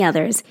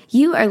others,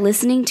 you are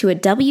listening to a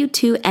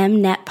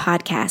W2Mnet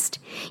podcast.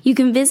 You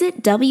can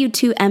visit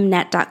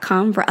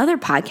W2Mnet.com for other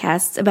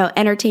podcasts about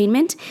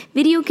entertainment,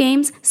 video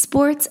games,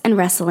 sports, and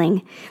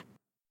wrestling.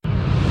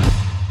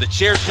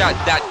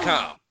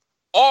 TheChairShot.com.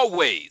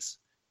 Always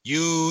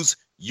use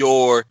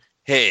your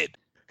head.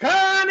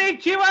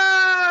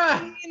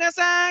 Konnichiwa!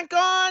 Minasan,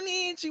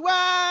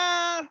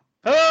 konnichiwa!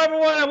 Hello,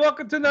 everyone, and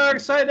welcome to another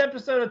exciting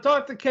episode of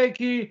Talk to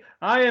Keki.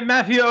 I am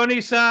Mathew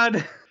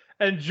Onisan,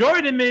 and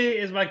joining me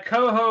is my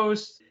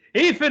co-host,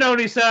 Ethan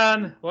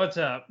Onisan. What's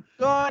up?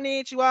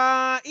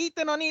 Konnichiwa!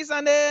 Ethan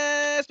Onisan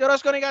desu!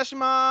 Yoroshiku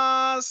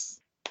onegaishimasu!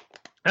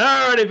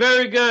 Alrighty,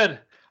 very good.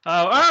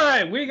 All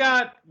right, we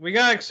got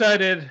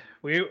excited.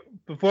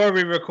 Before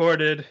we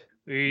recorded,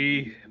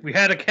 we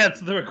had to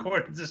cancel the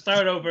recording to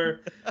start over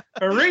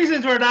for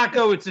reasons we're not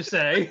going to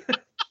say.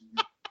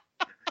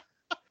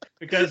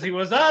 Because he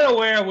was not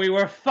aware we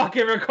were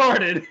fucking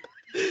recorded.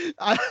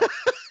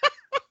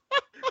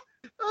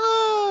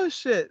 Oh,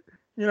 shit.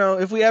 You know,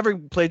 if we ever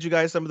played you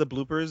guys some of the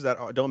bloopers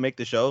that don't make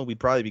the show, we'd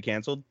probably be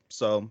canceled.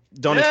 So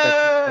don't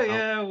expect.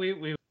 Yeah,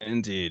 we.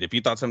 Indeed. If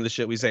you thought some of the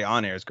shit we say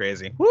on air is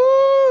crazy.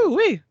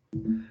 Woo-wee.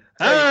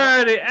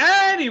 Alrighty.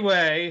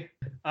 Anyway,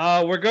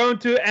 we're going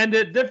to end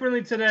it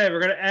differently today. We're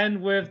going to end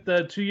with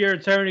the 2-year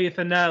eternity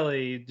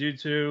finale due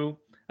to,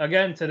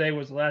 again, today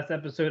was the last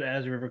episode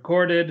as we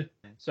recorded.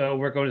 So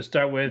we're going to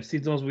start with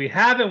seasons we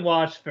haven't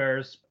watched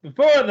first.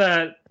 Before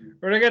that,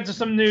 we're going to get to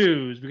some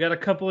news. We got a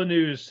couple of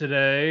news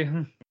today.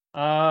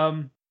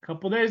 A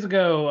couple days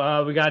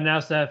ago, we got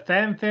announced that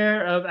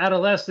Fanfare of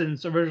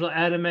Adolescence original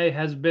anime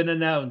has been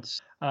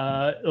announced.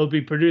 It'll be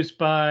produced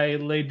by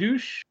Les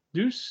Douche.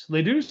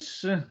 Les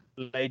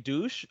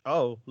Douche?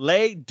 Oh,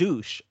 Les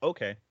Douche.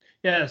 Okay.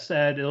 Yes,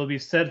 and it'll be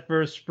set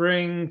for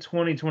spring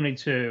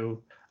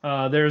 2022.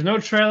 There's no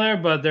trailer,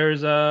 but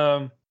there's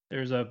a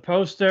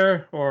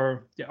poster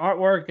or the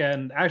artwork,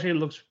 and actually it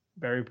looks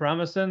very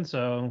promising.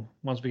 So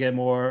once we get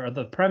more of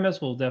the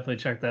premise, we'll definitely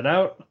check that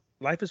out.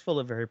 Life is full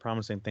of very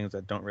promising things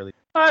that don't really...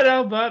 I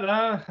know, but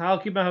I'll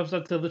keep my hopes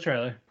up till the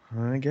trailer.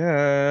 I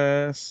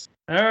guess.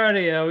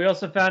 Alrighty, we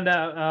also found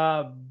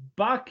out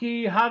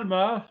Baki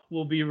Hanma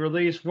will be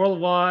released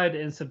worldwide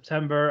in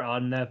September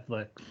on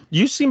Netflix.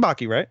 You've seen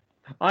Baki, right?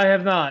 I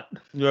have not.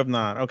 You have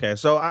not. Okay,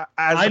 so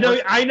I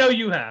know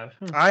you have.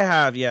 I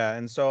have, yeah.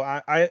 And so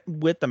I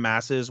with the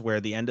masses, where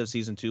the end of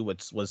season 2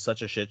 was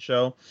such a shit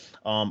show.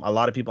 A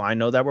lot of people I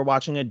know that were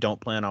watching it don't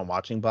plan on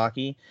watching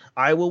Baki.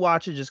 I will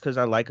watch it just because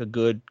I like a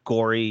good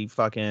gory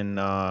fucking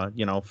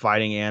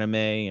fighting anime.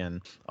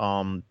 And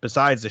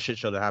besides the shit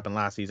show that happened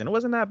last season, it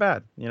wasn't that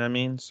bad. You know what I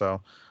mean?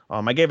 So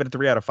I gave it a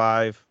 3 out of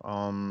 5.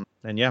 And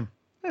yeah.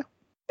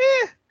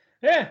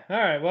 Yeah, all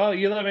right. Well,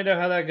 you let me know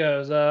how that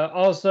goes.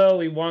 Also,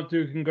 we want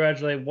to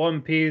congratulate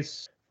One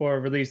Piece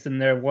for releasing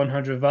their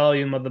 100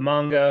 volume of the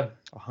manga.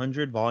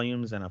 100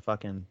 volumes and a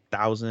fucking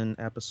 1,000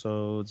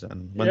 episodes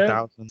and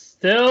 1,000.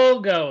 Still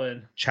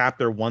going.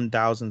 Chapter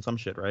 1,000, some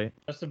shit, right?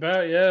 Just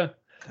about, yeah.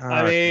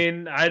 I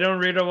mean, I don't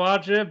read or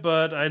watch it,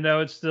 but I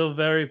know it's still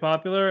very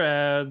popular.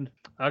 And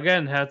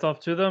again, hats off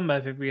to them.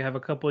 I think we have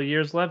a couple of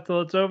years left till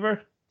it's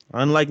over.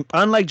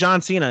 Unlike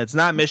John Cena, it's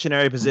not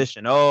missionary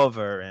position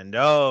over and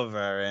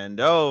over and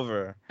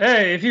over.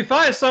 Hey, if you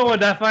find someone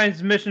that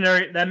makes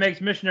missionary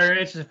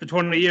itches for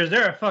 20 years,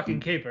 they're a fucking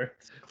keeper.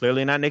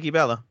 Clearly not Nikki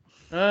Bella.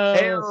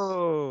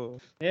 Oh.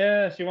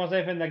 Yeah, she wants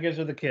anything that gives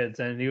her the kids,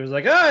 and he was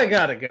like, "Oh, I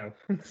gotta go."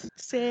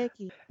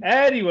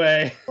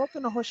 Anyway.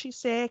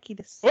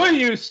 Will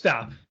you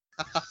stop?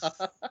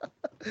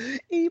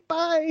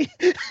 Bye.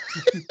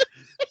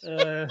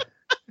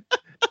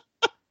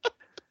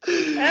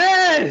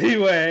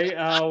 Anyway,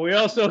 we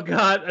also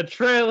got a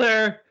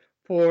trailer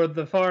for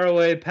the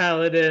Faraway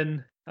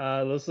Paladin.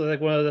 Looks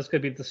like one of those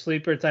could be the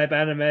sleeper type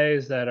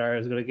animes that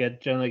is going to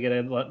generally get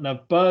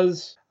enough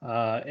buzz.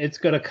 It's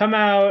going to come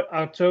out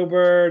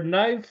October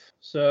 9th,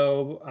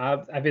 so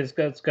I think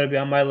it's going to be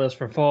on my list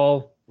for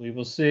fall. We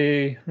will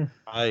see.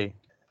 Aye.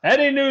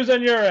 Any news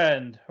on your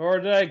end, or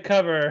did I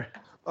cover?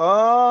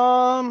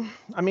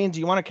 I mean, do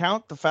you want to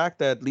count the fact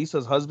that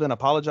Lisa's husband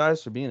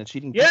apologized for being a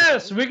cheating?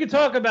 Yes, we can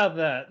talk about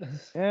that.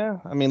 Yeah,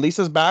 I mean,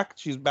 Lisa's back.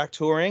 She's back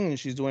touring, and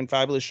she's doing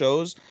fabulous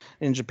shows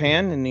in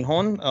Japan and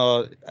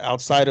Nihon,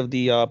 outside of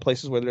the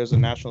places where there's a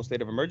national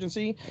state of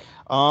emergency.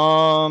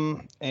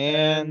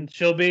 And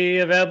she'll be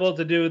available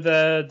to do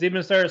the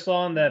Demon Slayer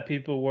song that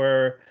people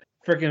were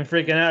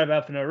freaking out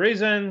about for no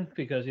reason,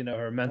 because,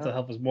 her mental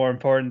health is more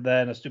important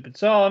than a stupid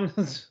song.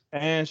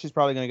 And she's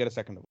probably going to get a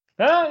second.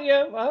 Oh,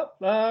 yeah, well,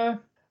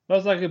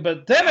 most likely,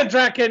 but damn it,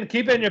 Draken,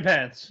 keep it in your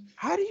pants.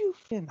 How do you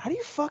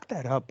fuck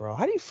that up, bro?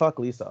 How do you fuck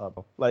Lisa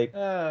up? Like,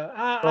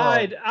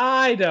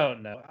 I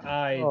don't know.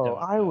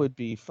 I would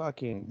be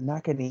fucking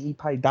nakani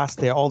ipai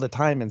daste all the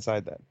time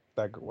inside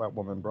that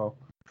woman, bro.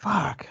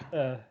 Fuck.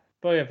 But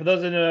yeah, for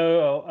those who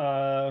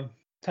know,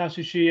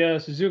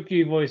 Tatsuya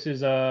Suzuki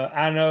voices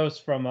Anos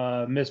from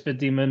Misfit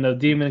Demon of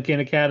Demon King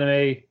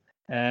Academy,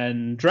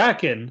 and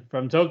Draken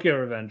from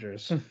Tokyo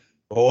Revengers.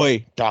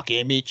 Boy,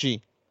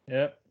 Takemichi.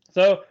 Yep.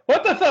 So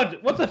what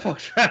the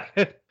fuck,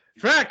 Draken?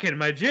 Draken,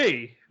 my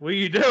G. What are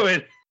you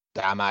doing?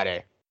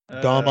 Damare.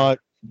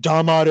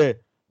 Damare.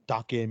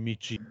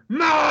 Takemichi.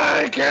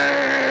 Mikey!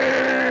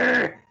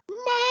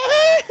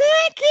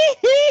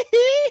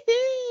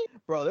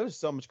 Bro, there was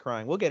so much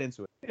crying. We'll get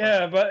into it.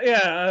 Yeah, but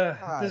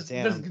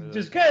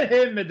just get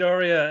him,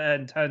 Midoriya,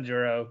 and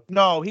Tanjiro.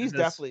 No, he's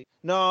definitely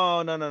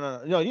no.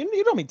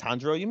 You don't mean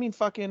Tanjiro. You mean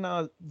fucking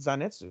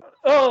Zanetsu.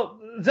 Oh,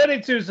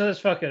 Zenitsu's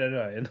just fucking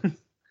annoying.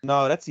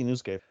 No, that's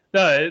Inosuke.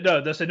 No,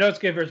 that's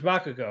Inosuke versus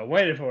Bakugo. I'm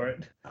waiting for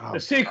it. Oh, the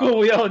sequel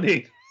we all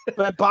need.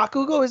 But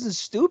Bakugo isn't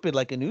stupid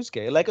like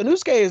Inosuke. Like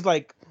Inosuke is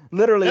like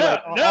literally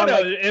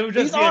it was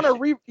just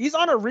he's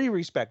on a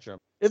Riri spectrum.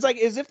 It's like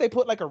as if they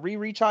put like a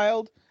Riri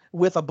child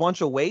with a bunch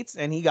of weights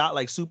and he got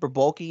like super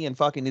bulky and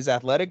fucking he's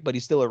athletic, but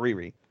he's still a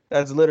Riri.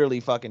 That's literally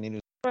fucking Inosuke.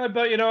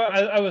 But you know,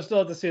 I would still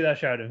have to see that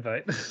Shouten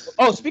fight.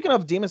 Oh, speaking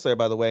of Demon Slayer,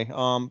 by the way,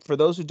 for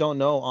those who don't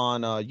know,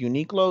 on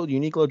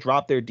Uniqlo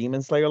dropped their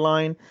Demon Slayer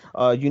line.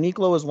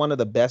 Uniqlo is one of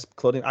the best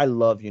clothing. I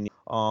love Uniqlo.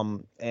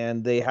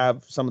 And they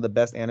have some of the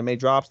best anime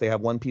drops. They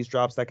have One Piece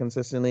drops that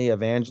consistently,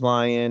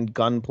 Evangelion,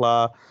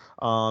 Gunpla,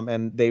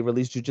 and they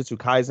released Jujutsu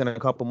Kaisen a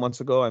couple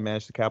months ago. I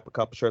managed to cap a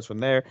couple shirts from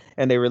there,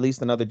 and they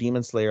released another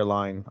Demon Slayer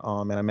line.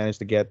 And I managed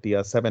to get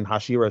the 7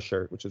 Hashira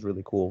shirt, which is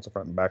really cool. It's a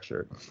front and back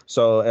shirt.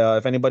 So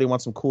if anybody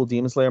wants some cool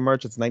Demon Slayer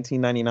merch, it's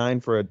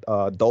 $19.99 for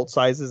adult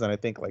sizes, and I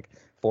think like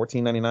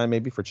 $14.99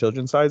 maybe for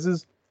children's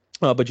sizes.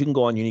 But you can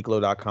go on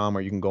Uniqlo.com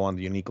or you can go on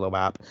the Uniqlo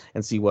app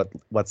and see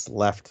what's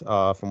left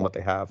from what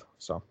they have.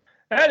 So.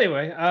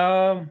 Anyway,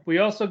 we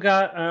also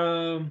got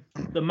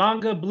the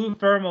manga Blue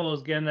Thermal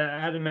is getting an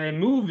anime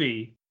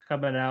movie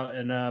coming out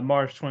in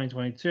March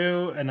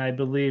 2022, and I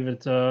believe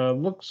it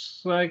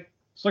looks like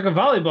it's like a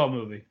volleyball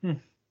movie.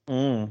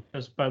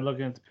 Just by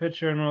looking at the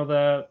picture and all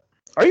that.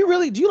 Are you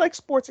really? Do you like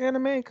sports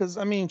anime? Because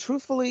I mean,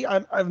 truthfully,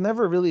 I've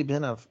never really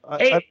been a.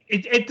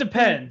 It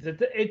depends.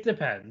 It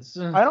depends.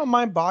 I don't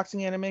mind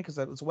boxing anime because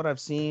that's what I've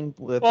seen.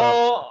 With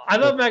I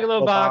love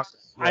Megalobox.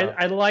 Yeah.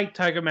 I like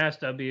Tiger Mask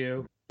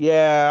W.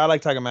 Yeah, I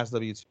like Tiger Mask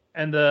W too.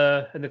 And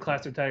the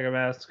classic Tiger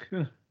Mask.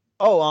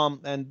 Oh,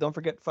 and don't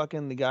forget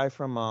fucking the guy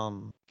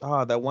from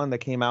that one that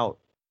came out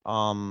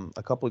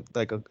a couple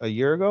like a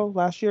year ago,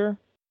 last year.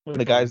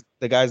 The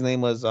guy's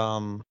name was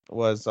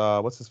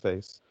what's his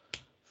face?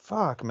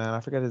 Fuck, man,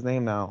 I forget his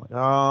name now.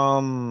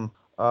 I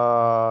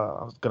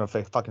was gonna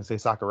fucking say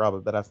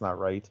Sakuraba, but that's not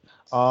right.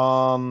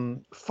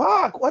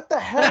 Fuck, what the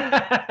hell?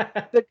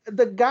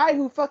 the guy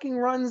who fucking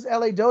runs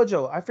LA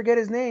Dojo. I forget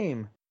his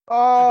name.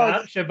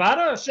 Oh,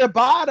 Shibata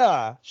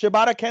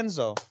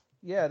Kenzo.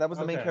 Yeah, that was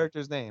the main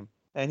character's name,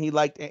 and he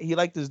liked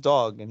his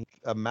dog, and he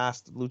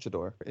amassed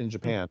luchador in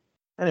Japan.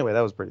 Anyway,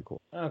 that was pretty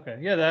cool. Okay,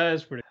 yeah, that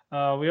is pretty.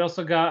 We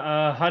also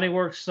got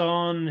Honeyworks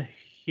song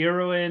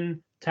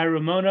Heroine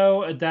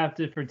Tarumono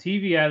adapted for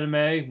TV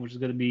anime, which is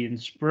going to be in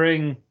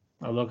spring.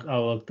 I'll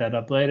look that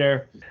up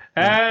later.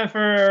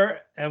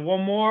 And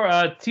one more,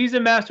 Teaser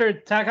Master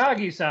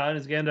Takagi-san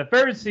is getting the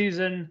third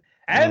season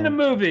and the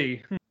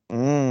movie.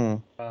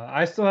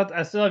 I still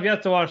have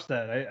yet to watch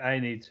that. I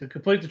need to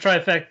complete the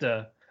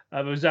trifecta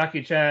of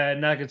Uzaki-chan,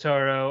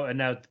 Nagatoro, and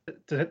now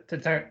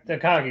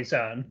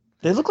Takagi-san.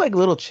 They look like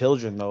little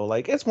children though.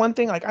 Like it's one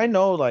thing. Like I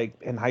know, like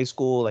in high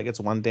school, like it's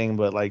one thing,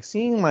 but like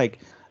seeing like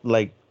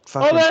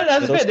fucking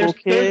that's the thing.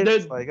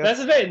 Kids, that's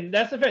the thing.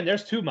 That's the thing.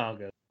 There's two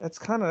mangas. That's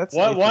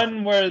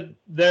one where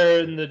they're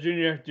in the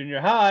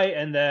junior high,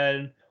 and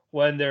then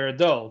when they're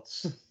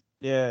adults.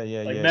 Yeah,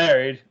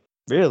 married.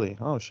 Really?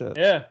 Oh shit.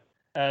 Yeah.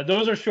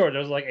 Those are short.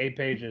 Those are like 8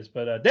 pages.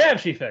 But damn,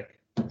 Shifek.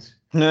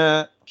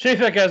 Nah.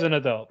 Shifek as an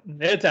adult.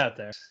 It's out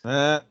there.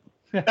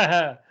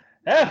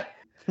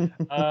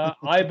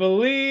 I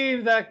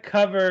believe that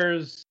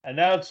covers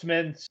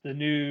announcements, the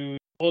news.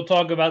 We'll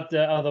talk about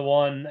the other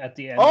one at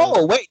the end.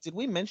 Oh, wait. Did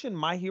we mention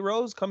My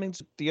Hero's coming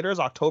to theaters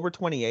October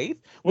 28th?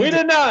 We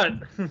did not.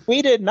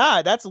 We did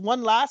not. That's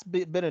one last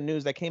bit of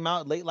news that came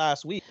out late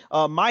last week.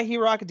 My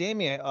Hero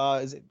Academia.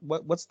 Is it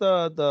what's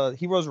the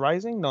Heroes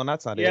Rising? No,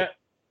 that's not it.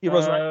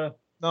 Heroes Rising.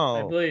 No.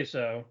 I believe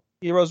so.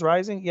 Heroes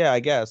Rising? Yeah,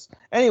 I guess.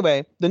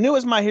 Anyway, the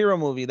newest My Hero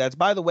movie, that's,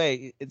 by the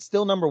way, it's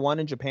still #1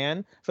 in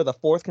Japan for the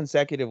 4th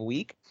consecutive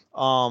week.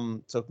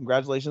 So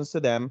congratulations to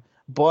them.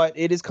 But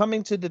it is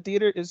coming to the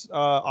theater is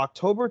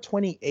October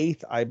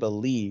 28th, I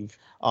believe.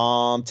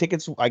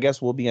 Tickets, I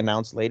guess, will be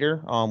announced later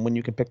when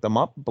you can pick them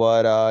up.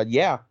 But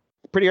yeah,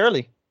 pretty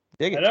early.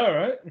 Dig it. I know,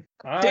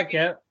 right?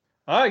 Get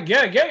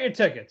your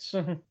tickets.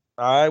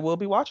 I will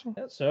be watching.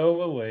 Yeah, so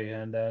will we,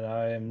 and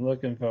I am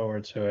looking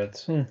forward to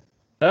it.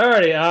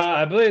 Alrighty,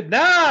 I believe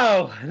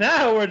now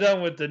we're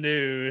done with the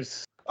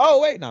news.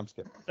 Oh wait, no, I'm just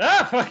kidding.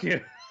 Fuck you.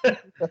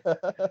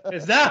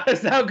 It's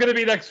now gonna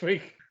be next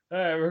week. All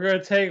right, we're going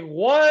to take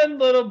one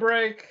little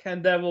break,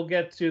 and then we'll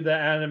get to the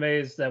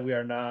animes that we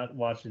are not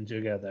watching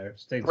together.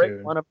 Stay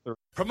tuned.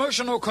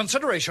 Promotional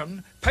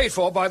consideration paid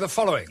for by the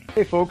following.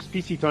 Hey folks,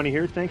 PC Tony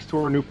here. Thanks to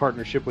our new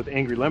partnership with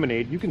Angry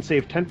Lemonade, you can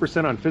save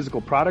 10% on physical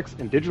products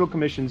and digital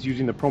commissions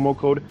using the promo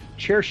code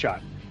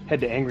ChairShot. Head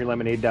to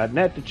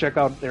angrylemonade.net to check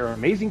out their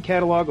amazing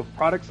catalog of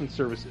products and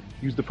services.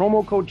 Use the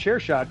promo code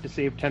ChairShot to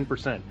save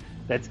 10%.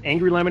 That's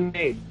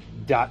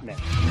angrylemonade.net.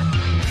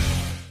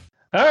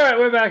 right,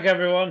 we're back,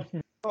 everyone.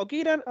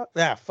 Hokkaido.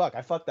 Fuck,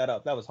 I fucked that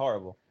up. That was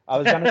horrible. I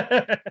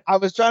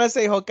was trying to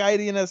say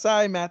Hokkaido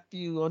Nasai,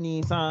 Mathew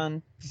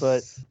Oni-san,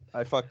 but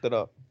I fucked it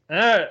up. All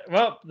right,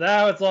 well,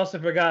 now it's lost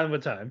and forgotten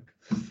with time.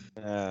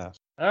 Yeah.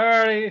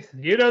 Alrighty,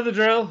 you know the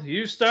drill.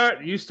 You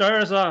start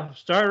us off.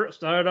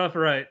 Start off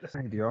right.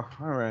 Thank you. All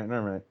right.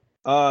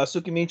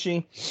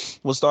 Tsukimichi.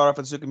 We'll start off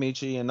with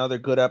Tsukimichi. Another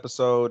good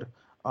episode.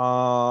 I'm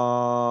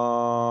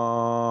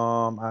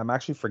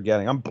actually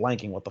forgetting. I'm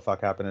blanking what the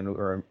fuck happened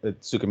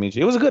at Tsukimichi.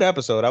 It was a good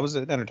episode. I was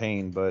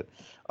entertained, but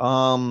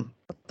what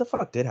the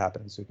fuck did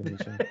happen in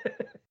Tsukimichi?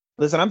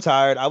 Listen, I'm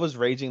tired. I was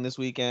raging this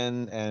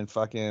weekend, and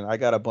fucking, I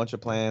got a bunch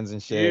of plans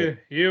and shit.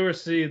 You were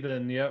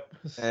seething. Yep.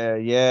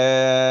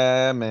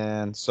 Yeah,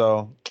 man.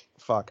 So,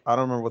 fuck. I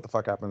don't remember what the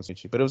fuck happened to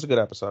Tsukimichi, but it was a good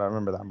episode. I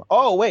remember that.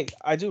 Oh, wait.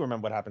 I do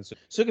remember what happened to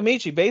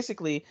Tsukimichi.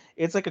 Basically,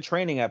 it's like a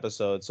training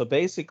episode. So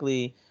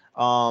basically,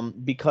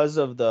 because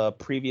of the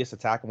previous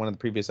attack in one of the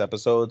previous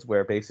episodes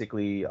where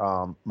basically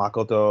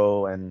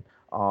Makoto and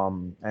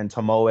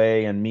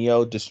Tomoe and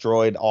Mio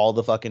destroyed all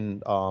the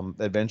fucking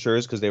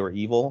adventurers because they were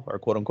evil, or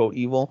quote unquote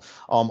evil.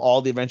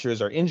 All the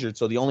adventurers are injured,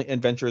 so the only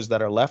adventurers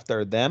that are left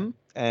are them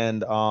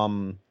and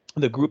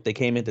the group they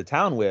came into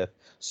town with.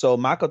 So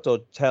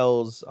Makoto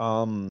tells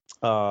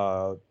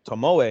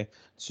Tomoe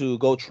to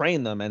go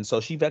train them, and so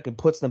she fucking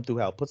puts them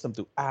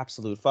through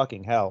absolute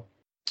fucking hell.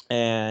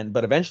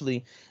 But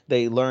eventually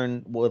they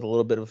learn, with a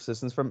little bit of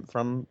assistance from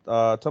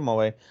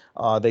Tomoe,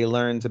 they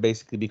learn to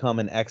basically become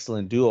an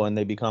excellent duo, and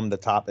they become the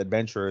top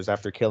adventurers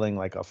after killing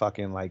like a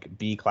fucking like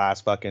B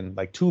class fucking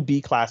like 2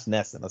 B class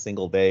nests in a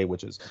single day,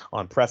 which is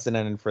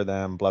unprecedented for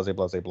them. Blah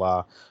blah blah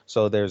blah.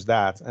 So there's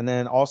that, and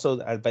then also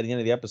by the end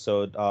of the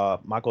episode,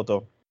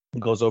 Makoto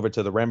goes over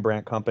to the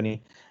Rembrandt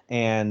company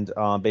and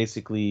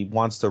basically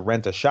wants to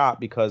rent a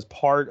shop because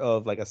part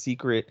of like a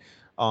secret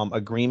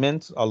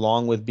agreement,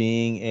 along with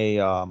being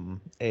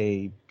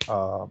a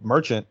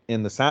merchant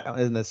in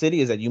the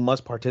city, is that you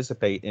must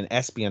participate in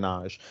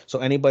espionage. So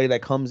anybody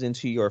that comes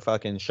into your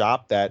fucking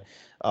shop that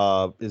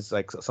is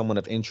like someone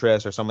of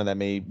interest or someone that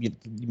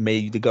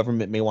the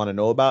government may want to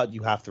know about,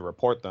 you have to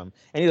report them.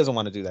 And he doesn't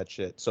want to do that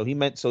shit. So he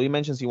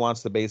mentions he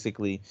wants to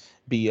basically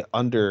be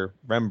under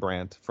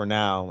Rembrandt for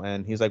now.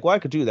 And he's like, well, I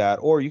could do that,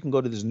 or you can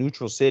go to this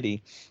neutral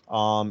city,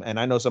 and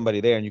I know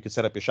somebody there, and you can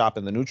set up your shop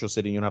in the neutral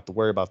city. And you don't have to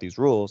worry about these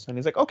rules. And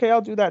he's like, okay,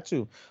 I'll do that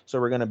too. So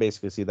we're gonna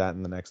basically see that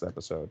in the next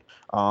episode.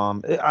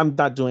 I'm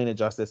not doing it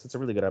justice. It's a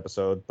really good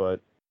episode, but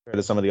compared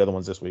to some of the other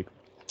ones this week.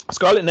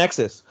 Scarlet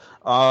Nexus.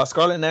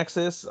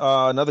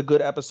 Another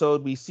good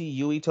episode. We see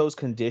Yuito's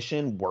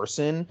condition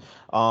worsen.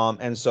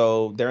 And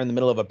so they're in the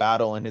middle of a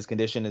battle, and his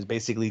condition is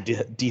basically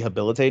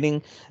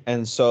debilitating.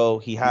 And so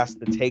he has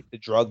to take the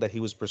drug that he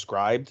was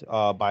prescribed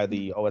by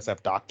the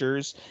OSF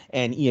doctors,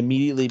 and he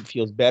immediately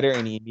feels better,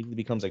 and he immediately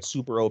becomes like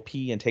super OP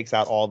and takes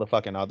out all the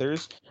fucking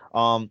others.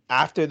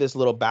 After this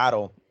little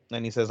battle,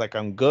 and he says like,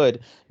 I'm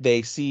good,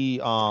 they see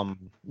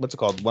what's it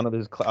called, one of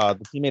his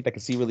the teammate that can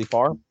see really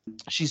far.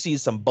 She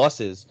sees some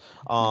buses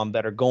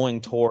that are going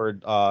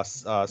toward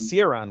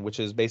Sierran, which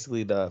is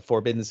basically the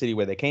forbidden city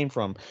where they came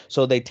from.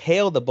 So they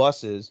tail the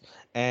buses,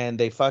 and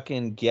they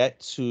fucking get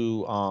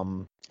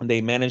to they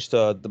manage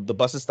to the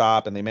buses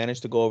stop, and they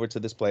manage to go over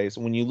to this place.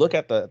 When you look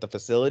at the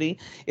facility,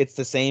 it's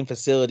the same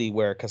facility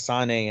where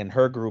Kasane and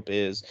her group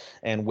is,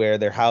 and where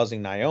they're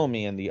housing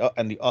Naomi and the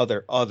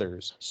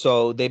others.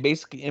 So they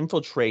basically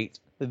infiltrate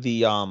the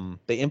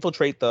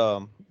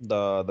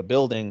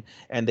building,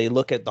 and they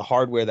look at the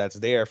hardware that's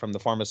there from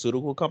the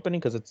pharmaceutical company,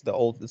 because it's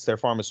their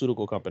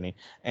pharmaceutical company.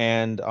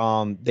 And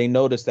they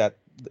notice that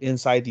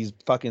inside these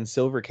fucking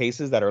silver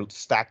cases that are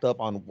stacked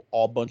up on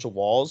all bunch of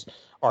walls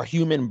are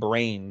human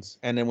brains.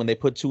 And then when they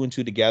put 2 and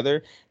 2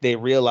 together, they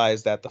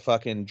realize that the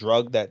fucking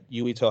drug that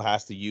Yuito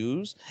has to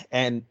use,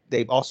 and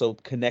they also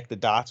connect the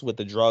dots with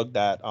the drug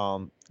that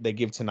they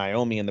give to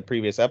Naomi in the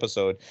previous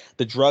episode.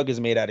 The drug is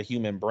made out of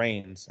human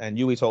brains, and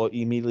Yuito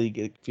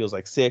immediately feels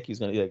like sick. He's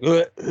gonna be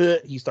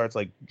like, he starts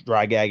like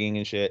dry gagging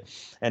and shit.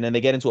 And then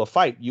they get into a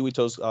fight,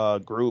 Yuito's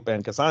group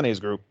and Kasane's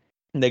group.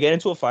 And they get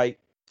into a fight,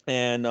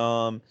 and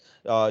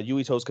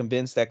Yuito's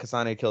convinced that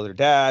Kasane killed her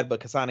dad, but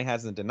Kasane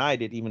hasn't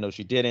denied it, even though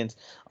she didn't.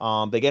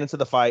 They get into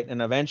the fight,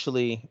 and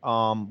eventually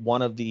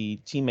one of the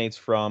teammates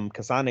from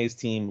Kasane's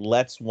team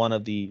lets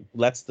the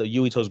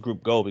Yuito's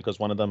group go, because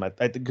one of them,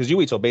 because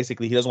Yuito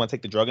basically, he doesn't want to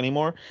take the drug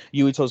anymore.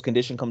 Yuito's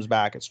condition comes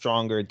back, it's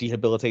stronger, it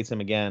debilitates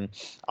him again.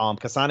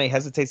 Kasane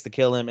hesitates to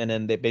kill him, and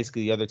then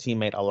basically the other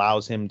teammate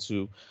allows them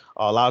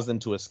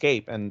to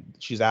escape. And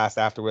she's asked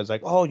afterwards,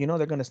 like, oh,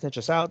 they're gonna snitch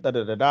us out,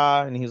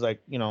 and he's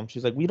like,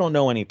 she's like, we don't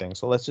know anything,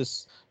 so let's just,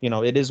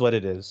 it is what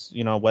it is,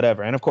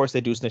 whatever. And of course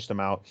they do snitch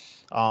them out.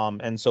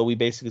 And so we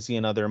basically see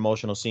another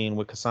emotional scene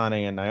with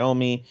Kasane and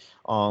Naomi.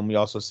 We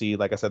also see,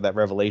 like I said, that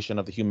revelation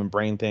of the human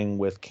brain thing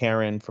with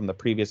Karen from the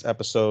previous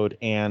episode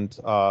and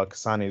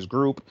Kasane's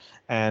group.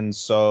 And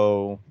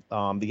so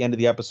the end of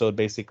the episode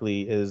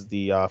basically is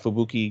the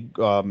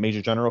Fubuki,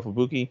 Major General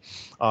Fubuki,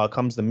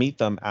 comes to meet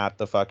them at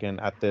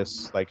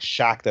this like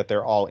shack that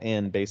they're all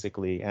in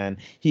basically, and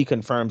he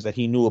confirms that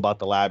he knew about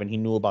the lab and he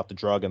knew about the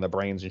drug and the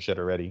brains and shit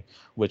already,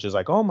 which is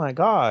like, oh my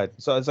god.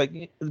 So it's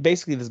like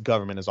basically this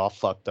government is all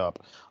fucked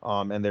up,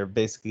 and they're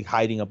basically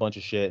hiding a bunch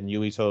of shit, and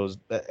Yuito's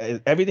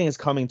everything is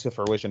coming to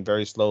fruition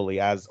very slowly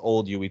as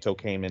old Yuito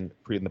came in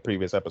the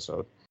previous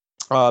episode.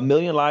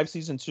 Million Lives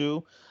season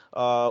 2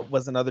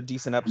 was another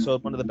decent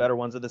episode, one of the better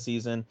ones of the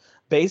season.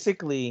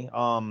 Basically,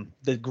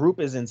 the group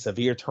is in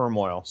severe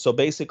turmoil. So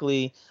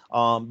basically,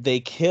 they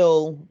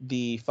kill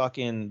the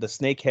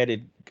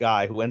snake-headed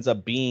guy who ends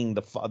up being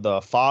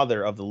the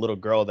father of the little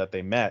girl that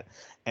they met,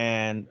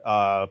 and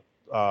fucking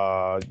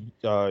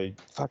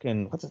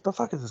what the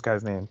fuck is this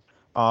guy's name?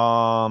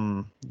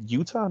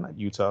 Utah, not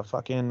Utah.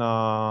 Fucking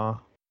fuck.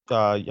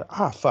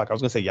 I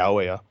was gonna say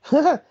Yahweh.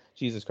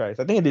 Jesus Christ.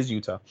 I think it is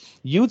Utah.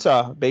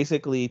 Utah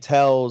basically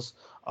tells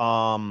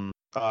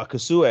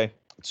Kasue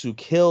to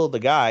kill the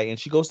guy, and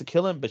she goes to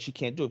kill him, but she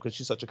can't do it because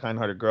she's such a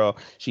kind-hearted girl.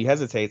 She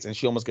hesitates and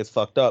she almost gets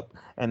fucked up.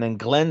 And then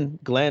Glenn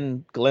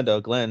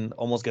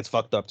almost gets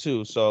fucked up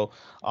too. So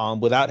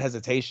without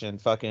hesitation,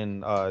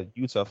 fucking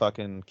Utah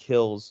fucking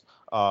kills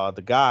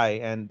the guy,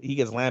 and he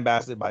gets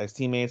lambasted by his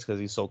teammates because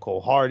he's so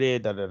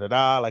cold-hearted.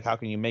 Like, how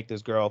can you make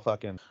this girl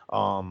fucking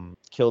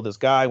kill this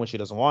guy when she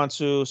doesn't want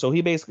to? So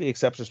he basically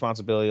accepts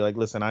responsibility. Like,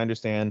 listen, I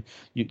understand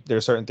there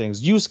are certain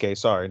things. Yusuke,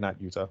 sorry, not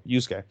Utah,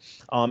 Yusuke.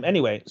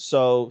 Anyway,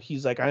 so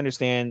he's like, I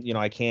understand.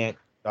 I can't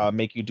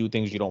make you do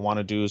things you don't want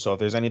to do. So if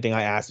there's anything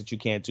I ask that you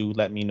can't do,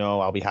 let me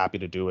know. I'll be happy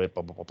to do it.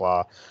 Blah blah blah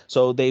blah.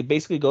 So they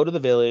basically go to the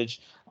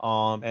village,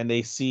 and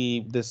they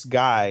see this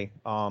guy,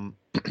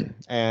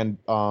 and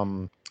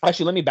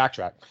actually, let me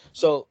backtrack.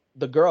 So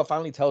the girl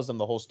finally tells them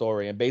the whole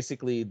story, and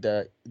basically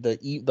the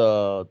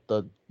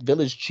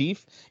village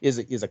chief is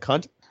a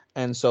cunt.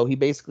 And so he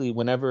basically,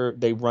 whenever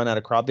they run out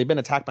of crop, they've been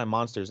attacked by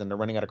monsters and they're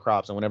running out of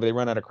crops. And whenever they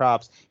run out of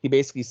crops, he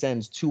basically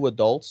sends 2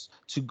 adults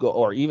to go,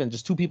 or even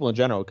just 2 people in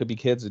general. It could be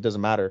kids. It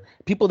doesn't matter.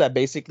 People that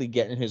basically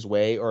get in his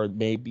way or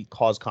maybe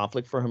cause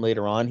conflict for him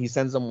later on. He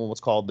sends them on what's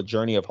called the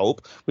Journey of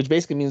Hope, which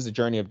basically means the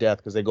journey of death,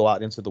 because they go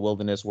out into the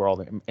wilderness where all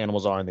the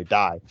animals are and they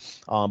die.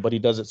 But he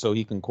does it so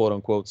he can quote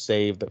unquote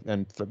save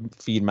and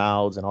feed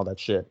mouths and all that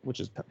shit, which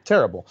is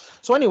terrible.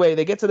 So anyway,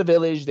 they get to the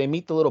village. They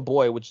meet the little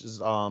boy, which is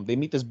they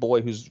meet this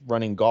boy who's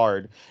running guard.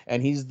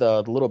 And he's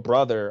the little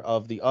brother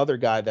of the other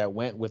guy that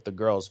went with the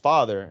girl's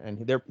father, and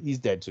he's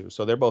dead too,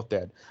 so they're both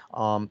dead.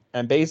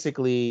 And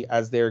basically,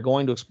 as they're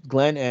going to,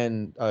 Glenn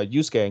and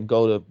Yusuke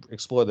go to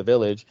explore the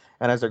village,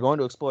 and as they're going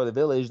to explore the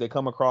village, they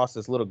come across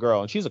this little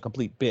girl, and she's a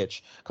complete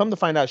bitch. Come to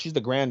find out, she's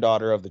the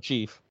granddaughter of the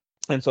chief.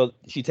 And so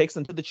she takes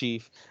them to the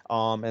chief,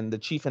 and the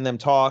chief and them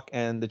talk,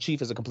 and the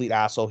chief is a complete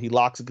asshole. He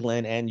locks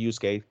Glenn and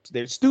Yusuke.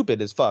 They're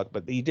stupid as fuck,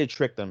 but he did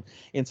trick them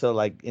into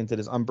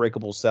this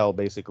unbreakable cell,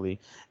 basically.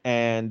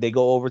 And they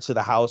go over to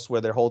the house where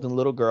they're holding the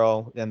little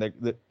girl, and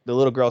the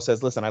little girl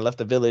says, listen, I left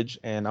the village,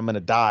 and I'm going to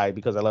die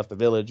because I left the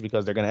village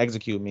because they're going to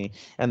execute me.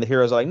 And the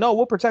heroes are like, no,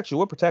 we'll protect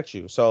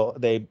you. So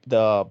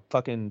the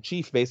fucking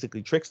chief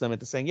basically tricks them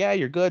into saying, yeah,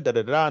 you're good,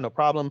 no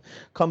problem.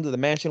 Come to the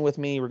mansion with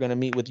me. We're going to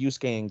meet with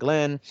Yusuke and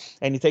Glenn.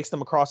 And he takes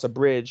them across a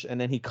bridge, and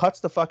then he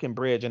cuts the fucking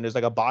bridge, and there's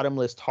like a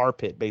bottomless tar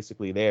pit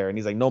basically there, and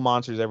he's like, no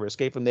monsters ever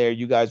escape from there.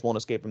 You guys won't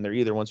escape from there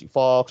either once you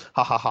fall.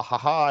 Ha ha ha ha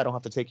ha. I don't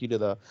have to take you to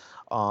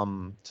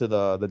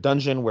the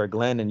dungeon where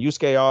Glenn and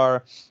Yusuke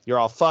are. You're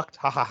all fucked.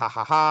 Ha ha ha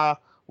ha ha.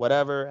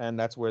 Whatever. And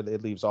that's where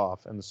it leaves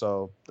off. And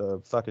so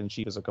the fucking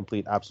chief is a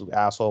complete absolute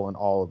asshole, and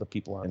all of the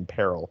people are in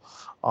peril.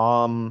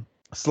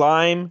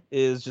 Slime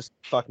is just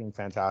fucking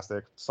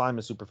fantastic. Slime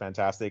is super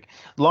fantastic.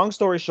 Long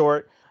story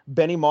short,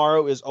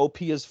 Benimaru is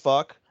OP as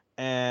fuck,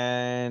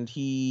 and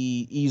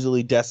he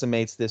easily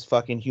decimates this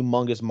fucking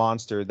humongous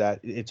monster that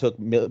it took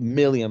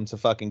Milliam to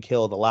fucking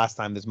kill the last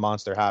time this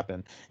monster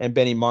happened. And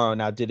Benimaru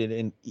now did it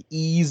in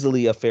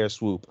easily a fair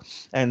swoop.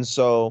 And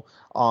so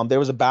there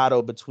was a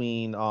battle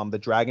between the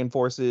dragon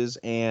forces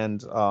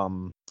and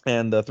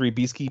the 3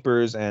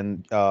 beastkeepers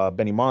and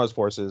Benimaru's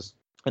forces.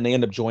 And they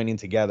end up joining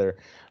together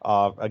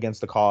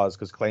against the cause,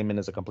 because Clayman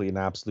is a complete and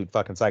absolute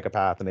fucking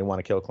psychopath, and they want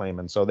to kill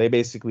Clayman. So they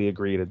basically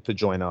agree to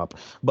join up.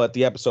 But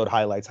the episode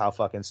highlights how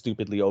fucking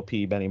stupidly OP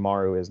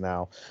Benimaru is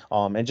now.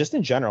 And just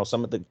in general,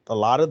 a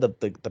lot of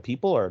the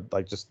people are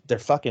like, just, they're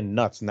fucking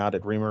nuts now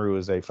that Rimuru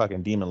is a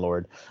fucking demon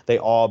lord. They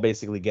all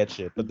basically get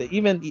shit. But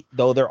even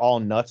though they're all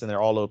nuts and they're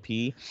all OP,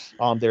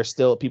 there's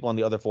still people on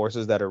the other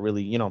forces that are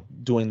really,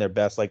 doing their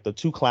best. Like the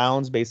 2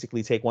 clowns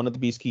basically take one of the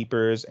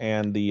beastkeepers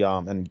and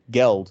and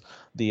Geld,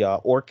 the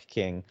orc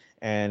king,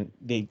 and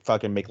they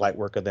fucking make light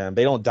work of them.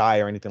 They don't die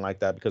or anything like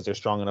that because they're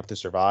strong enough to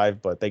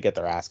survive, but they get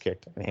their ass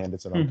kicked and handed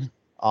to them.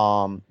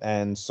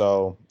 And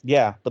so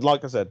yeah, but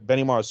like I said,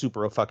 Benimaru is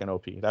super fucking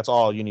OP. That's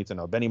all you need to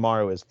know.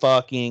 Benimaru is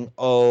fucking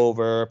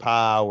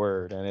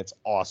overpowered, and it's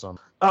awesome.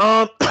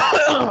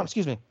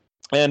 Excuse me.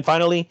 And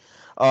finally,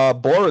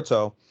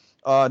 Boruto.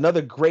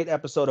 Another great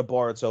episode of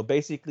Boruto.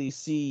 Basically,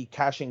 see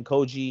Kashin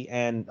Koji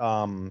and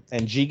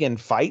Jigen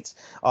fight.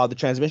 The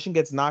transmission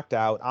gets knocked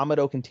out.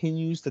 Amado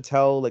continues to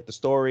tell like the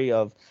story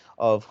of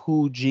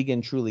who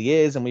Jigen truly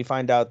is, and we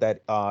find out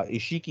that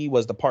Ishiki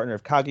was the partner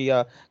of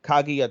Kaguya.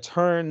 Kaguya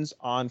turns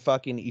on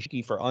fucking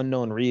Ishiki for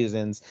unknown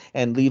reasons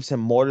and leaves him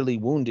mortally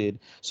wounded.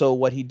 So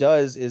what he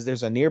does is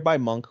there's a nearby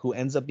monk who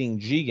ends up being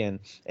Jigen,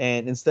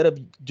 and instead of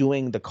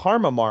doing the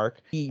karma mark,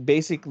 he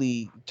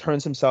basically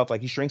turns himself,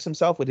 like he shrinks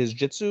himself with his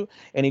jutsu,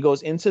 and he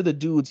goes into the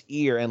dude's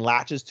ear and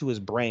latches to his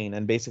brain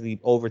and basically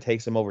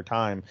overtakes him over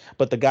time.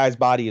 But the guy's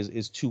body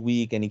is too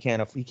weak, and he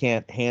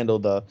can't handle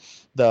the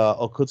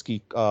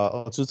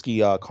Otsutsuki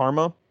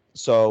karma.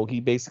 So he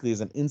basically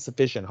is an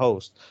insufficient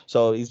host.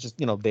 So he's just,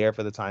 there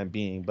for the time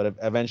being. But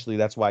eventually,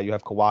 that's why you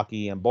have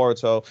Kawaki and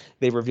Boruto.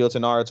 They reveal to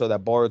Naruto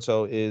that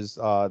Boruto is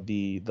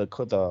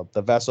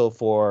the vessel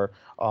for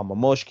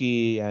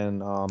Momoshiki,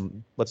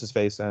 and what's his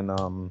face, and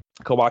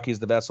Kawaki is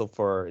the vessel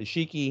for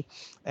Ishiki.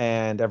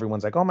 And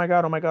everyone's like, oh my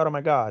god, oh my god, oh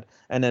my god.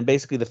 And then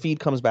basically the feed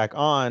comes back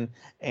on,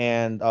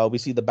 and we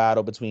see the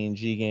battle between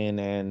Jigen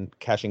and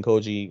Kashin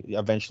Koji.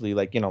 Eventually,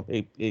 like,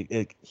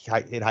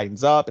 it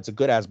heightens up. It's a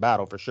good ass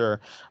battle for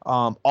sure.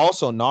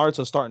 Also,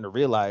 Naruto's starting to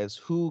realize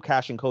who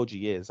Kashin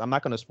Koji is. I'm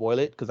not going to spoil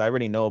it because I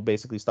already know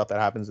basically stuff that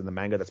happens in the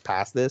manga that's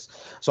past this,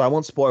 so I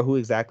won't spoil who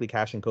exactly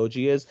Kashin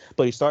Koji is.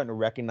 But he's starting to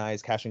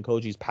recognize Kashin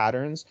Koji's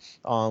patterns,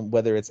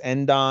 whether it's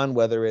Endon,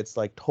 whether it's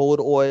like Toad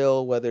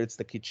Oil, whether it's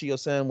the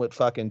Kichiyo-sen with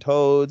fucking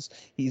toads.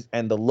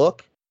 And the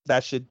look.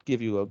 That should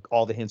give you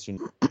all the hints you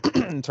need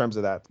in terms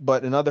of that.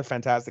 But another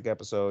fantastic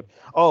episode.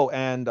 Oh,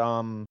 and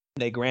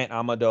they grant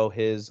Amado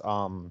his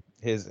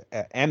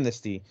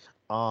amnesty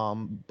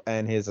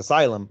and his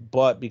asylum,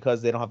 but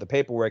because they don't have the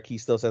paperwork, he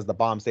still says the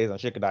bomb stays on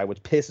Shikadai,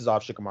 which pisses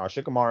off Shikamaru.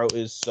 Shikamaru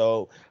is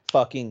so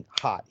fucking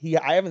hot.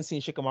 I haven't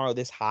seen Shikamaru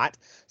this hot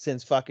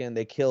since fucking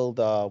they killed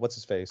what's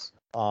his face?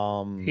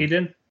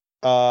 Hedon?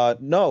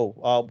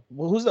 No.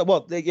 Who's that?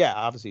 Well, yeah,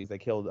 obviously they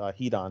killed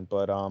Hedon,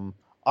 but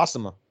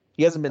Asuma.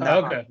 He hasn't been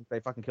that hot since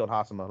they fucking killed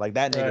Hasuma. Like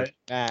that nigga,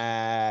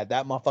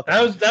 that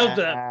motherfucker.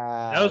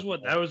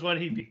 That was when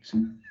he peaked.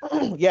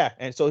 Yeah,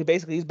 and so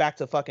he's back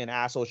to fucking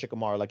asshole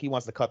Shikamaru. Like he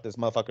wants to cut this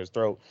motherfucker's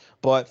throat,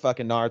 but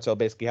fucking Naruto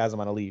basically has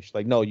him on a leash.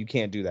 Like, no, you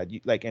can't do that.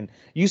 And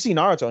you see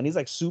Naruto, and he's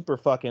like super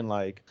fucking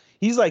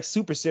he's like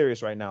super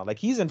serious right now. Like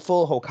he's in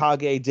full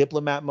Hokage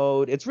diplomat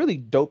mode. It's really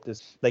dope.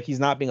 He's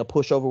not being a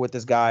pushover with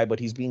this guy, but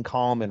he's being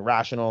calm and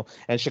rational.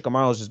 And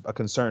Shikamaru's just a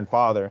concerned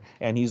father,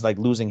 and he's like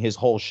losing his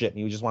whole shit,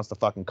 and he just wants to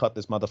fucking cut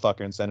this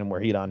motherfucker and send him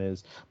where Hedon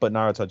is. But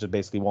Naruto just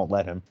basically won't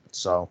let him.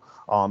 So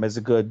it's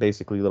a good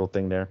basically little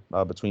thing there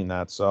between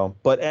that. So,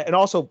 and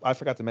also I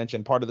forgot to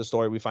mention part of the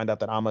story. We find out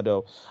that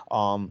Amado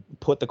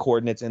put the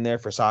coordinates in there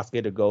for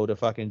Sasuke to go to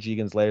fucking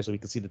Jigen's lair so he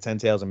could see the 10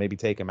 tails and maybe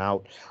take him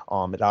out.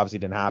 It obviously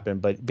didn't happen,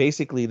 but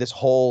basically this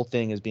whole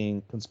thing is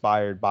being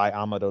conspired by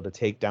Amado to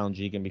take down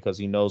Jigen because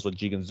he knows what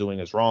Jigen's doing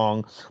is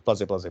wrong, blah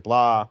blah blah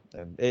blah.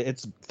 And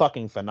it's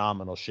fucking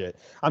phenomenal shit.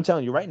 I'm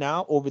telling you right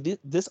now, over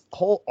this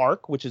whole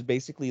arc, which is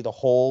basically the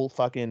whole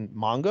fucking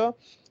manga,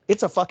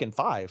 it's a fucking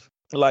 5.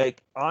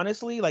 Like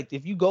honestly, like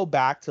if you go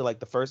back to like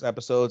the first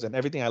episodes and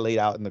everything I laid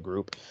out in the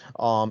group,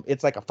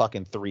 it's like a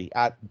fucking 3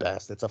 at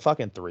best. It's a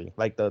fucking 3.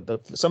 Like the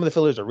some of the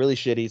fillers are really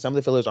shitty, some of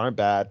the fillers aren't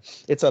bad.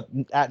 It's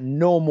at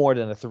no more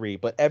than a 3.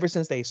 But ever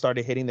since they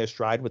started hitting their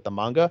stride with the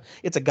manga,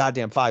 it's a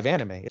goddamn 5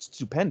 anime. It's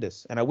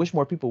stupendous, and I wish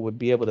more people would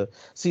be able to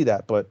see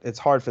that. But it's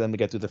hard for them to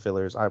get through the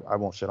fillers. I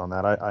won't shit on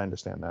that. I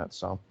understand that.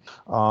 So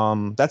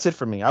that's it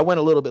for me. I went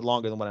a little bit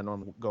longer than what I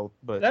normally go,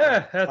 but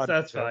yeah,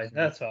 that's fine.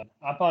 That's fine.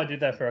 I'll probably do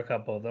that for a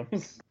couple of them.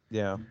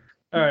 Yeah.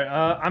 All right.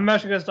 I'm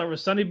actually gonna start with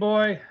Sunny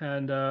Boy,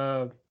 and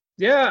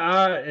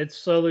it's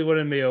slowly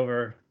winning me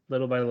over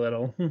little by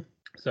little.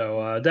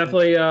 So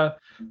definitely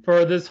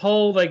for this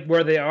whole like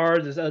where they are,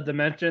 this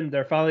dimension,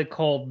 they're finally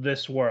called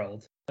this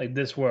world. Like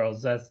this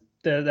world. That's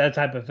that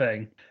type of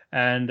thing.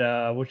 And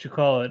what you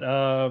call it?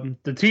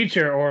 The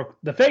teacher or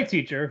the fake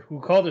teacher who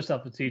called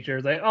herself a teacher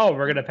is like, oh,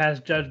 we're gonna pass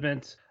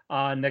judgment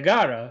on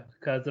Nagara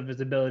because of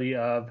his ability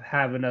of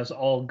having us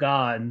all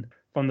gone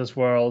from this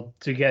world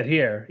to get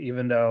here,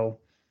 even though,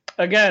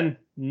 again,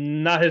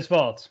 not his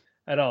fault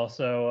at all.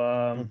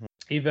 So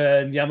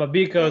even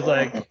Yamabiko's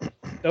like,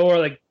 don't worry,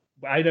 like,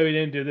 I know you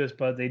didn't do this,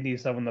 but they need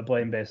someone to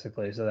blame,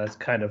 basically. So that's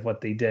kind of what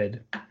they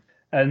did.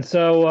 And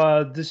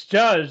so this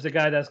judge, the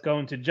guy that's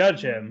going to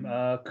judge him,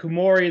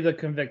 Kumori the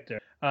Convictor,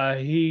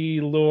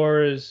 he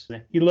lures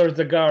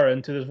Nagara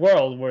into this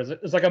world where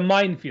it's like a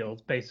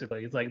minefield,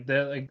 basically. It's like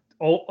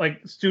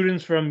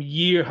students from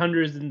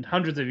hundreds and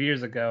hundreds of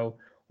years ago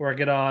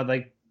working on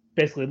like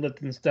basically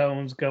lifting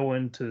stones,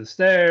 going to the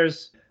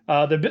stairs.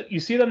 You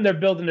see them; they're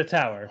building a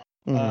tower.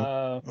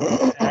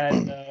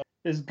 And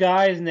this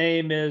guy's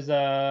name is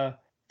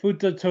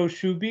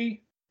Futatoshubi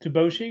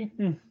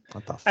Tuboshi.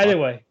 What the fuck?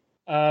 Anyway,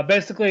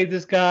 basically,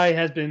 this guy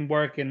has been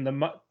working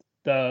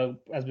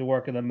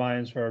the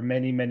mines for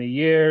many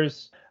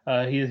years.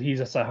 He's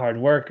just a hard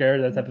worker,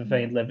 that type of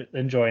thing,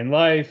 enjoying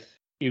life.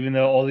 Even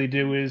though all they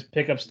do is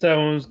pick up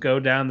stones,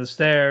 go down the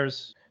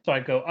stairs. So I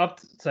go up.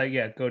 So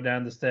yeah, go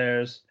down the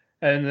stairs.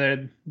 And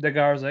then the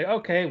guard's like,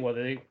 okay, what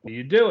are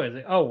you doing?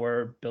 Like, oh,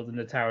 we're building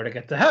the tower to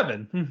get to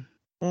heaven.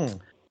 But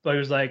he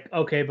was like,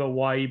 okay, but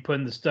why are you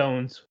putting the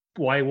stones?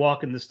 Why are you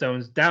walking the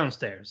stones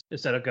downstairs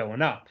instead of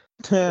going up?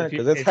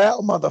 Because it's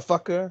hell,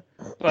 motherfucker.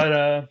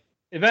 But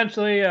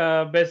eventually,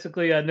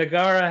 basically,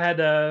 Nagara had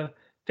to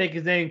fake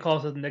his name,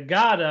 calls it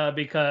Nagata,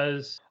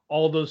 because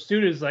all those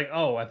students like,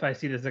 oh, if I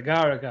see this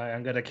Nagara guy,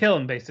 I'm gonna kill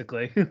him,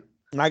 basically.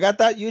 And I got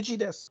that Yuji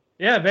desu.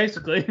 Yeah,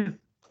 basically.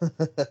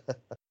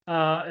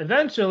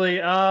 Eventually,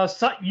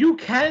 so you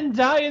can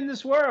die in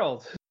this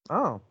world.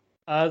 Oh.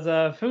 As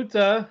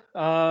Futa,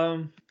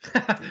 oh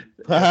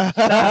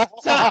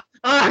god.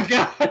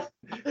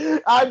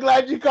 I'm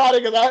glad you caught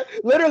it, because I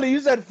literally, you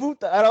said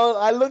Futa, and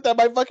I looked at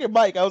my fucking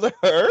mic. I was like,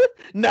 her?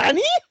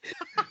 Nani?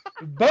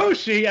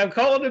 Boshi, I'm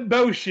calling him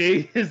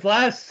Boshi, his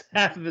last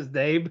half of his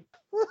name.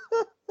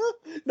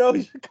 No,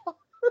 you called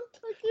her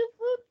fucking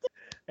Futa.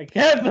 I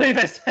can't believe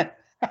I said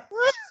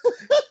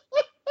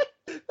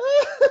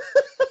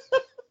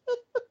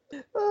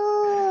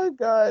Oh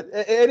god!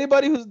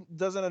 Anybody who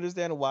doesn't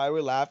understand why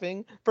we're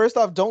laughing, first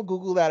off, don't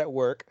Google that at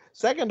work.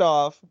 Second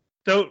off,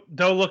 don't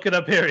look it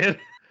up. Period.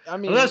 I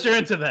mean, unless you're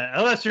into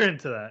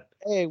that.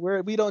 Hey,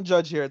 we don't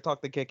judge here at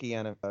Talk the Keki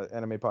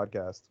anime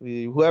podcast.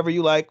 Whoever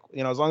you like,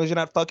 as long as you're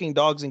not fucking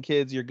dogs and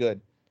kids, you're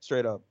good.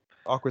 Straight up,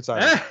 awkward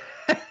silence.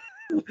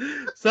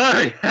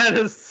 Sorry, that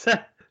is.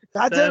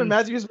 God damn it,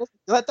 Mathew, you're supposed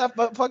to let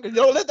that fucking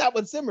let that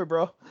one simmer,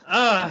 bro.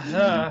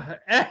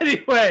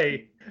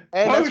 Anyway.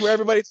 And that's where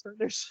everybody turned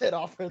their shit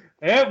off.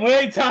 Yeah, we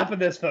ain't topping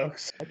this,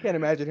 folks. I can't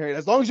imagine hearing it.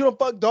 As long as you don't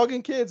fuck dog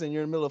and kids and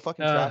you're in the middle of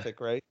fucking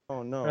traffic, right?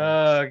 Oh no.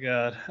 Oh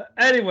god.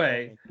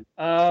 Anyway,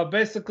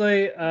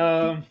 basically,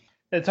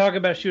 they talk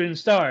about shooting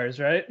stars,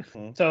 right?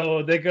 Mm-hmm.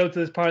 So they go to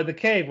this part of the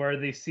cave where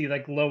they see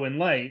like glowing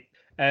light,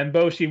 and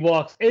Boshi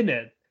walks in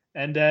it,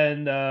 and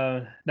then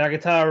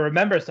Nagatoro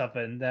remembers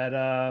something that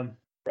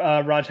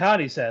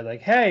Rajhani said,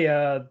 like,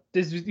 hey,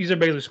 these are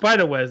basically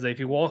spider webs. Like, if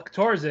you walk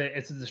towards it,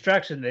 it's a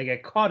distraction. They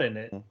get caught in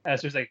it. And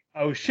so it's like,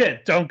 oh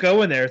shit, don't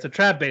go in there. It's a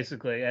trap,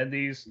 basically. And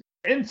these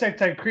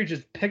insect-type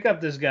creatures pick up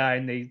this guy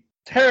and they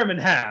tear him in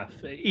half.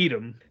 They eat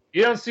him.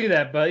 You don't see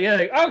that, but yeah,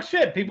 like, oh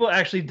shit, people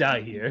actually die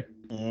here.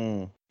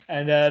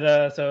 And then,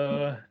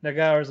 so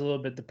Nagao's a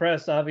little bit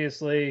depressed,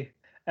 obviously.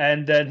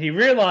 And then he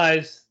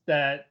realized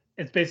that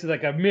it's basically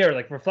like a mirror,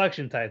 like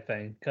reflection type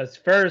thing. Because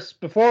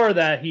before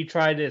that, he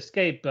tried to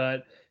escape,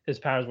 but his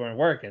powers weren't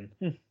working.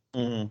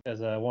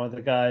 Because one of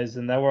the guys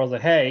in that world's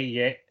like, hey,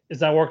 yeah,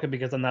 it's not working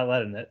because I'm not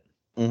letting it.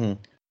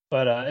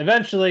 But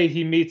eventually,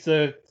 he meets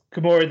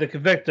Komori the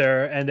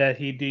Convictor, and that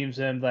he deems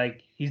him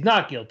like he's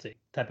not guilty,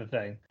 type of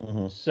thing.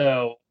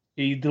 So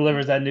he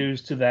delivers that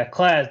news to that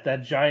class,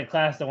 that giant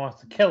class that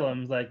wants to kill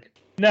him. Like,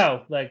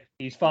 no, like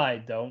he's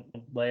fine. Don't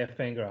lay a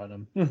finger on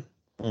him.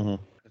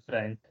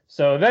 Thing.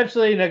 So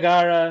eventually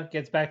Nagara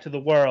gets back to the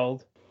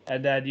world,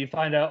 and then you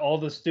find out all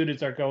the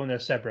students are going their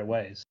separate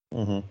ways.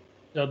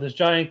 So this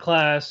giant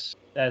class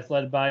that's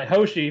led by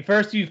Hoshi.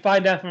 First, you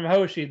find out from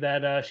Hoshi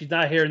that she's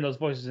not hearing those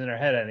voices in her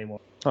head anymore.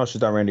 Oh, she's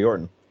not Randy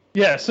Orton.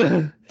 Yes.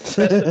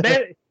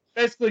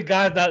 Basically,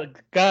 God's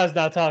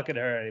not talking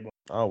to her anymore.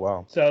 Oh,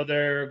 wow. So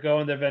they're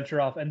going their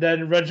venture off. And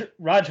then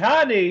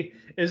Rajhani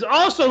is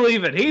also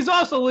leaving. He's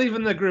also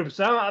leaving the group.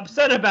 So I'm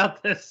upset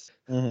about this.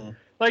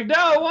 Like,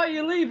 no, why are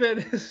you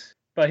leaving?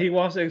 But he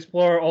wants to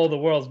explore all the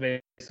worlds,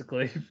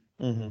 basically.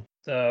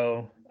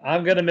 So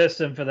I'm going to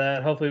miss him for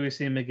that. Hopefully we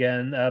see him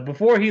again.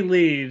 Before he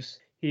leaves,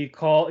 he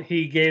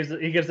gives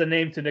a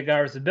name to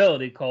Nagara's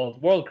ability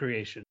called World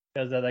Creation.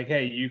 Because they're like,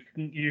 hey, you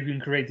can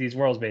create these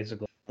worlds,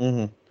 basically.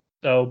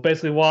 So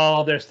basically,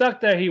 while they're stuck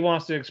there, he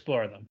wants to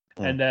explore them.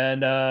 And then,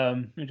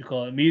 what do you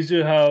call it?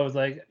 Mizuho is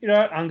like, you know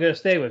what? I'm going to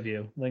stay with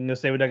you. I'm going to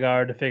stay with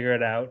Nagara to figure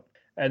it out.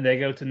 And they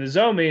go to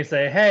Nozomi and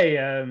say, hey,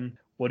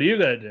 what are you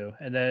going to do?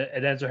 And then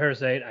it ends with her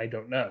saying, I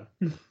don't know.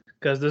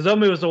 Because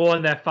Nozomi was the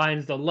one that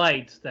finds the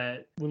light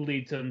that will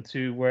lead them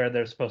to where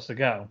they're supposed to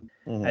go.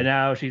 And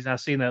now she's not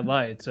seeing that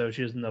light, so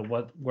she doesn't know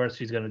what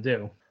she's going to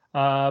do.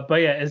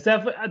 But yeah, it's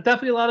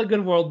definitely a lot of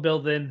good world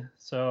building,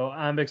 so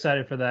I'm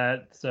excited for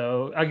that.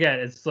 So again,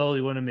 it's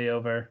slowly winning me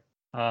over.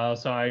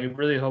 So I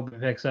really hope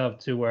it picks up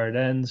to where it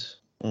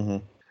ends.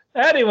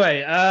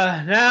 Anyway,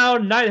 now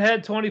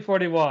Nighthead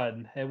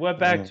 2041. It went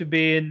back to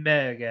being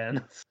meh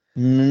again.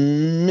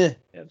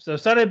 So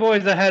Sunday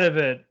Boy's ahead of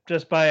it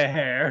just by a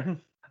hair.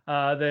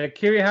 The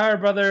Kirihara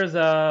brothers,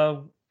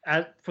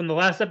 from the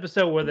last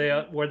episode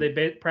where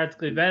they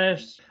practically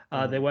vanished,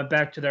 they went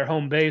back to their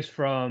home base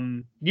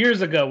from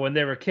years ago when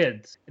they were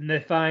kids, and they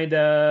find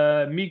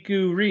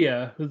Miku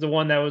Ria, who's the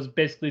one that was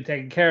basically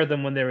taking care of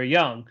them when they were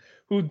young,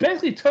 who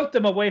basically took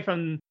them away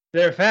from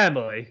their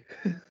family.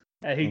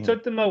 And he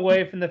took them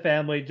away from the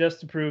family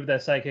just to prove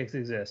that psychics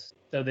exist.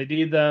 So they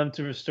need them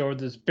to restore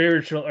the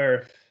spiritual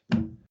earth.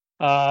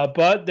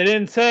 But they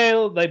didn't say,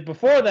 like,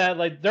 before that,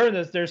 like, during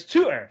this, there's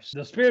two earths.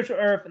 The spiritual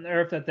earth and the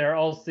earth that they're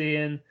all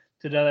seeing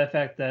to the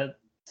effect that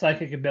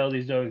psychic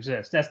abilities don't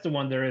exist. That's the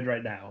one they're in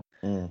right now.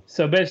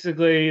 So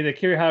basically, the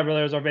Kirihara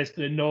brothers are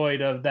basically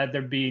annoyed of that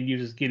they're being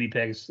used as guinea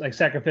pigs, like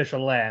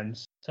sacrificial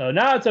lambs. So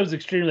Naruto's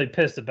extremely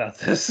pissed about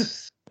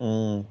this.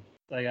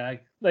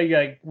 Like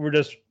we're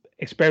just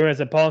experimenting as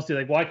a policy.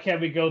 Like, why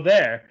can't we go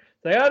there?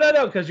 It's like, oh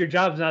no, because your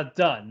job's not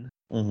done.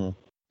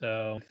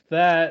 So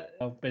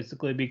that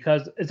basically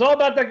because it's all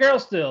about that girl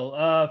still,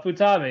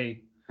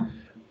 Futami,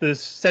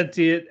 this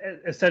sentient,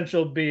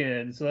 essential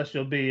being,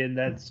 celestial being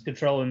that's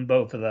controlling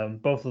both of them,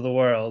 both of the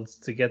worlds,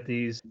 to get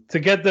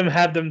them,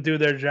 have them do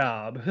their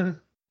job.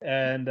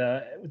 And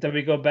then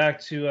we go back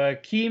to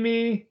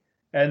Kimi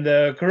and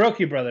the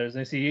Kuroki brothers.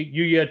 And I see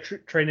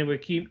Yuya training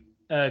with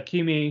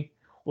Kimi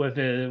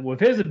with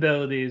his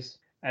abilities.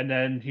 And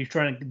then he's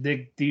trying to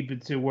dig deep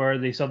into where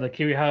they saw the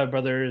Kirihara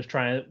brothers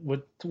trying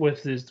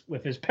with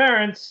his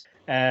parents.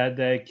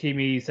 And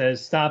Kimi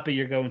says, "Stop it!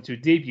 You're going too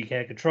deep. You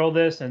can't control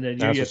this." And then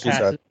Yuya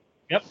passes.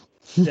 Yep.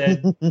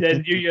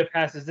 then Yuya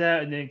passes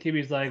out, and then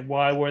Kimi's like,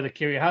 "Why were the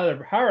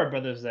Kirihara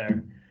brothers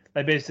there?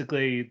 Like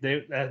basically,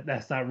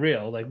 that's not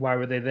real. Like why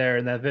were they there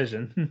in that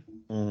vision?"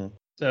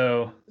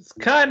 So it's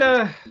kind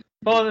of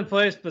falling in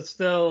place, but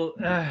still,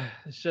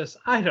 it's just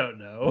I don't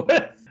know.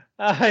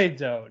 I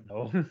don't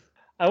know.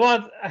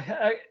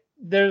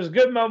 There's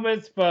good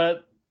moments,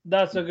 but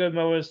not so good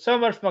moments. So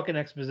much fucking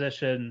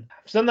exposition.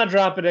 So I'm not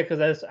dropping it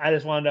because I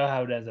just want to know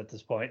how it ends at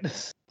this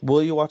point.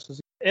 Will you watch this?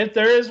 If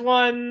there is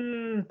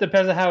one,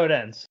 depends on how it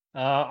ends.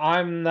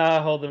 I'm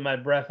not holding my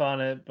breath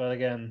on it, but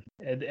again,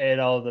 it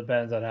all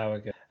depends on how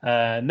it goes.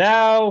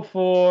 Now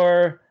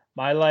for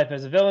My Life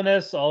as a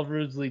Villainess, All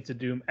Roads Lead to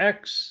Doom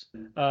X.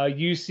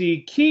 You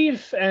see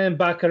Keith and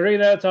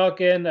Bakarina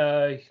talking.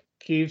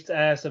 Keith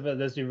asks if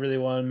does he really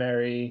want to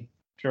marry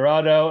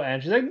Gerardo,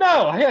 and she's like,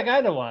 "No,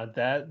 I don't want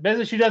that."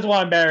 Basically, she doesn't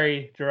want to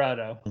marry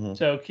Gerardo.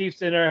 So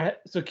Keith in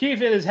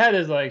his head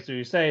is like, "So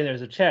you're saying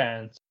there's a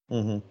chance,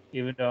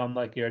 even though I'm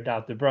like your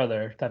adopted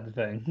brother," type of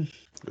thing.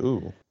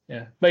 Ooh.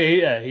 Yeah, but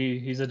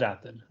he's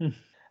adopted.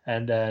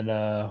 And then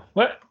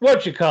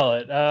what you call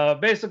it?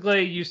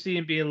 Basically, you see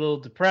him being a little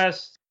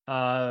depressed.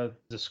 The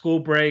school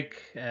break,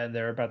 and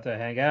they're about to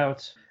hang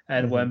out.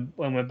 And when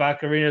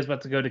Bakarina is about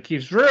to go to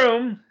Keith's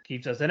room,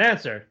 Keith doesn't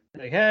answer.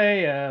 Like,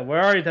 "Hey,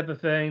 where are you?" type of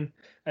thing.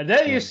 And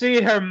then you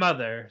see her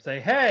mother say,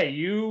 "Hey,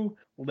 you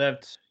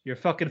left your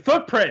fucking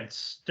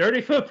footprints, dirty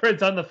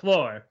footprints on the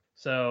floor."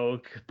 So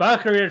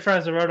Bakarina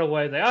tries to run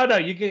away. Like, "Oh no,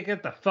 you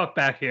get the fuck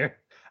back here.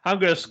 I'm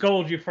gonna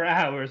scold you for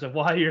hours of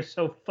why you're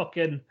so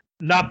fucking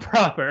not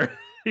proper.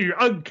 You're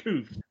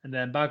uncouth." And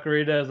then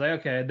Bakarina is like,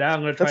 "Okay, now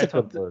I'm gonna try to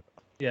talk to."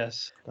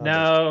 Yes.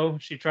 Now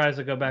she tries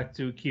to go back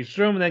to Keith's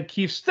room, and then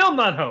Keith's still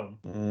not home.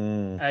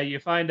 You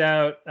find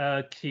out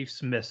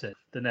Keith's missing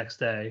the next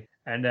day.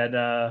 And then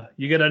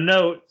you get a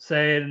note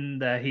saying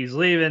that he's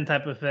leaving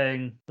type of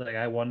thing. Like,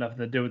 I want nothing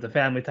to do with the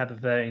family type of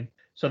thing.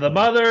 So the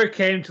mother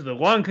came to the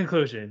one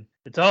conclusion.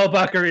 It's all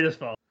Bakarina's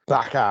fault.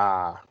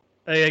 Baka.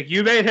 Like,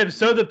 you made him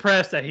so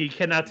depressed that he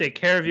cannot take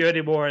care of you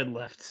anymore and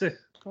left.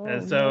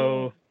 And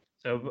so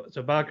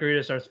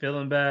Bakarina starts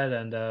feeling bad,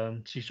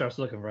 and she starts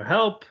looking for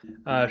help.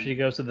 She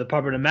goes to the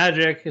Department of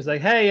Magic. It's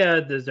like, "Hey,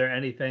 is there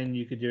anything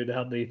you could do to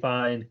help me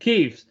find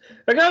Keith?"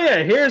 Like, "Oh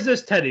yeah, here's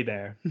this teddy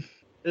bear."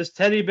 This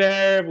teddy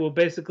bear will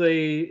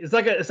basically it's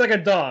like a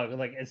dog.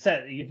 Like it's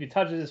set. If you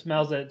touch it, it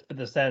smells it for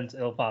the scent,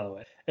 it'll follow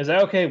it. It's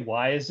like, okay,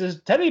 why is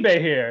this teddy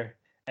bear here?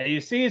 And you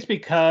see it's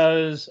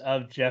because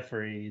of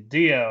Jeffrey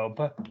Dio,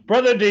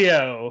 brother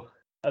Dio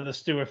of the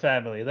Stewart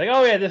family. Like,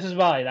 "Oh yeah, this is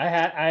mine. I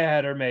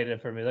had her made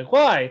it for me." Like,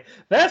 why?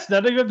 That's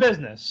none of your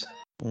business.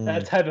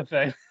 That type of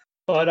thing.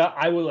 But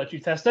I will let you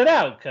test it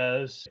out,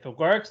 because if it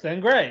works,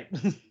 then great.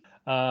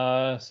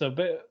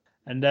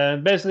 And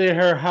then basically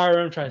her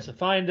harem tries to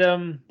find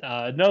him.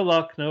 No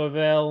luck, no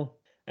avail.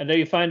 And then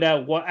you find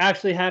out what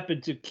actually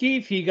happened to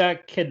Keith. He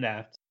got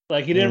kidnapped.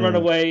 Like, he didn't run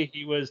away,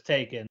 he was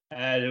taken.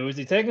 And who was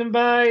he taken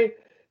by?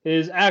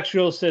 His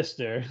actual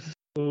sister,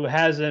 who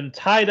has him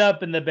tied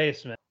up in the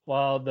basement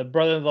while the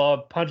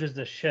brother-in-law punches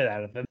the shit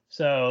out of him.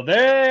 So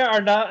they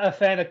are not a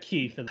fan of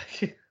Keith.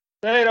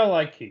 They don't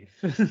like Keith.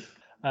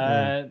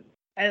 And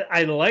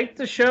I like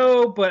the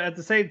show, but at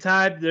the same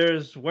time,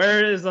 there's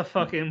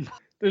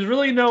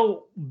really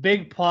no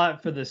big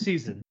plot for the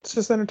season. It's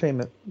just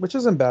entertainment, which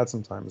isn't bad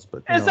sometimes,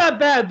 but it's not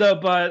bad though.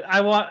 But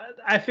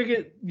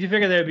you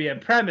figured there'd be a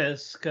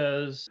premise,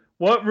 because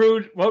what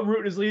route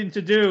is leading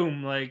to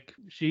Doom? Like,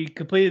 she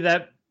completed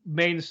that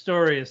main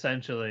story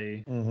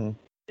essentially.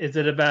 Is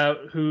it about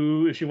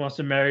if she wants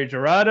to marry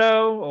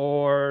Gerardo,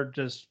 or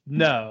just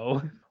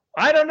no?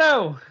 I don't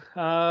know.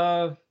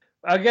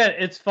 Again,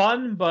 it's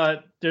fun,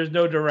 but there's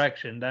no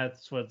direction.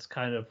 That's what's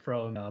kind of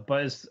throwing up.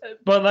 But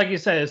like you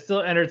said, it's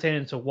still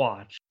entertaining to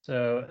watch.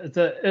 So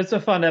it's a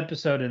fun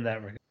episode in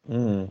that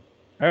regard.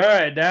 All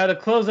right, now to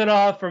close it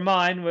off for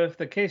mine with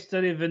the case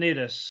study of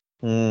Vanitas.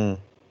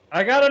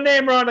 I got a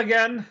name wrong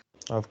again.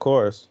 Of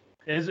course.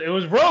 It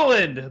was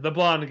Roland, the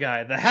blonde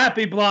guy, the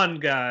happy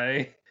blonde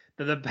guy,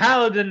 the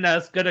paladin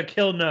that's gonna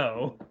kill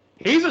No.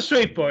 He's a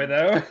sweet boy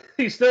though.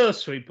 He's still a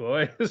sweet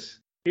boy.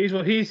 He's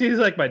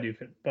like my new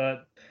fit,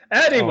 but.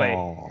 Anyway,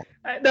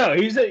 No,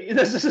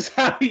 this is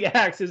how he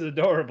acts is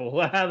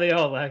adorable. How they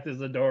all act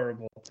is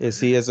adorable. Is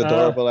he as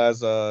adorable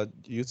as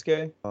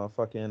Yusuke?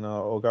 Fucking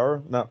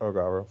Ogara? Not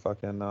Ogara.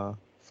 Fucking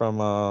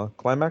from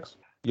Climax?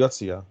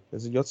 Yotsuya.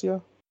 Is it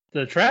Yotsuya?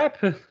 The trap?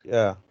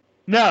 Yeah.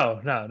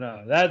 No.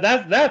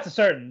 That's a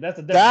certain. That's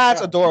a different That's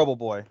trap. adorable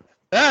boy.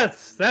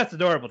 That's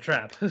adorable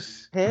trap.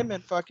 Him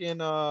and fucking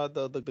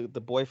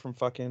the boy from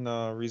fucking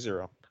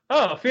ReZero.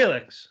 Oh,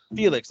 Felix.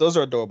 Felix, those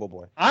are adorable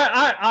boy.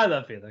 I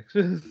love Felix.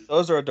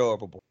 Those are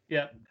adorable boy.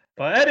 Yeah.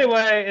 But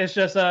anyway, it's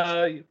just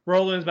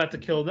Roland's about to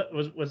kill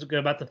was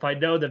about to fight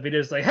No. That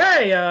Vanitas like,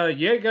 hey,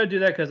 you ain't gonna do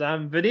that because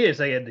I'm Vanitas.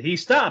 Like, and he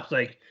stops,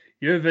 like,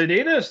 you're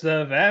Vanitas,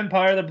 the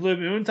vampire of the Blue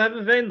Moon type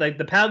of thing. Like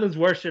the Paladins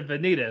worship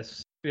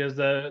Vanitas because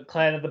the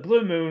clan of the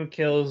Blue Moon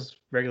kills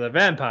regular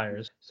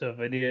vampires. So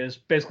Vanitas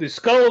basically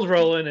scolds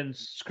Roland and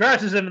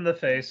scratches him in the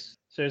face.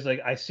 So he's like,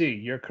 I see,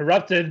 you're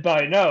corrupted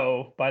by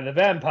the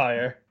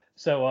vampire.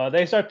 So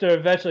they start to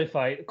eventually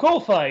fight. Cool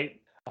fight.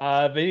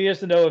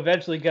 Vanitas and No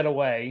eventually get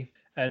away.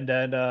 And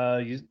then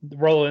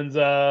Roland's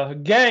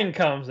gang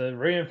comes and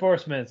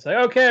reinforcements. Like,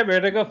 okay, we're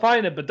gonna go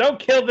find him, but don't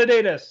kill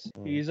Vanitas.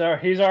 He's our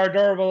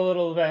adorable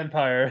little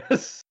vampire.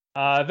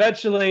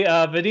 Eventually,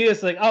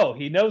 Vanitas like, oh,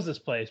 he knows this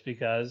place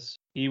because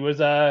he was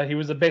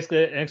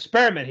basically an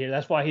experiment here.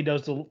 That's why he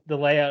knows the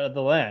layout of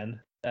the land,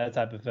 that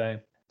type of thing.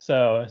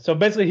 So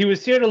basically, he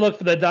was here to look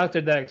for the doctor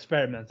that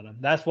experimented on him.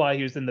 That's why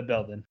he was in the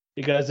building,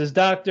 because his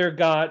doctor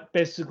got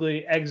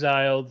basically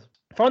exiled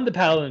from the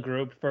Paladin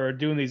group for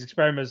doing these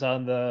experiments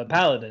on the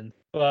Paladin,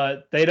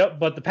 but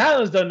the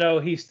Paladins don't know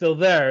he's still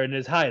there in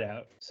his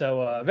hideout.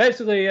 So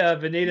basically,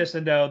 Vanitas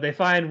and No, they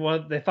find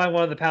one of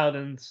the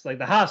Paladins, like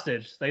the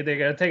hostage. Like they're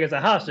gonna take as a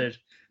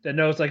hostage. Then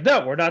No's like,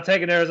 no, we're not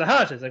taking her as a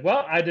hostage. Like,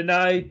 well, I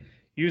deny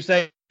you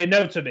say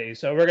no to me,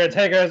 so we're gonna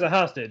take her as a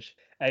hostage.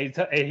 And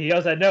he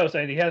yells at No,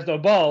 saying he has no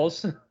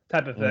balls,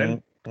 type of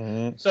thing.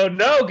 Mm-hmm. So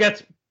No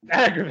gets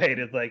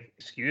aggravated, like,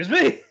 excuse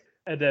me.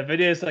 And then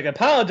Vanitas like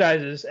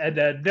apologizes, and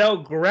then No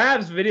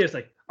grabs Vanitas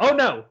like, oh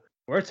no,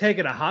 we're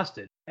taking a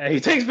hostage. And he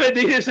takes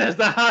Vanitas as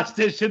the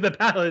hostage to the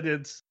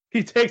Paladins.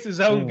 He takes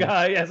his own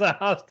guy as a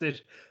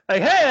hostage.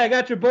 Like, hey, I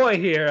got your boy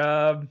here.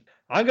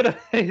 I'm gonna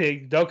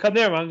don't come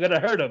near him. I'm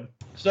gonna hurt him.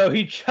 So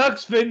he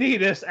chucks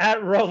Vanitas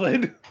at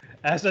Roland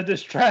as a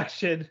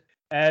distraction,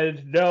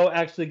 and No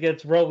actually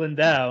gets Roland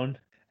down.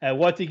 And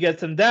once he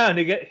gets him down,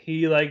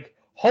 he like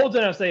holds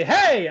him and say,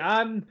 hey,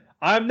 I'm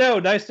No,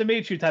 nice to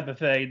meet you, type of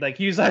thing. Like,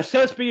 he's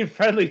just being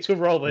friendly to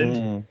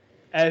Roland.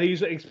 And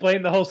he's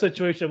explained the whole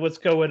situation, what's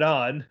going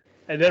on.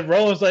 And then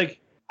Roland's like,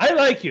 I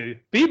like you.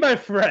 Be my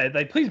friend.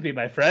 Like, please be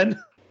my friend.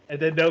 And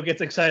then No gets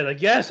excited, like,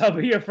 yes, I'll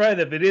be your friend.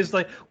 And it is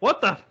like,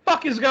 what the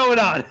fuck is going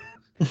on?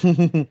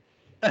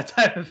 That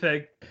type of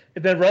thing.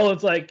 And then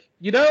Roland's like,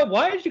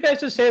 why did you guys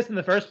just say this in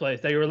the first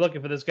place, that you were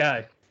looking for this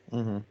guy?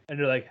 And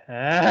you're like,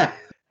 ah.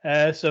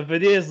 So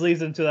Vanitas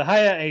leads him to the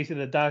hideout, and you see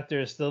the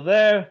doctor is still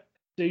there.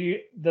 So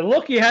the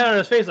look he had on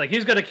his face, like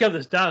he's gonna kill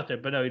this doctor,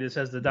 but no, he just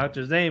says the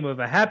doctor's name with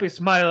a happy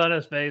smile on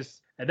his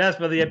face, and that's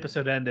where the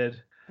episode ended.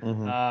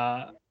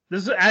 I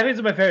think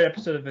it's my favorite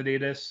episode of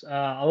Vanitas.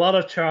 A lot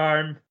of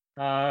charm,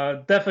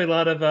 definitely a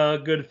lot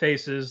of good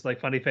faces, like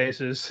funny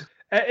faces.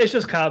 It's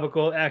just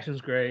comical. Action's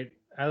great.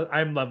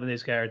 I'm loving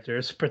these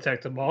characters.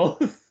 Protect them all.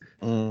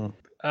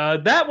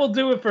 That will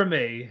do it for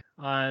me.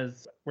 We're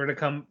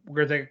gonna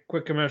take a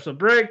quick commercial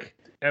break,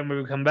 and when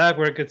we come back,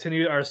 we're gonna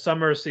continue our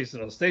summer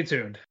seasonal. Stay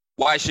tuned.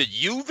 Why should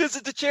you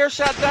visit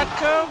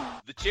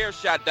thechairshot.com?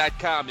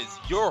 Thechairshot.com is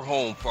your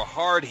home for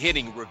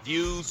hard-hitting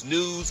reviews,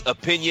 news,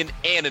 opinion,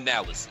 and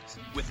analysis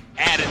with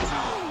attitude.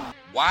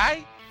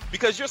 Why?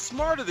 Because you're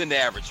smarter than the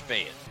average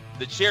fan.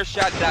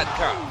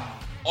 Thechairshot.com.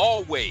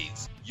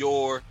 Always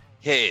your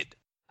head.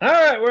 All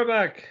right, we're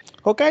back.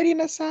 Hokairi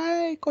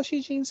nasai,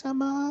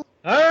 Koshijin-sama.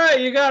 All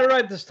right, you got it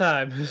right this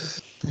time.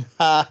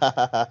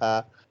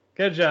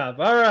 Good job.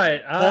 All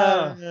right.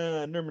 All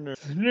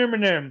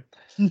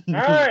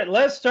right,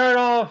 let's start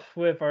off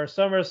with our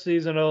summer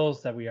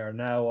seasonals that we are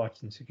now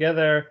watching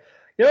together.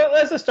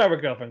 Let's just start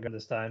with Girlfriend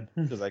this time.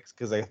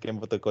 Because I came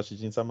with the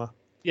Koshijin-sama?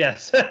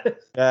 Yes.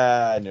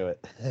 I knew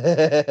it.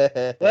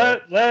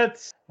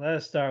 Let's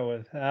start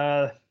with.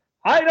 I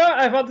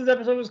thought this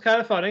episode was kind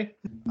of funny.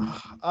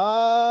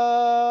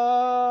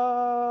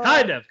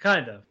 Kind of.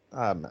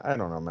 I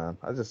don't know, man.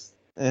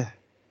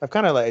 I've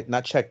kind of like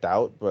not checked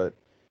out, but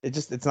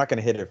it's not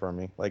gonna hit it for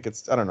me. Like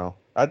I don't know.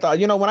 I thought,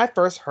 when I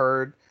first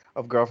heard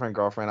of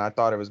Girlfriend, I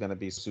thought it was gonna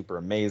be super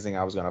amazing.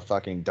 I was gonna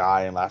fucking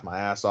die and laugh my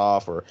ass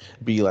off, or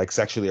be like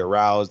sexually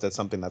aroused at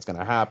something that's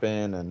gonna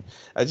happen, and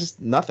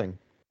nothing.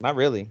 Not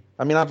really.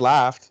 I mean, I've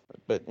laughed,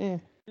 but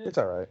it's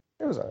all right.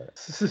 It was all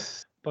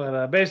right.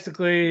 But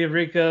basically,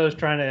 Rico's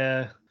trying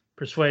to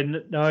persuade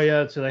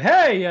Noya to like,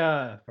 hey,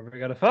 are we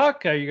gonna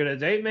fuck? Are you gonna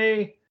date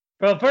me?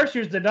 Well, first she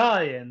was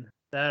denying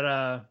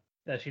that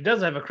she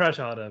doesn't have a crush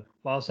on him,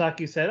 while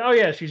Saki said, oh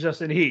yeah, she's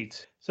just in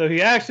heat. So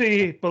he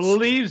actually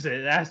believes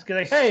it, asking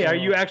like, hey, are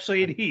you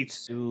actually in heat?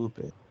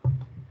 Stupid. I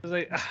was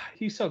like,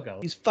 he's so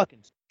gullible. He's fucking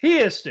stupid. He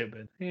is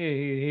stupid.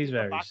 He's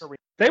very.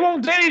 They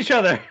won't date each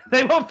other.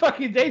 They won't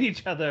fucking date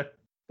each other.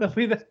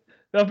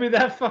 They'll be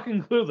that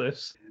fucking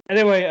clueless.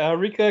 Anyway,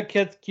 Rika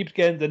keeps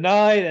getting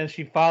denied, and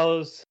she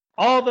follows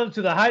all of them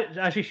to the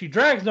Actually, she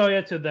drags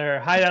Noya to their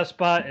hideout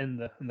spot in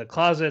the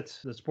closet,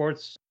 the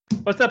sports.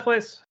 What's that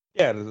place?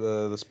 Yeah,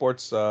 the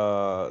sports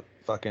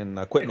fucking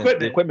equipment.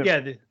 The equipment. Yeah,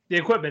 the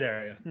equipment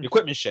area. The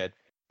equipment shed.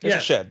 It's a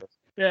shed.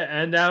 Yeah,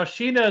 and now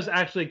Shino's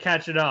actually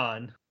catching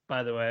on.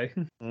 By the way.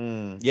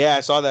 Yeah,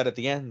 I saw that at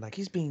the end. Like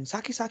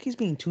Saki's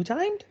being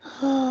two-timed.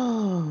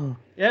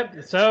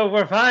 Yep. So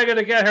we're finally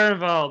gonna get her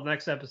involved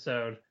next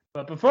episode.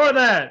 But before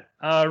that,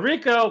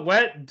 Rico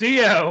wet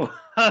Dio.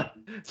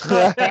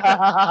 Stealing.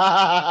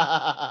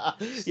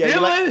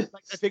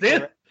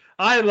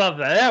 I love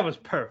that. That was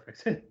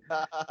perfect.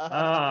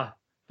 But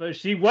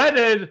she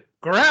wedded,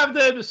 grabbed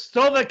him,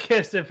 stole the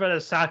kiss in front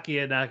of Saki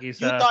and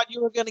Nagisa. You thought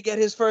you were gonna get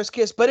his first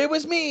kiss, but it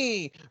was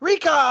me,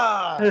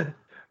 Rika.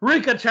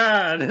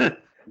 Rika-chan.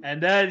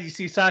 And then you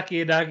see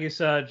Saki and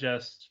Nagisa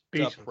just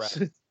speechless.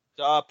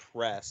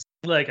 Depressed.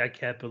 Like, I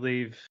can't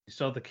believe you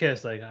stole the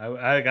kiss. Like,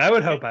 I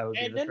would hope I would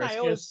be the first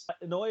kiss.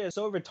 Noya is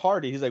so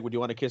retarded. He's like, "Would you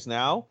want a kiss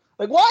now?"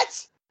 Like,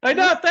 what? Like,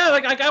 not that.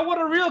 Like, I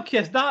want a real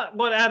kiss, not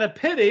one out of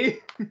pity.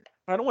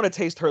 I don't want to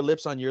taste her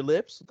lips on your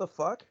lips. What the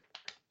fuck?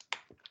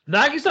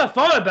 Nagisa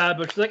thought about it,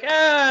 but she's like,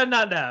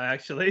 not now,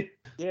 actually.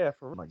 Yeah,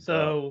 for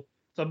real.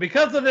 So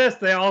because of this,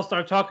 they all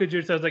start talking to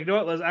each other. It's like, you know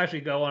what? Let's actually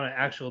go on an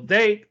actual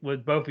date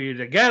with both of you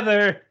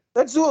together.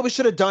 Let's do what we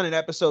should have done in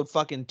episode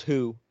fucking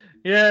 2.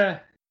 Yeah.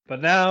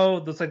 But now,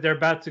 looks like they're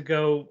about to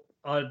go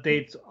on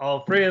dates,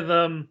 all three of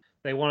them.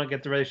 They want to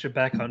get the relationship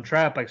back on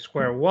track, like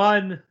square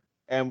one.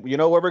 And you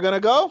know where we're going to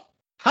go?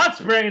 Hot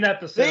Spring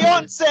episode.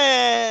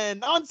 The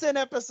onsen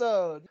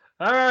episode.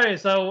 All right,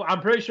 so I'm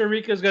pretty sure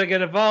Rika's going to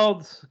get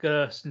involved,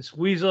 going to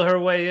squeezle her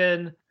way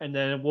in, and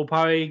then we'll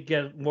probably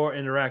get more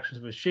interactions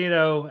with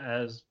Shino,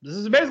 as this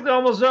is basically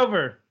almost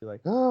over. You're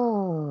like,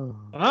 oh.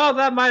 Well,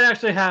 that might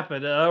actually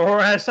happen. Or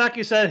as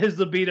Saki said, his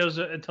libido's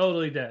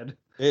totally dead.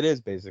 It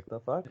is basically the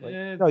fuck.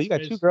 Like, no, you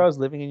got 2 girls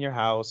living in your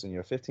house, and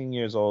you're 15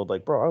 years old.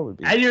 Like, bro, I would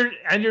be.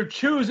 And you're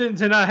choosing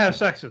to not have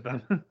sex with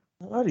them.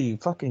 What are you,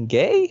 fucking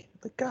gay?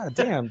 Like, god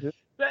damn, dude.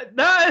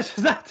 No, it's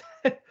not.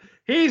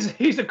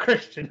 He's a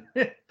Christian.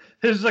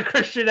 This is a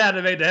Christian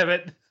anime, damn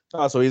it.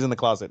 Oh, so he's in the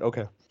closet.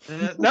 Okay.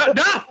 Not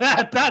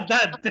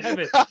that, damn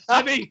it.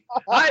 I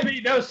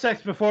mean, no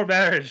sex before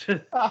marriage.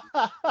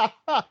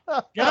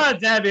 God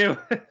damn you.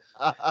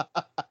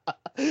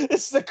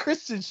 It's a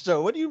Christian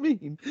show. What do you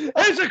mean?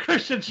 It's a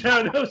Christian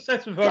show. No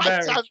sex before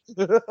marriage.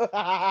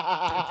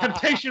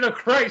 Temptation of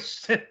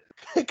Christ.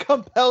 It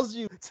compels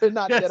you to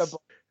not get a.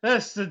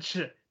 That's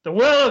the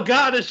will of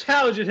God is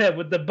challenging him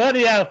with the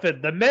bunny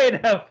outfit, the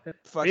maid outfit,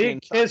 being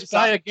kissed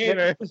by a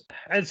gamer.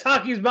 And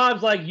Saki's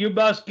mom's like, "You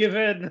must give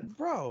in."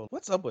 Bro,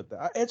 what's up with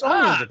that? It's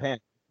only in Japan.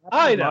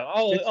 I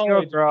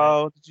know.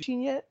 Bro, did you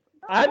seen yet?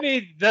 I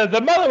mean,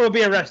 the mother will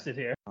be arrested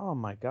here. Oh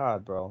my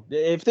god, bro!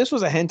 If this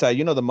was a hentai,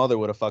 you know the mother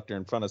would have fucked her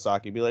in front of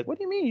Saki. Be like, "What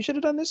do you mean? You should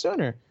have done this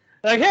sooner."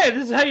 Like, hey,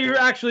 this is how you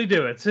actually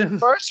do it.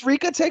 First,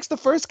 Rika takes the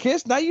first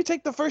kiss. Now you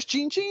take the first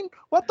chin chin.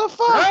 What the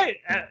fuck? Right?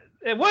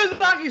 What does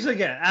Nagisa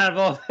get out of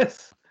all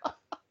this?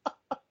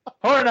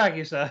 Poor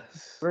Nagisa.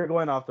 We're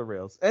going off the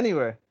rails.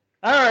 Anyway.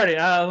 Alrighty,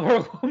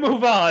 we'll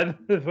move on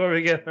before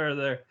we get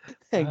further.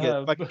 And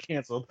get fucking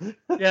canceled.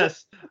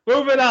 Yes.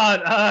 Moving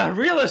on.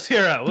 Realist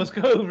Hero. Let's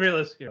go with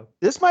Realist Hero.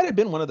 This might have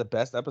been one of the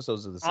best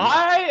episodes of the season.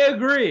 I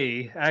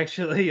agree,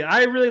 actually.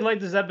 I really liked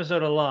this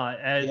episode a lot.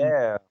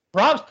 And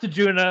props to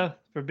Juna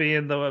for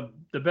being the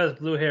best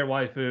blue hair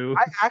waifu.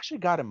 I actually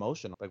got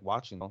emotional, like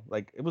watching.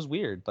 Like it was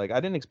weird. Like I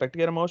didn't expect to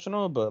get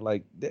emotional, but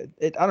like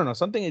it I don't know,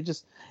 something.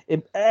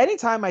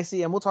 Anytime I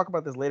see, and we'll talk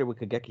about this later with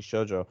Kageki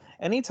Shoujo.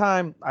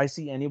 Anytime I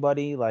see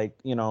anybody, like,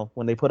 you know,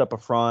 when they put up a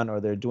front or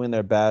they're doing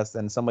their best,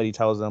 and somebody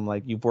tells them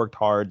like, you've worked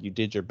hard, you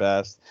did your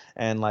best,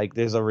 and like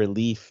there's a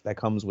relief that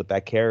comes with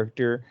that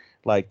character.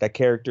 Like that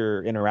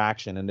character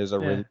interaction, and there's a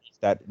relief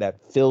that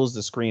fills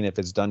the screen if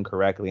it's done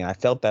correctly. And I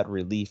felt that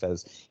relief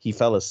as he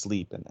fell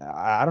asleep, and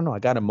I don't know, I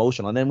got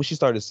emotional. And then when she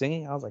started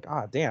singing, I was like,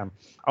 damn,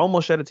 I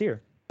almost shed a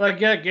tear. Like,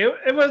 yeah,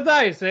 it was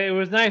nice. It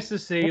was nice to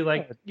see.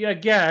 Like,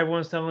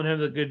 everyone's telling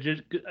him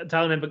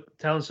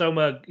telling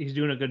Soma he's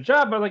doing a good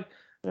job. But like,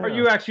 are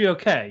you actually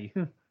okay?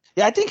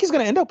 Yeah, I think he's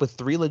gonna end up with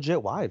 3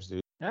 legit wives,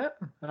 dude. Yeah.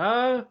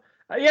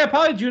 Yeah,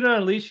 probably Juna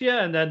and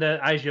Alicia, and then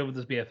Aisha would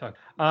just be a fuck.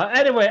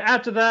 Anyway,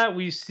 after that,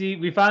 we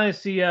finally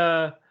see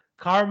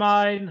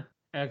Carmine,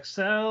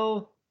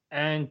 Excel,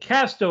 and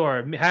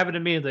Castor having a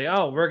meeting. Like,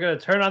 oh, we're gonna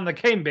turn on the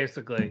king,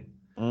 basically.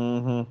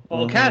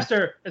 Well,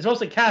 Castor, it's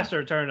mostly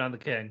Castor turning on the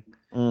king.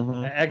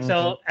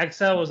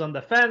 Excel was on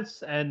the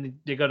fence, and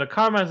they go to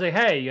Carmine and say,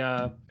 "Hey,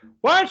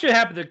 why aren't you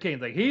happy with the king?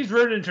 Like, he's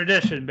ruining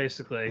tradition,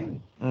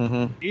 basically.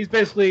 He's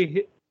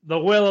basically the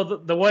way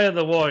of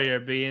the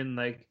warrior, being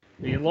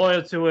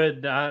loyal to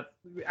it.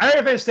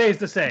 Everything stays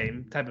the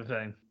same, type of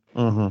thing."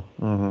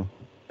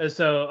 And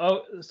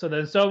so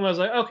then Soma was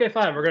like, "Okay,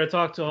 fine, we're gonna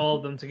talk to all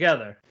of them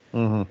together."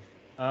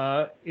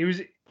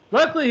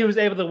 Luckily he was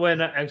able to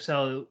win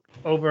Excel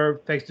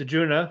over thanks to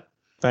Juna.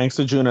 Thanks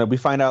to Juna. We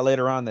find out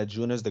later on that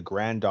Juna's the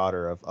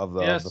granddaughter of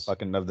Yes.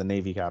 the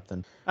Navy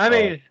captain.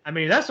 I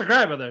mean, that's the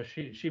grandmother.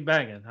 She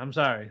banging. I'm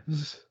sorry.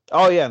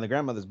 Oh yeah, and the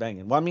grandmother's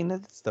banging. Well, I mean,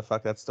 that's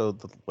still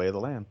the way of the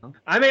land. Huh?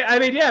 I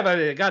mean, yeah,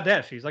 but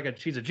goddamn, she's a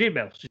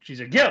Gmail. She's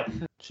a guilt.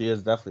 She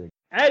is definitely.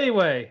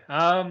 Anyway,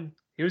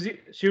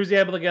 she was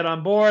able to get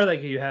on board.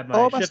 Like, you have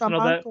my ships and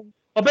all that.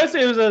 Well,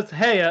 basically, it was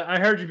hey, I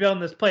heard you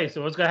building this place.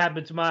 So what's gonna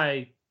happen to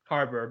my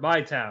harbor,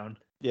 my town?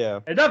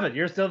 Yeah. And nothing.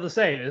 You're still the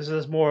same. This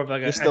is more of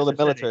like it's still the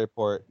military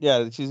port.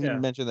 Yeah, she's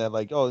even mentioned that,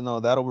 like, oh no,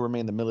 that'll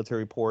remain the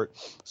military port,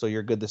 so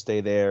you're good to stay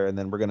there, and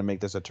then we're gonna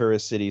make this a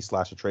tourist city /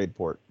 a trade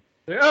port.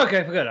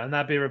 Okay, good. I'm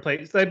not being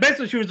replaced. Like,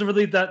 basically, she was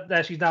relieved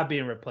that she's not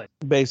being replaced.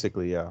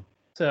 Basically, yeah.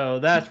 So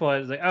that's why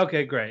it's like,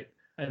 okay, great.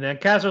 And then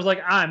Castor's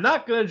like, I'm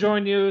not gonna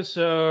join you,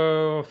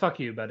 so fuck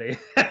you, buddy.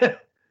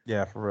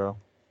 Yeah, for real.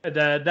 And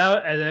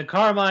then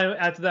Carmine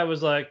after that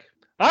was like,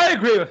 I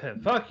agree with him.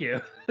 Fuck you.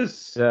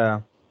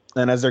 Yeah.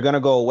 And as they're gonna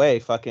go away,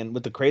 fucking,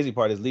 with the crazy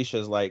part is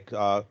Lisha's like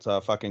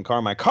to fucking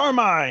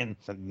Carmine,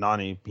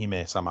 Nani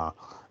Hime sama,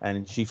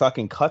 and she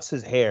fucking cuts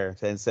his hair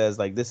and says,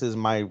 like, this is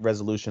my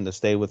resolution to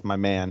stay with my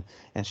man,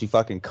 and she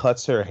fucking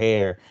cuts her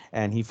hair,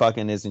 and he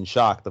fucking is in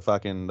shock.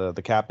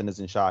 The captain is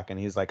in shock, and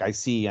he's like, I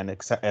see and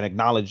accept and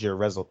acknowledge your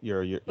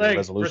resolution.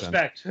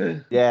 Respect.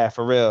 Yeah,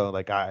 for real.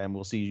 Like, and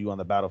we'll see you on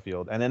the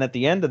battlefield. And then at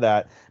the end of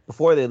that,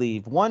 before they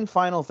leave, one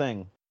final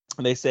thing.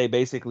 They say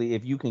basically,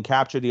 if you can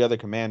capture the other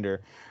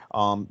commander,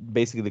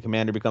 basically the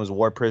commander becomes a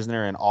war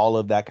prisoner, and all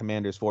of that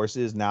commander's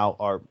forces now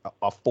are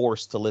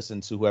forced to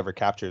listen to whoever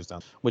captures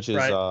them, which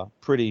is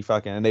pretty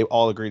fucking, and they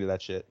all agree to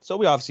that shit. So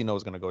we obviously know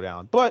it's going to go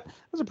down, but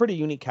it's a pretty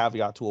unique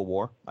caveat to a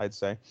war, I'd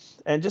say.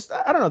 And just,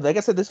 I don't know, like I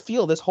said, this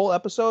whole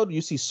episode,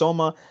 you see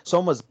Soma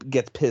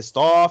gets pissed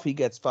off. He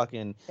gets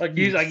fucking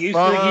you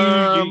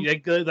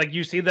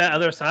see that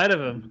other side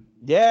of him.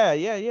 Yeah.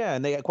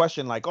 And they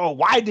question, like, oh,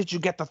 why did you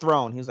get the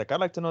throne? He's like,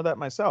 I'd like to know that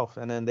myself.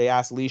 And then they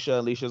ask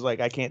Lisha. Lisha's like,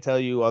 I can't tell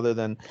you other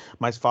than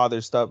my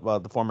father's stuff.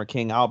 The former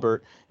King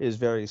Albert is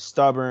very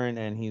stubborn,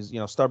 and he's,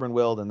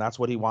 stubborn-willed, and that's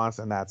what he wants,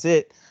 and that's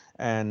it.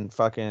 And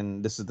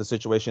fucking, this is the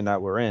situation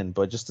that we're in.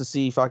 But just to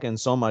see fucking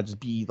Soma just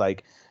be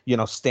like,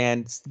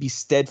 be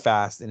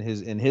steadfast in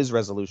his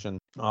resolution,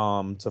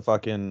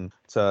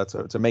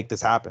 to make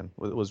this happen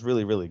was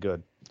really, really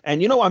good.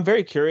 And I'm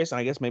very curious, and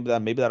I guess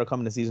maybe that'll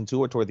come into season 2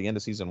 or toward the end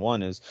of season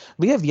 1. Is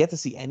we have yet to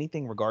see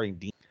anything regarding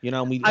demons.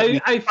 Honestly,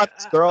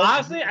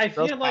 I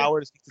feel like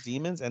power to speak to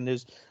demons, and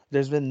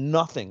there's been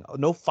nothing,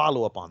 no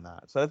follow up on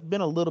that. So that's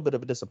been a little bit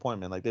of a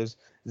disappointment. Like, there's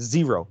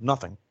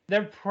nothing.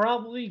 They're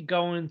probably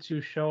going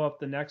to show up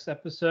the next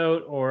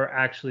episode, or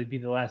actually be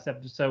the last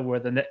episode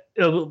where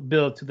it'll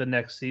build to the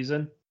next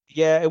season.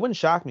 Yeah, it wouldn't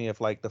shock me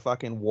if, like, the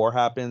fucking war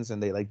happens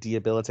and they, like,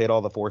 debilitate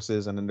all the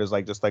forces, and then there's,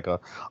 like, just, like,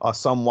 a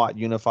somewhat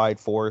unified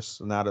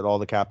force now that all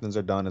the captains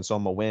are done and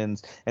Soma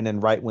wins, and then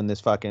right when this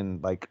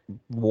fucking, like,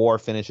 war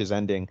finishes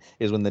ending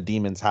is when the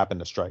demons happen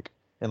to strike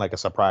in, like, a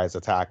surprise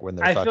attack when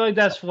they're feel like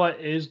that's what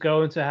is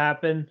going to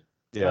happen.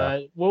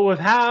 Yeah. Well, with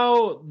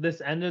how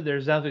this ended,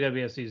 there's definitely going to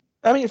be a season.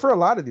 I mean, for a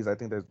lot of these, I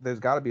think there's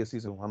got to be a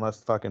season,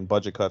 unless fucking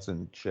budget cuts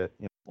and shit.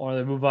 Or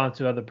they move on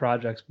to other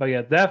projects. But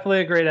yeah, definitely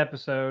a great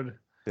episode.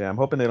 Yeah, I'm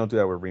hoping they don't do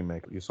that with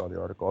remake. You saw the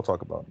article. I'll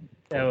talk about it.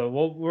 Yeah,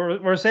 well,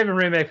 we're saving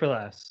remake for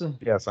last.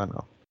 Yes, I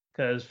know.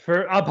 Because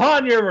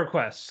upon your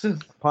request.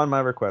 Upon my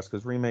request,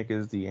 because remake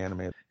is the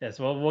anime. Yes,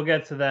 well, we'll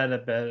get to that in a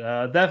bit.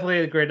 Definitely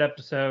a great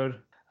episode.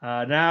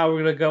 Now we're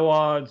gonna go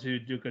on to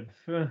Duke and.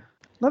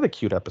 Another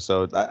cute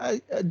episode.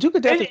 Duke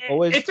of Death is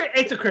always.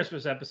 It's a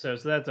Christmas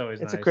episode, so that's always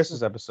nice. It's a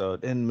Christmas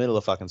episode in the middle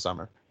of fucking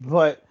summer,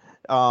 but.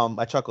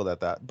 I chuckled at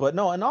that, but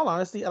no, in all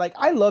honesty, like,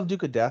 I love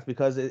Duke of Death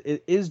because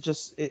it is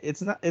just,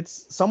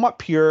 it's somewhat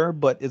pure,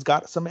 but it's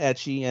got some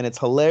ecchi, and it's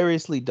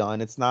hilariously done.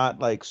 It's not,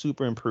 like,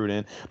 super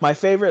imprudent. My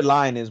favorite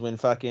line is when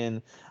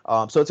fucking,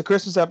 so it's a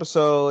Christmas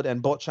episode,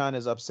 and Botchan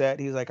is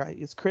upset. He's like,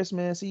 it's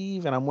Christmas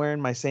Eve, and I'm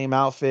wearing my same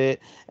outfit,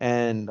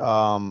 and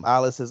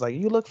Alice is like,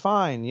 you look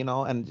fine,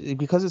 and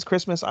because it's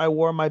Christmas, I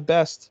wore my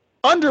best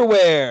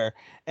underwear,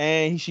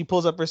 and she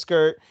pulls up her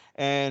skirt,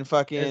 and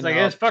fucking it's like,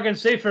 it's fucking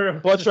safer.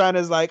 Botchan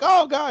is like,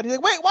 oh god, he's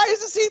like, wait, why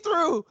is it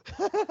see-through?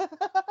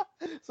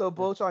 So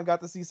Botchan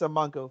got to see some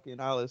Manko in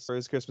Alice for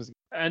his Christmas.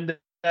 And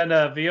then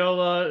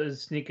Viola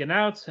is sneaking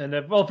out, and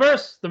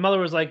first the mother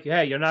was like,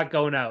 hey, you're not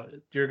going out,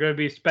 you're going to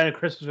be spending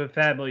Christmas with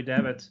family,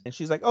 damn it. And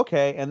she's like,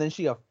 okay, and then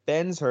she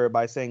offends her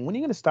by saying, when are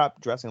you going to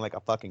stop dressing like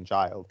a fucking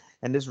child?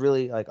 And this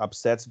really, like,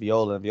 upsets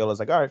Viola, and Viola's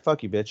like, all right,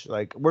 fuck you, bitch,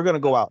 like, we're going to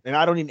go out, and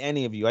I don't need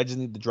any of you, I just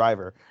need the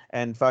driver.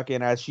 And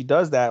fucking as she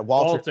does that,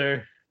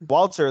 Walter,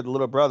 the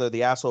little brother,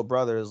 the asshole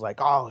brother, is like,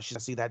 oh, she's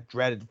gonna see that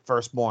dreaded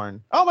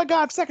firstborn. Oh my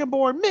god,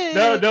 secondborn, man.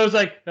 No, it's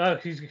like, oh,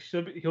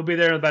 he'll be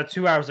there in about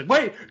 2 hours. Like,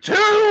 wait, 2?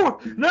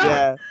 No.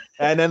 Yeah,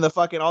 and then the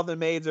fucking all the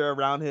maids are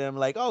around him,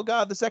 like, oh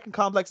god, the second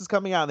complex is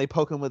coming out, and they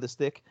poke him with a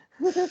stick.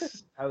 That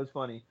was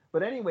funny.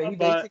 But anyway, he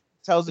basically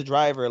tells the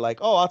driver like,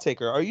 "Oh, I'll take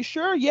her. Are you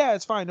sure? Yeah,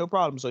 it's fine, no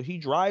problem." So he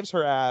drives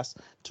her ass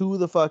to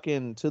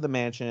the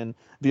mansion.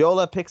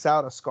 Viola picks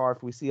out a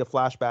scarf. We see a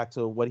flashback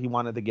to what she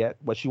wanted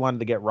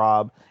to get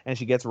Rob, and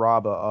she gets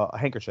Rob a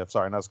handkerchief.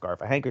 Sorry, not a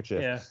scarf, a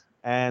handkerchief. Yeah.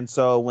 And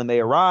so when they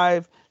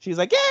arrive, she's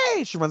like,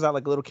 "Yay!" She runs out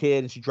like a little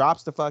kid, and she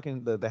drops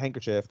the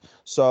handkerchief.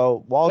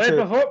 So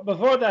Walter. Wait,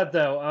 before that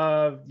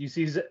though, you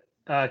see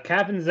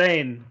Cap and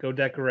Zane help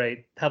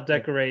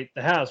decorate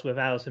the house with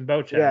Alice and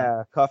Bochan.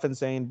 Yeah, Cuff and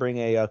Zane bring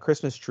a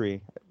Christmas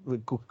tree.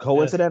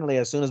 Coincidentally,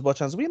 as soon as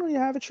Bochan's, we don't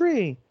even have a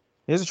tree.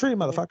 Here's a tree,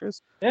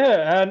 motherfuckers.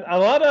 Yeah, and a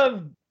lot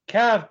of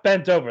Cap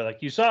bent over.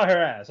 Like, you saw her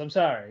ass. I'm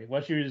sorry.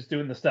 What she was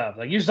doing the stuff.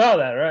 Like, you saw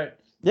that, right?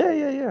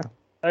 Yeah.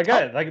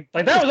 Okay, like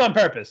that was on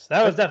purpose.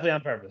 That was definitely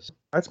on purpose.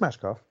 I'd smash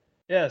Cuff.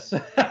 Yes.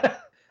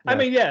 I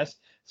mean, yes.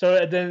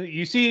 So then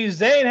you see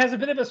Zane has a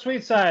bit of a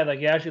sweet side. Like,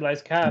 he actually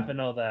likes Cap and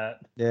all that.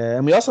 Yeah,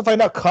 and we also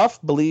find out Cuff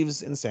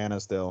believes in Santa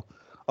still.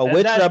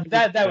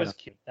 That was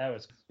cute.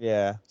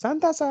 Yeah.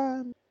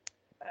 Santa-san.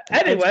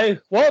 Anyway,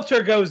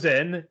 Walter goes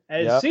in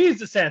and sees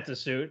the Santa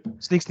suit.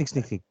 Sneak.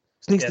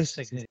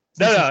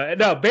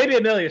 No. Baby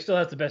Amelia still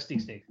has the best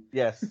sneak.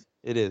 Yes,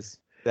 it is.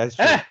 That's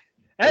true.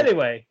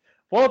 Anyway,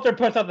 Walter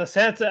puts on the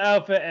Santa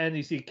outfit, and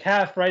you see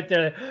Calf right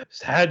there.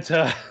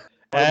 Santa.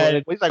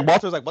 And he's like,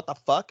 Walter's like, "What the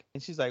fuck?"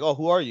 And she's like, "Oh,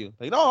 who are you?"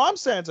 Like, "No, I'm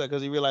Santa,"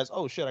 because he realized,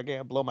 "Oh shit, I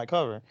can't blow my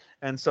cover."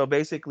 And so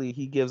basically,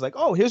 he gives like,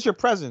 "Oh, here's your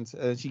present,"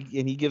 and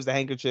he gives the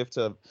handkerchief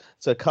to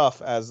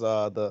Cuff as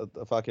the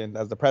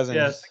present.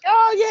 Yes. Like,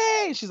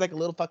 "Oh yay!" She's like a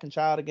little fucking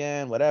child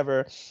again,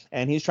 whatever.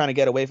 And he's trying to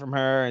get away from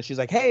her, and she's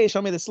like, "Hey,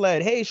 show me the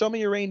sled. Hey, show me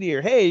your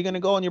reindeer. Hey, you gonna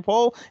go on your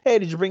pole? Hey,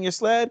 did you bring your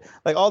sled?"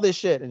 Like all this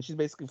shit, and she's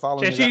basically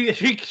following. She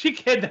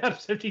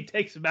kidnaps him. She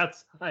takes him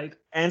outside.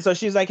 And so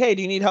she's like, "Hey,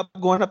 do you need help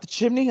going up the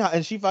chimney?"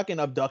 And she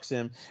fucking abducts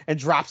him and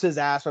drops his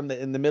ass in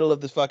the middle of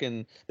this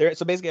fucking.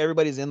 So basically,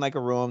 everybody's in like a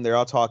room. They're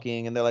all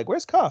talking, and they're like,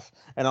 "Where's Cuff?"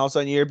 And all of a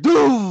sudden, you hear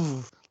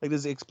doof, like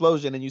this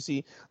explosion, and you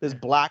see this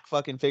black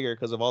fucking figure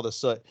because of all the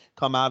soot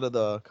come out of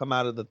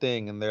the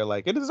thing, and they're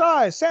like, "It is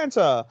I,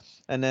 Santa."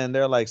 And then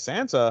they're like,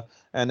 "Santa,"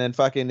 and then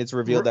fucking it's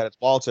revealed that it's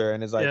Walter,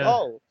 and it's like,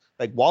 "Oh."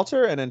 Like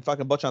Walter, and then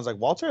fucking Butchon's like,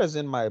 "Walter as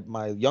in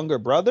my younger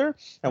brother,"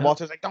 and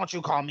Walter's like, "Don't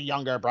you call me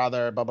younger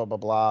brother," blah blah blah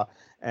blah,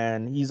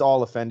 and he's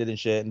all offended and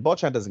shit, and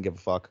Butchon doesn't give a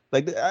fuck.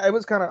 Like I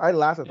laughed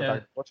at the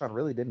fact that Butchon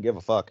really didn't give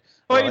a fuck.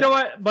 Well, you know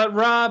what? But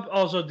Rob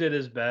also did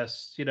his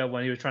best,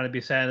 when he was trying to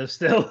be Santa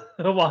still,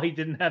 while he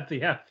didn't have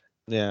the outfit.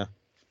 Yeah.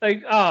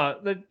 Like,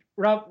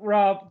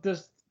 Rob,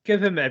 just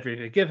give him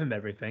everything. Give him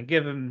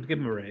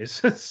a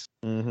raise.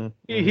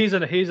 He's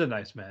a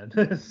nice man.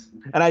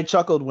 And I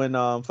chuckled when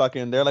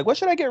fucking they're like, "What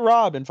should I get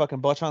Rob?" And fucking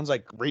Butchon's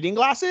like, "Reading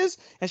glasses?"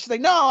 And she's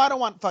like, "No, I don't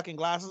want fucking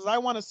glasses. I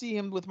want to see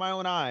him with my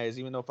own eyes."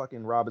 Even though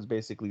fucking Rob is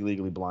basically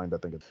legally blind, I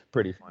think it's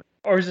pretty funny.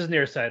 Or he's just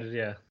nearsighted,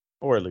 yeah.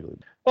 Or legally.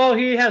 Well,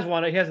 he has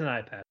one. He has an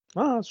iPad.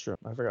 Oh, that's true.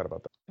 I forgot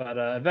about that. But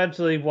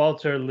eventually,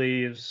 Walter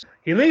leaves.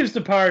 He leaves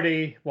the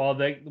party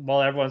while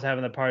everyone's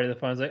having the party. The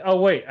phone's like, "Oh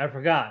wait, I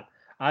forgot.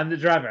 I'm the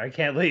driver. I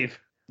can't leave."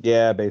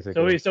 Yeah,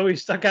 basically. So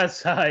he's stuck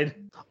outside.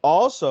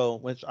 Also,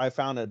 which I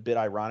found a bit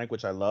ironic,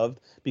 which I loved,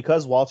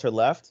 because Walter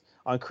left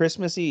on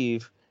Christmas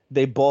Eve,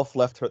 they both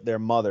left their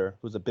mother,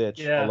 who's a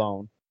bitch,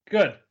 alone.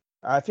 Good.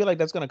 I feel like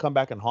that's gonna come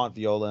back and haunt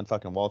Viola and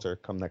fucking Walter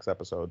come next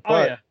episode.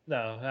 Oh yeah,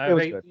 no,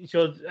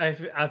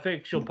 I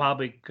think she'll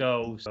probably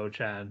go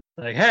Chan.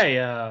 Like, "Hey,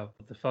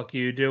 what the fuck are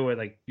you doing?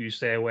 Like, you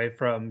stay away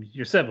from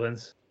your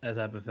siblings," that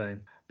type of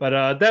thing.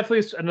 But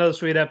definitely another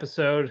sweet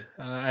episode.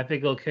 I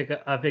think it'll kick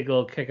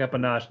up a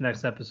notch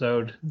next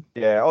episode.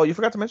 Yeah. Oh, you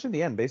forgot to mention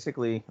the end.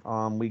 Basically,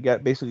 we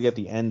get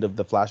the end of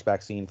the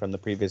flashback scene from the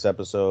previous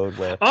episode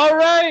where. All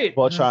right.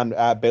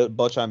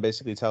 Bochan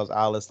basically tells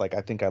Alice like,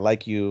 "I think I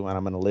like you, and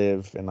I'm gonna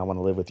live, and I want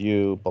to live with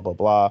you." Blah blah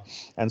blah.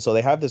 And so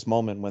they have this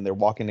moment when they're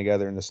walking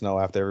together in the snow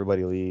after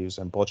everybody leaves,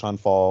 and Bochan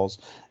falls,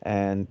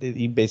 and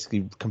he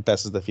basically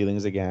confesses the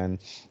feelings again,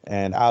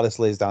 and Alice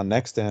lays down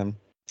next to him.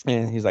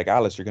 And he's like,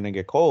 "Alice, you're gonna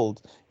get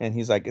cold," and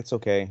he's like, "It's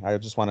okay. I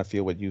just want to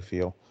feel what you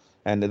feel."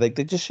 And they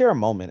just share a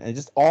moment, and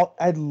just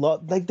I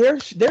love they're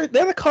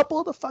the couple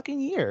of the fucking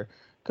year,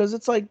 because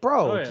it's like,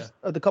 bro,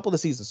 the couple of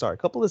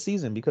the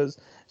season, because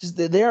just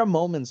their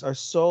moments are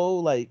so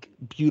like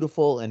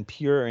beautiful and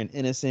pure and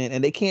innocent,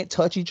 and they can't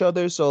touch each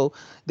other, so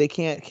they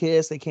can't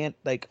kiss, they can't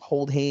like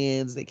hold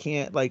hands, they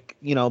can't like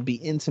be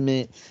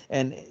intimate,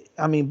 and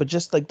I mean, but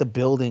just like the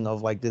building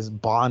of like this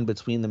bond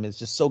between them is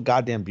just so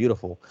goddamn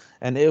beautiful,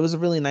 and it was a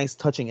really nice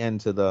touching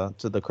end to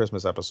the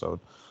Christmas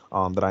episode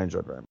that I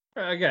enjoyed very much.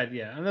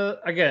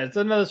 Again, it's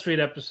another sweet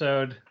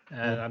episode,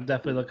 and I'm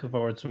definitely looking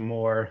forward to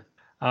more.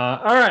 All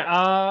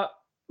right,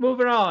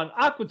 moving on.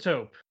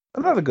 Aquatope.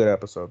 Another good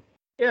episode.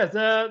 Yes,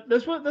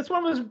 this one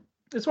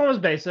was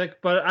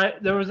basic,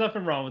 but there was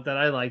nothing wrong with that.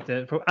 I liked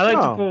it. I liked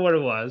it for what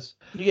it was.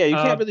 Yeah, you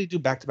can't really do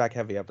back-to-back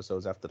heavy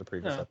episodes after the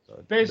previous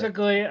episode.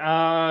 Basically,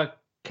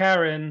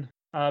 Karen,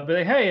 be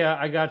like, "Hey,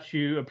 I got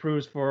you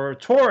approved for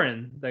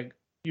touring, like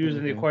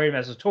using the aquarium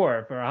as a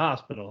tour for a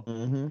hospital."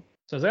 Mm-hmm.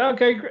 So it's like,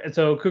 okay, great.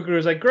 So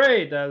Kukuru's like,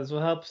 "Great, this will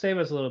help save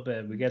us a little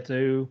bit. We get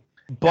to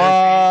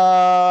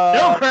But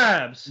no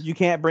crabs. You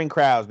can't bring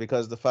crabs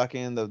because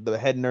the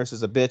head nurse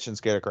is a bitch and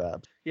scared of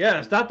crabs. Yeah,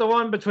 it's not the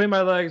one between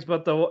my legs,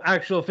 but the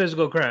actual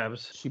physical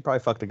crabs. She probably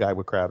fucked a guy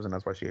with crabs, and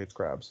that's why she hates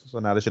crabs. So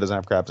now that she doesn't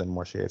have crabs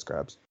anymore, she hates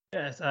crabs.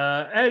 Yes.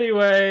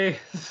 Anyway.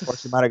 Or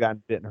she might have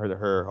gotten bitten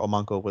her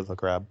homuncle with a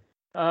crab.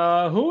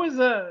 Who's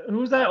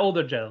that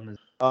older gentleman?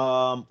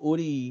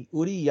 Uri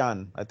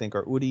Yan, I think,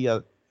 or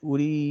Uri.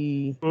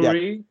 Uri.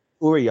 Yeah,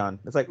 Uriyan.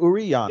 It's like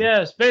Uriyan.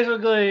 Yes,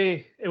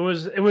 basically it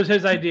was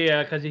his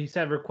idea because he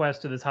sent requests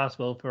to this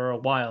hospital for a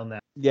while now.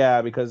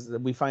 Yeah, because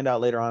we find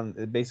out later on,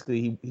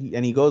 basically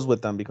he goes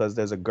with them because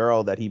there's a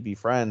girl that he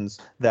befriends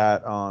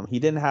that he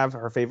didn't have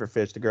her favorite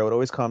fish. The girl would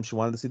always come. She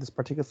wanted to see this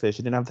particular fish.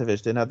 She didn't have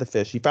the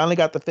fish. He finally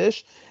got the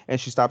fish, and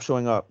she stopped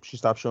showing up.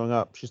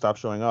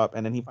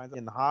 And then he finds her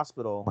in the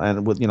hospital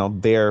and with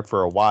there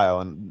for a while.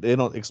 And they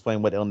don't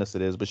explain what illness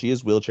it is, but she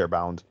is wheelchair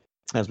bound,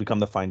 as we come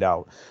to find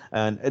out.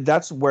 And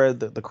that's where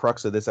the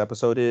crux of this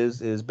episode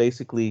is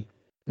basically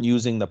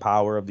using the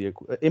power of the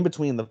in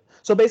between the.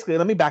 So basically,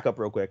 let me back up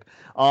real quick.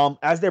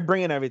 As they're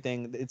bringing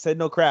everything, it said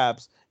no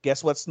crabs.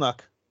 Guess what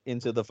snuck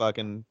into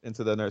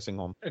the nursing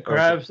home? A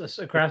crab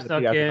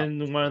snuck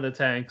in one of the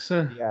tanks.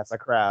 Yes, a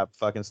crab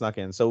fucking snuck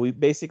in. So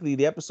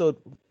the episode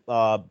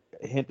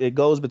it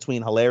goes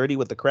between hilarity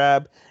with the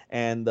crab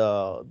and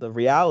the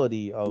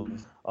reality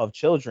of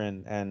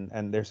children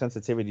and their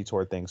sensitivity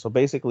toward things. So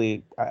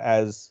basically,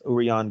 as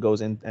Urian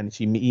goes in and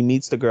he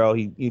meets the girl,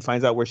 he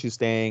finds out where she's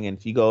staying,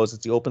 and he opens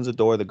the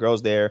door, the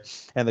girl's there,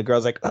 and the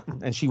girl's like,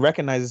 and she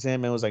recognizes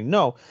him and was like,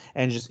 no,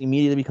 and just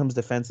immediately becomes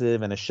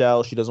defensive and a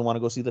shell. She doesn't want to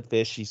go see the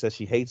fish. She says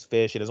she hates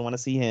fish. She doesn't want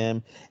to see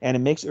him, and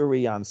it makes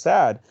Urian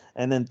sad.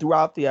 And then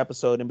throughout the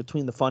episode, in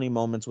between the funny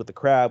moments with the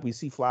crab, we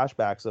see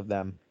flashbacks of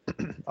them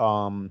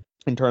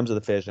in terms of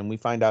the fish, and we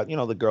find out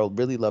the girl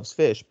really loves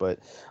fish, but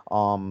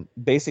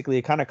basically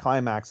it kind of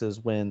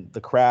climaxes when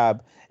the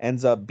crab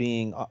ends up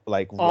being on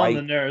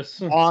the nurse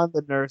on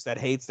the nurse that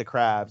hates the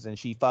crabs, and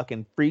she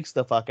fucking freaks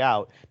the fuck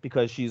out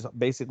because she's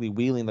basically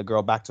wheeling the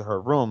girl back to her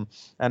room,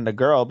 and the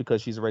girl,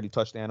 because she's already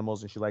touched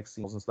animals and she likes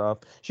seals and stuff,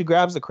 she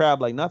grabs the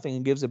crab like nothing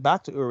and gives it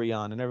back to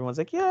Urian, and everyone's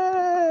like,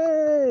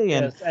 yay!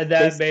 Yes, and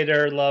that made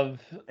her love,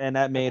 and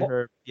that made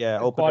her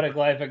aquatic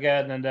life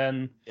again, and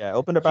then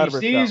opened up out of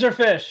herself. She sees her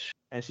fish.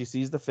 And she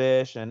sees the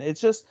fish, and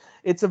it's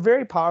a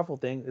very powerful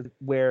thing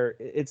where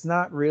it's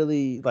not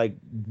really like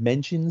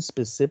mentioned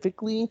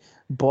specifically,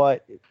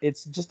 but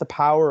it's just the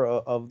power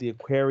of the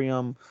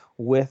aquarium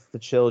with the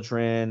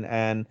children.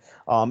 And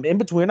in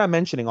between, we're not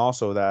mentioning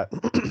also that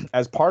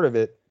as part of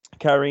it,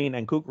 Karine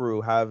and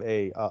Kukuru have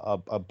a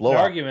blowout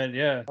argument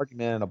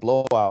and a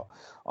blowout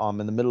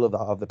in the middle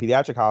of the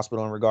pediatric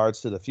hospital in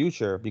regards to the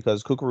future,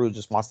 because Kukuru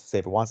just wants to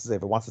save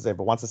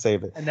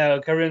it. And now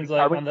Karine's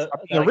like,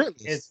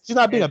 she's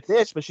not being a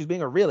bitch, but she's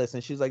being a realist,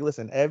 and she's like,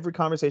 listen, every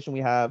conversation we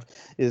have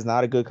is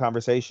not a good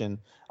conversation,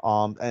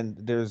 and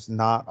there's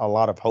not a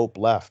lot of hope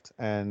left,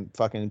 and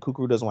fucking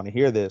Kukuru doesn't want to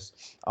hear this.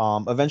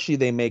 Eventually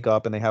they make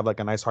up and they have like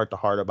a nice heart to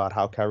heart about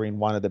how Karine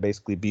wanted to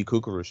basically be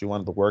Kukuru. She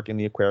wanted to work in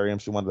the aquarium,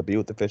 she wanted to be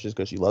with the fishes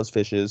because she loves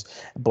fishes,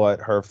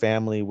 but her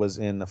family was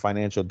in the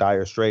financial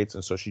dire straits,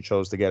 and so she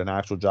chose to get an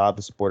actual job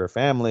to support her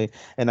family,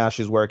 and now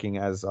she's working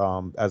as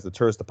the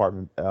tourist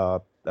department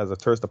as a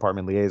tourist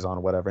department liaison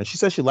or whatever. And she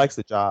says she likes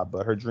the job,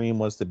 but her dream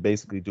was to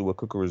basically do what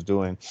Kukuru is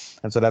doing.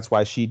 And so that's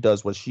why she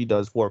does what she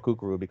does for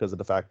Kukuru, because of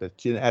the fact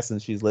that in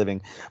essence she's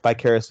living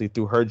vicariously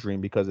through her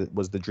dream, because it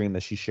was the dream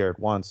that she shared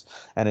once,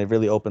 and it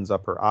really opens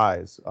up her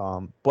eyes.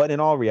 But in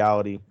all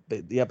reality,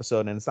 the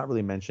episode, and it's not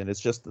really mentioned, it's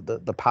just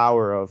the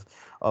power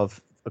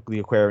of the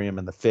aquarium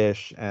and the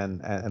fish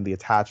and the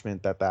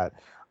attachment that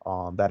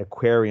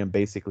aquarium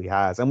basically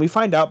has. And we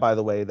find out, by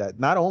the way, that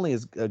not only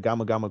is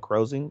Gama Gama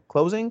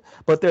closing,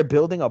 but they're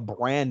building a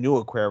brand new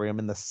aquarium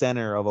in the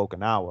center of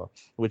Okinawa,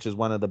 which is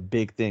one of the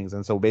big things.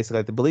 And so basically,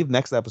 I believe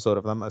next episode,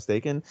 if I'm not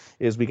mistaken,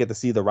 is we get to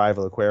see the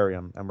rival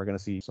aquarium, and we're going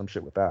to see some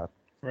shit with that.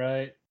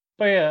 Right.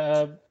 But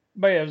yeah,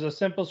 it was a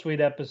simple,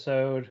 sweet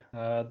episode.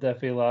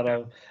 Definitely a lot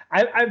of...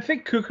 I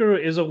think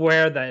Kukuru is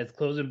aware that it's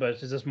closing, but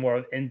it's just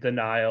more in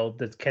denial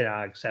that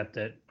cannot accept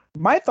it.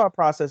 My thought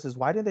process is,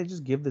 why didn't they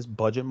just give this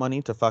budget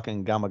money to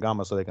fucking Gama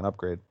Gama so they can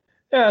upgrade?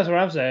 Yeah, that's what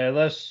I'm saying.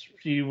 Unless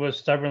she was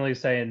stubbornly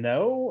saying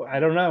no, I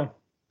don't know.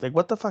 Like,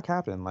 what the fuck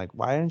happened? Like,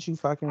 why didn't you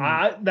fucking...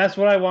 That's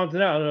what I want to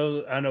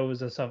know. I know it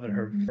was something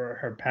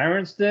her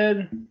parents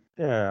did.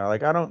 Yeah,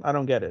 like, I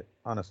don't get it,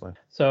 honestly.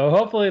 So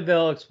hopefully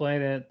they'll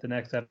explain it the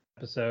next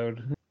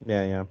episode.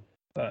 Yeah.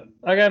 But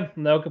again,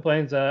 no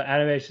complaints.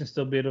 Animation's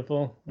still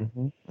beautiful.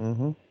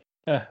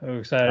 Yeah, we're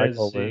excited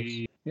to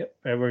see. Yep,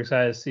 we're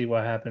excited to see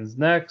what happens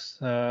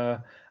next. I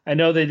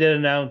know they did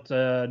announce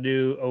a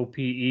new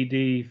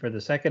OPED for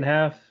the second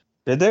half.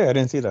 Did they? I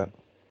didn't see that.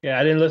 Yeah,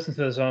 I didn't listen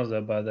to the songs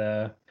though, but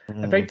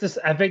I think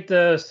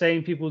the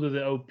same people who do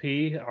the OP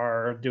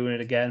are doing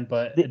it again.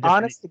 But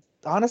honest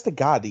to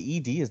God, the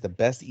ED is the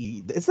best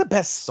ED. It's the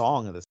best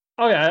song of this.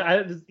 Oh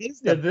yeah,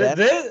 this and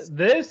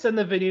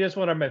the Vanitas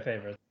one are my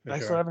favorites. I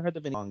still haven't heard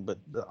the Vanitas song, but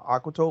the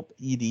Aquatope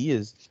ED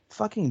is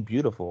fucking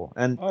beautiful.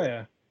 And oh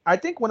yeah. I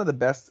think one of the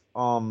best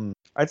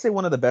I'd say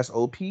one of the best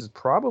OPs is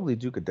probably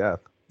Duke of Death.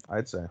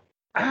 I'd say.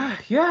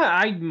 Yeah,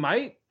 I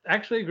might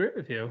actually agree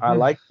with you. I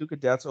like Duke of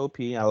Death's OP.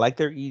 I like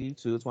their ED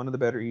too. It's one of the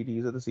better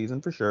EDs of the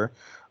season for sure.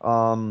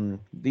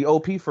 The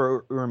OP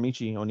for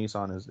Uramichi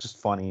Onisan is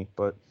just funny,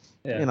 but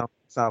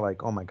it's not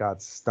like, oh my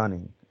god,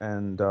 stunning.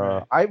 And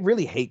Right. I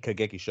really hate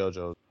Kageki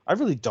Shoujo. I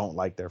really don't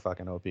like their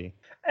fucking OP.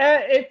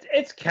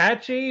 It's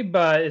catchy,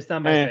 but it's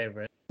not my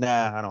favorite.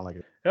 Nah, I don't like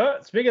it. Oh,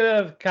 speaking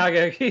of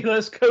Kageki,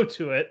 let's go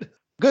to it.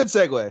 Good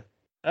segue.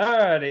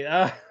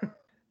 Alrighty.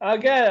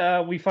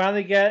 Again, we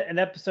finally get an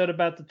episode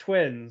about the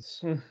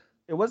twins.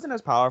 It wasn't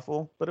as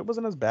powerful, but it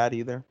wasn't as bad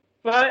either.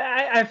 But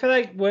I feel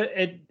like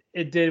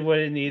it did what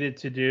it needed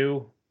to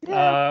do.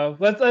 Yeah.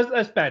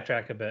 Let's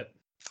backtrack a bit.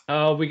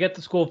 We get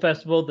the school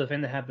festival, the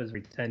thing that happens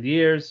every 10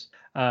 years.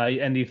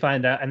 And they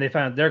find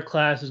out their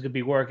class is going to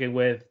be working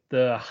with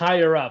the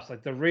higher ups,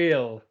 like the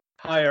real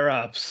higher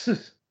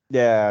ups.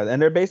 Yeah, and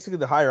they're basically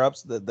the higher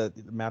ups that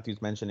Matthew's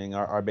mentioning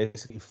are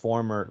basically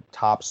former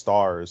top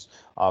stars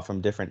from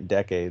different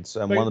decades.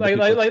 And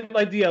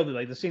like the elderly,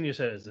 like the senior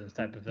citizens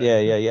type of thing.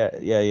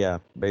 Yeah.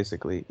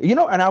 Basically, and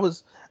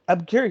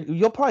I'm curious.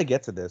 You'll probably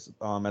get to this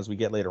as we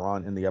get later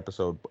on in the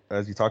episode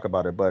as you talk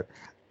about it. But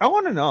I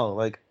want to know,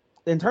 like,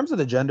 in terms of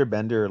the gender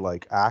bender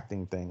like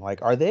acting thing,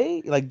 like, are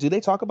they like, do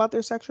they talk about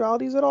their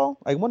sexualities at all?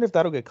 I wonder if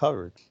that'll get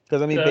covered.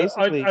 Because I mean,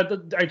 basically, are you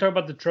talking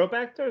about the trope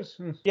actors?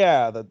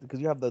 Yeah, because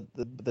you have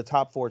the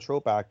top 4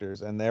 trope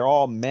actors, and they're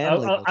all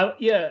manly.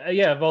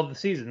 Yeah, of all the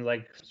seasons,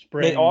 like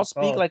spring. They all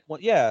speak like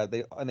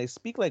they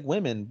speak like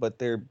women, but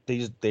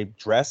they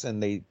dress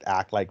and they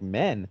act like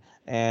men,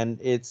 and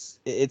it's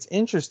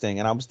interesting.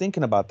 And I was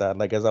thinking about that,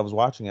 like, as I was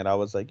watching it, I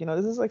was like,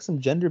 this is like some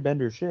gender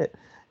bender shit.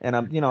 And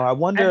I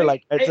wonder,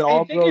 like, it's an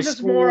all girls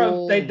school. More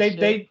of I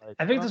think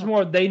it's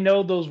more they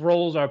know those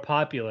roles are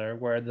popular,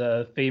 where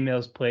the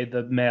females play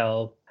the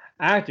male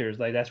actors.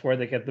 Like, that's where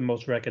they get the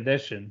most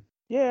recognition.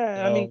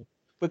 Yeah, I mean,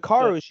 with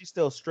Karu, she's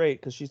still straight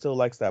because she still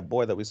likes that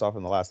boy that we saw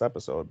from the last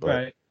episode. But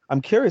right.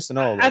 I'm curious to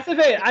know. That's the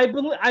thing. I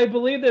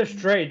believe they're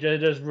straight.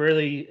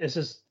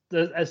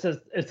 It's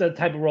the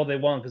type of role they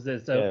want, because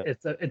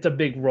it's a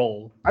big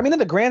role. I mean, in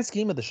the grand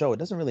scheme of the show, it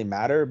doesn't really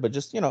matter. But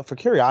just for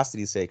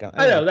curiosity's sake,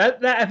 I know that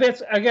if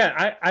it's, again,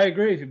 I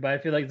agree with you, but I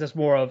feel like it's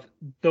more of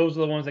those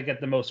are the ones that get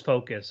the most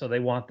focus, so they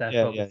want that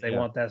focus. They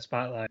want that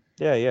spotlight.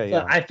 Yeah.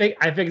 So I think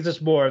it's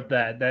just more of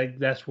that.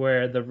 That's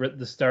where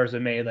the stars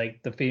are made,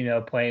 like the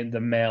female playing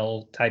the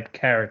male type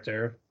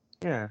character.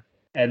 Yeah.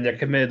 And they're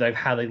committed, like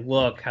how they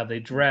look, how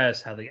they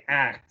dress, how they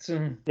act.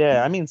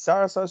 Yeah, I mean,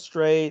 Sarasa's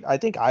straight. I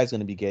think Ai's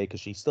gonna be gay because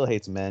she still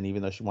hates men,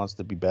 even though she wants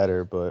to be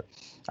better. But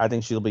I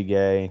think she'll be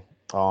gay.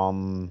 I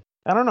don't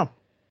know.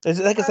 It's,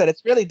 like I said,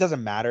 it really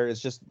doesn't matter.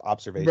 It's just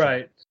observation.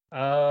 Right.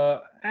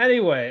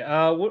 Anyway,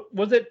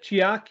 was it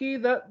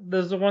Chiaki that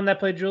was the one that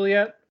played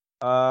Juliet?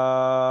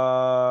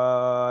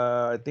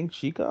 I think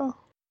Chica.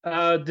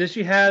 Did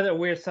she have a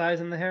weird size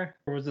in the hair,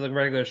 or was it like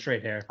regular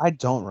straight hair? I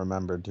don't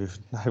remember, dude.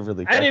 I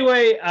really don't.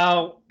 Anyway,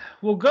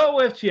 we'll go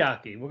with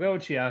Chiaki.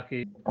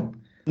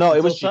 No,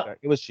 it was Chica.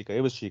 It was Chica.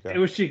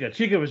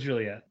 Chica was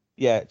Juliet.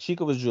 Yeah,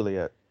 Chica was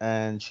Juliet,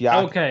 and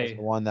Chiaki was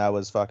the one that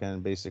was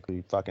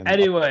basically fucking.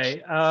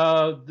 Anyway,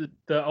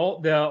 the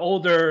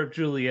older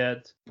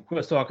Juliet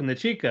was talking to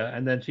Chica,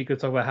 and then Chica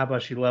talked about how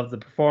much she loved the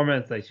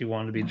performance, like she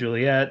wanted to be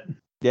Juliet.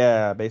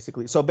 Yeah,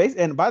 basically. So,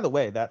 and by the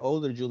way, that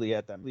older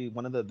Juliet,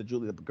 one of the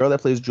girl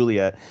that plays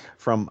Juliet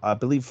from, I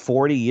believe,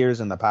 40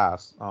 years in the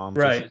past. Right.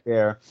 So she's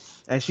there,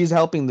 and she's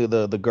helping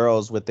the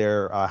girls with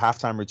their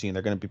halftime routine.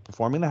 They're going to be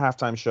performing the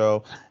halftime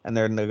show, and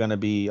they're going to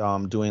be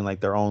doing like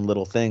their own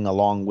little thing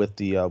along with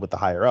the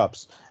higher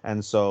ups.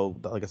 And so,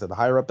 like I said, the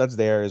higher up that's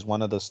there is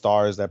one of the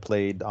stars that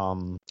played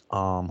basically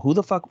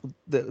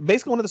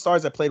one of the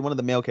stars that played one of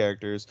the male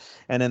characters,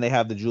 and then they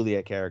have the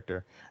Juliet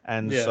character.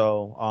 And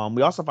so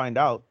we also find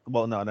out.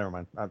 Well, no, never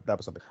mind. That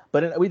was something.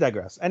 But we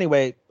digress.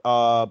 Anyway,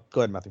 go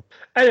ahead, Matthew.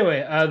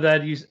 Anyway,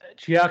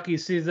 Chiaki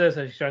sees this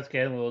and she starts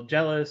getting a little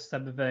jealous,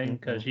 type of thing,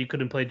 because she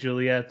couldn't play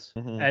Juliet.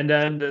 Mm-hmm. And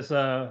then this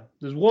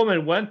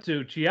woman went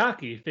to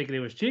Chiaki, thinking it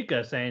was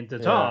Chica, saying to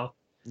talk.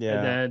 Yeah.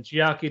 And then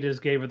Chiaki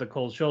just gave her the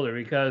cold shoulder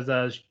because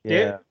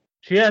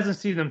she hasn't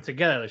seen them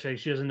together.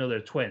 She doesn't know they're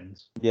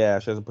twins. Yeah,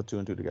 she hasn't put 2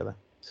 and 2 together.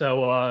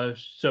 So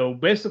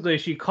basically,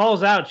 she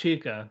calls out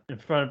Chica in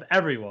front of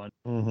everyone,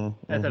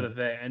 that type of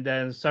thing. And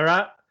then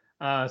Sarasa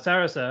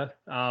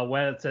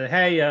went and said,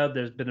 "Hey,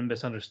 there's been a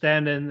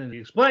misunderstanding," and he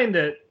explained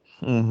it.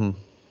 Mm-hmm.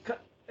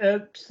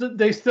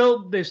 They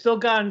still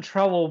got in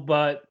trouble,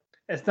 but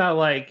it's not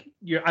like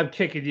I'm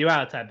kicking you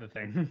out type of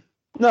thing.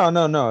 No.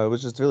 It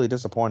was just really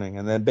disappointing.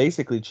 And then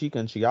basically Chica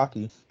and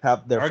Chiaki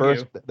have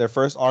their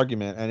first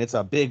argument, and it's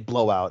a big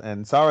blowout.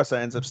 And Sarasa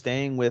ends up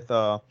staying with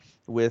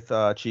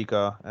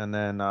Chica, and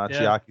then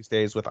Chiaki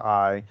stays with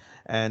Ai.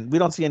 And we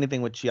don't see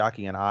anything with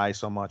Chiaki and Ai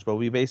so much, but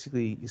we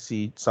basically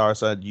see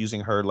Sarasa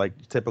using her like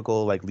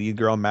typical like lead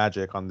girl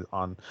magic on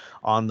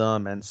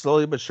them, and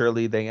slowly but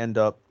surely they end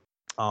up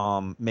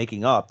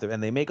making up,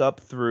 and they make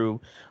up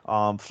through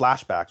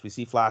flashbacks. We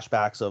see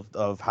flashbacks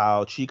of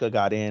how Chica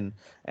got in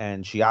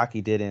and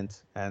Chiaki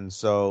didn't, and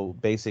so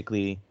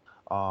basically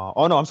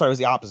Oh no, I'm sorry, it was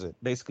the opposite.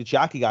 Basically,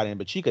 Chiaki got in,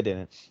 but Chika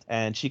didn't.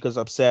 And Chika's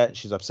upset.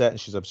 She's upset and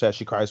she's upset.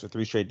 She cries for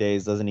 3 straight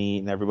days, doesn't eat,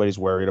 and everybody's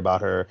worried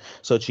about her.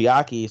 So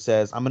Chiaki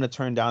says, "I'm gonna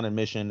turn down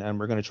admission, and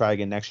we're gonna try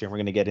again next year. And we're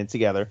gonna get in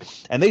together."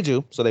 And they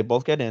do. So they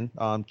both get in.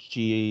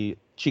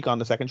 Chika on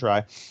the second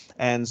try,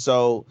 and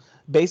so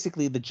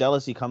basically the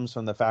jealousy comes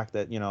from the fact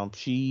that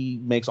she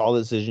makes all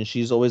the decisions.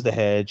 She's always the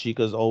head.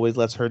 Chica's always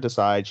lets her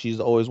decide. She's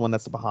always one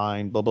that's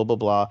behind. Blah blah blah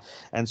blah.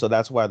 And so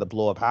that's why the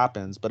blow up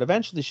happens. But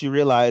eventually she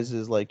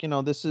realizes like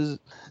this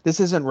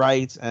isn't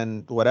right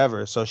and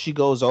whatever. So she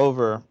goes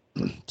over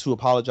to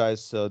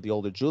apologize to the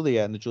older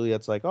Juliet, and the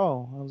Juliet's like,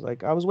 "Oh,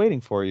 I was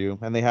waiting for you."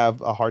 And they have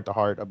a heart to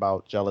heart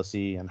about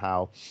jealousy and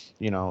how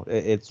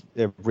it's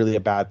really a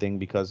bad thing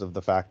because of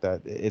the fact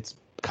that it's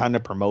kind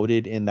of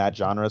promoted in that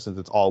genre since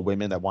it's all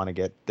women that want to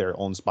get their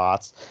own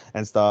spots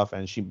and stuff.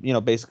 And she,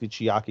 basically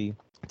Chiaki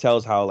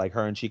tells how like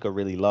her and Chika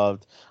really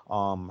loved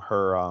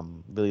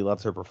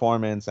her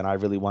performance, and I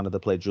really wanted to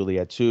play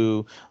Juliet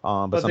too.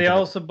 But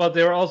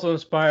they were also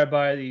inspired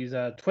by these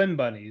twin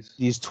bunnies.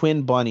 These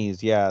twin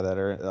bunnies, yeah, that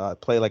are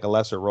play like a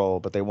lesser role,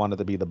 but they wanted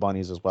to be the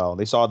bunnies as well.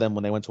 They saw them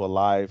when they went to a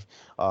live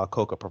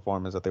Coca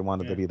performance that they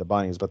wanted to be the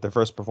bunnies, but their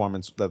first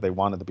performance that they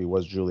wanted to be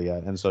was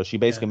Juliet. And so she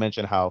basically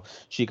mentioned how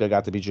Chika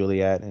got to be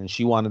Juliet and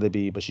she wanted to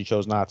be, but she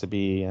chose not to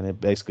be, and it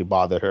basically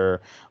bothered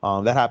her.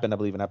 That happened, I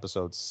believe, in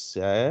episode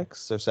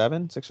 6 or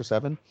 7,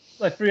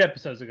 like 3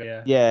 episodes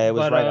ago. Yeah, it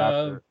was right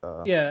after.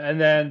 And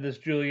then this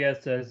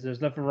Juliet says,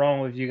 "There's nothing wrong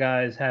with you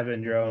guys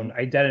having your own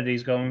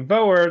identities going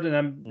forward,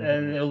 and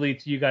it'll lead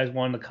to you guys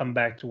wanting to come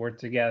back to work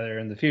together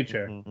in the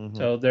future."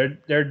 So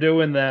they're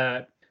doing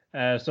that.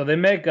 So they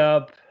make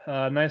up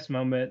a nice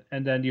moment,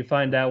 and then you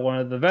find out one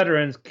of the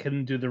veterans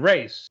can do the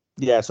race.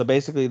 Yeah, so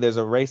basically there's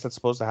a race that's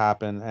supposed to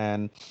happen,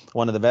 and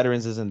one of the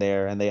veterans isn't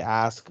there, and they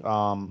ask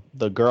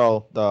the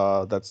girl,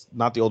 that's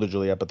not the older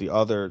Juliet, but the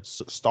other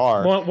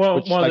star, one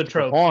of the tropes,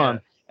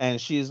 perform, and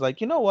she's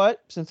like, you know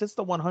what? Since it's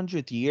the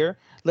 100th year,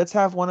 let's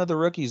have one of the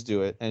rookies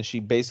do it. And she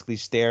basically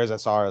stares at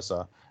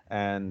Sarasa,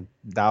 and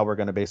now we're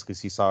gonna basically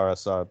see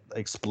Sarasa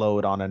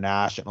explode on a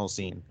national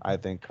scene, I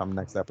think, come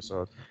next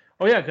episode.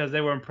 Oh yeah, because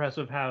they were impressed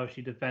with how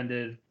she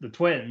defended the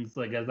twins.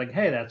 Like I was like,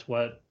 hey, that's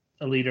what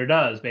a leader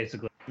does,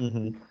 basically.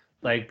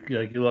 Like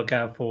you look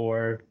out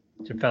for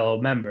your fellow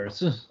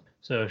members.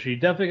 So she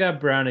definitely got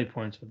brownie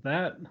points with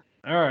that.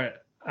 All right.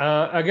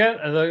 Again,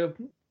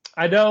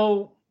 I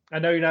know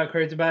you're not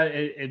crazy about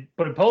it,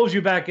 but it pulls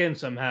you back in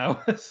somehow.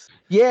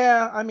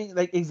 Yeah, I mean,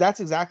 like that's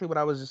exactly what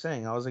I was just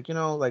saying. I was like,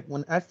 like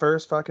when I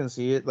first fucking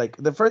see it, like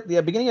the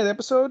beginning of the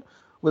episode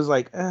was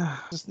like,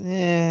 it's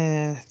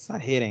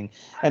not hitting.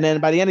 And then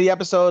by the end of the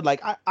episode,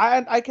 like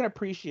I can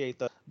appreciate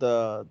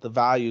the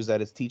values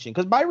that it's teaching,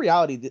 because by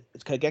reality,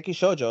 Kageki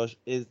Shoujo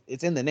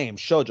it's in the name,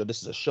 shoujo.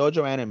 This is a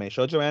shoujo anime.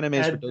 Shoujo anime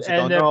is, for those who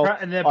don't know,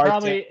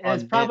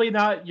 it's probably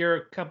not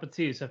your cup of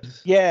tea. So.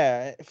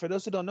 Yeah, for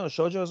those who don't know,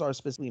 shoujos are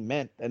specifically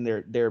meant, and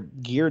they're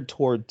geared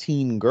toward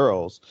teen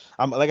girls.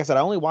 Like I said,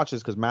 I only watched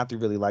this because Mathew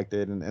really liked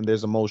it, and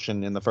there's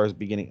emotion in the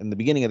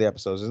beginning of the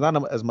episodes. There's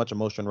not as much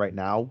emotion right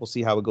now. We'll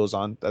see how it goes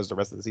on as the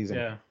rest of the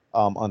season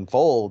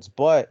unfolds,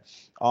 but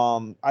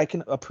I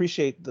can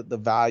appreciate the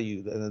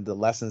value and the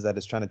lessons that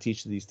it's trying to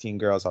teach to these teen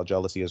girls, how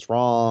jealousy is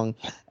wrong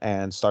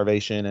and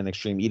starvation and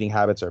extreme eating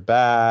habits are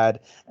bad,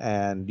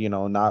 and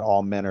not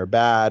all men are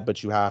bad,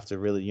 but you have to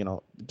really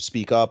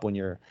speak up when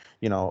you're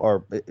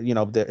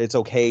it's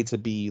okay to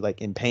be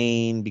like in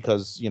pain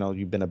because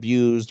you've been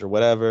abused or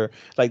whatever.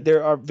 Like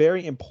there are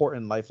very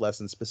important life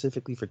lessons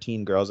specifically for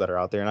teen girls that are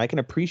out there, and I can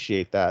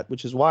appreciate that,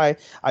 which is why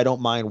I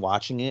don't mind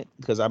watching it,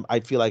 because I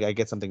feel like I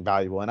get something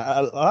valuable. And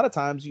a lot of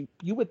times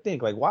you would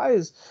think like, why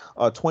is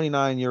a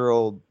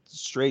 29-year-old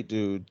straight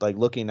dude like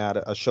looking at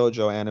a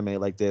shoujo anime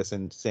like this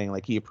and saying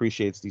like he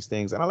appreciates these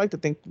things? And I like to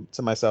think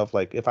to myself,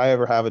 like, if I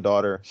ever have a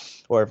daughter,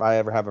 or if I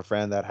ever have a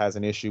friend that has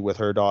an issue with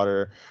her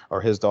daughter or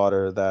his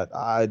daughter, that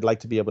I'd like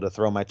to be able to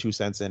throw my 2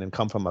 cents in and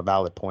come from a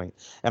valid point.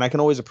 And I can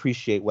always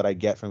appreciate what I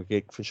get from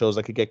shows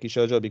like Keki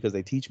Shoujo, because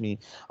they teach me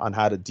on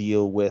how to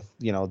deal with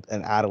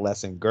an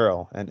adolescent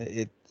girl,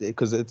 and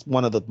because it's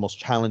one of the most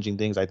challenging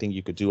things I think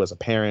you could do as a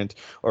parent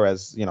or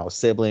as a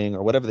sibling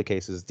or whatever the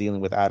case is, dealing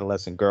with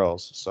adolescent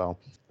girls. So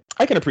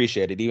I can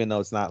appreciate it, even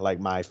though it's not like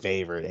my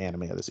favorite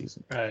anime of the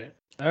season. Right.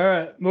 All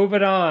right.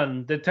 Moving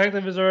on.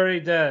 Detective is already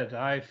dead.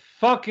 I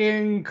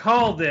fucking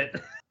called it.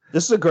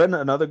 This is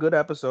another good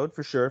episode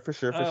for sure.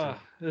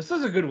 This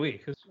is a good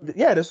week.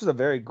 Yeah, this was a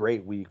very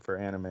great week for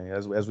anime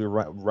as we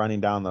were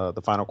running down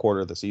the final quarter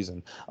of the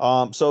season.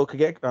 So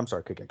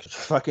Kageki,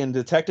 fucking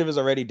Detective is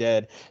already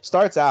dead.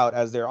 Starts out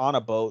as they're on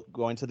a boat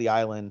going to the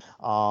island.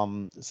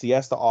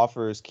 Siesta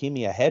offers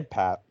Kimi a head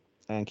pat,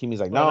 And Kimi's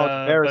like, But, no,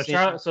 it's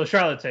embarrassing. so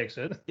Charlotte takes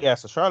it. Yeah,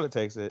 so Charlotte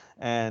takes it,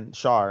 and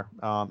Char,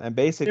 and He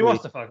basically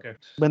wants to fuck her.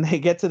 when they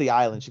get to the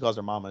island, she calls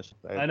her mama.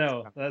 I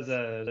know.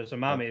 There's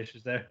some mommy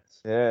issues there.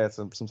 Yeah, it's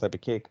some type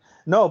of kick.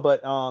 No,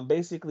 but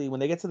basically when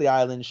they get to the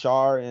island,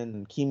 Char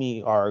and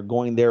Kimi are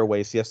going their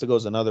way. Siesta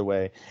goes another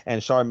way,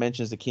 and Char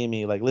mentions to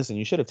Kimi like, "Listen,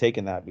 you should have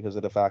taken that because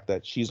of the fact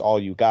that she's all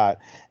you got."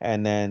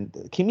 And then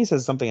Kimi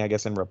says something, I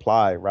guess, in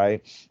reply,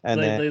 right?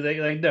 And then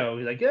no,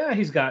 he's like, yeah,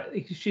 she's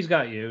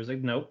got you. He's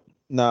like, nope.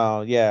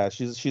 no, yeah,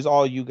 she's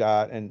all you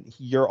got, and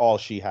you're all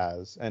she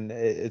has, and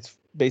it's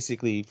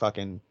basically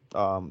fucking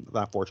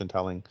not fortune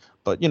telling,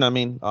 but you know what I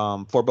mean,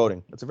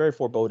 foreboding. It's a very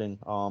foreboding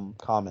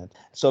comment.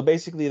 So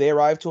basically, they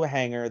arrive to a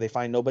hangar, they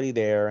find nobody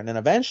there, and then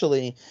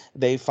eventually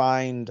they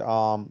find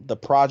the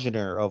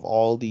progenitor of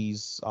all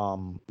these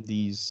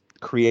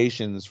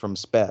creations from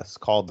Spes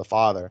called the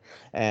Father,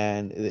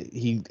 and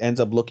he ends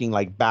up looking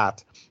like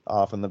Bat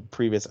from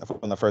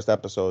the first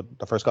episode,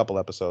 the first couple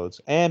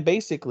episodes, and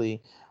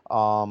basically.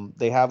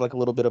 They have like a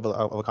little bit of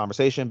a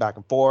conversation back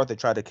and forth. They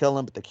try to kill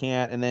him, but they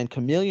can't. And then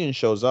Chameleon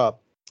shows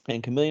up,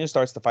 and Chameleon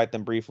starts to fight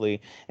them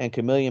briefly. And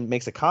Chameleon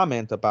makes a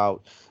comment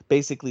about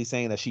basically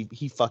saying that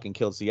he fucking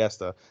killed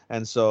Siesta.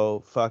 And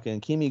so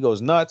fucking Kimi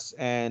goes nuts,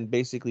 and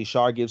basically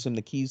Char gives him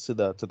the keys to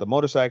the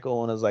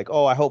motorcycle and is like,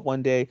 "Oh, I hope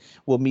one day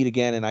we'll meet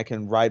again and I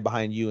can ride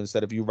behind you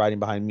instead of you riding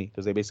behind me,"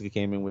 because they basically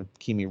came in with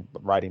Kimi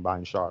riding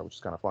behind Char, which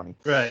is kind of funny.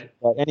 Right.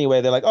 But anyway,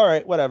 they're like, "All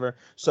right, whatever."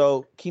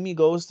 So Kimi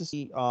goes to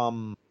see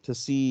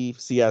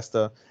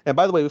Siesta, and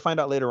by the way, we find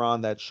out later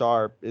on that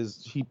Char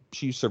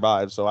she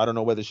survives. So I don't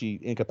know whether she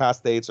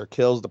incapacitates or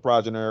kills the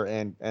progenitor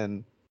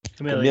and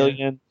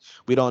Chameleon.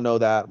 We don't know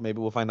that. Maybe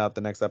we'll find out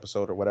the next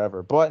episode or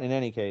whatever. But in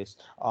any case,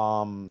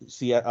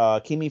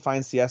 Kimi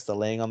finds Siesta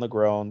laying on the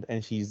ground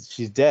and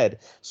she's dead.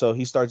 So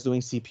he starts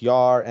doing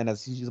CPR, and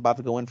as he's about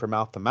to go in for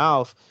mouth to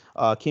mouth,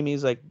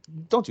 Kimi's like,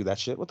 "Don't do that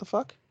shit. What the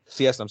fuck?"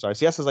 Siesta's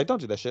like,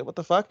 "Don't do that shit. What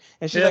the fuck?"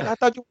 And she's like, "I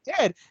thought you were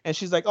dead." And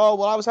she's like, "Oh,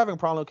 well, I was having a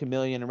problem with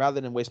Chameleon, and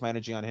rather than waste my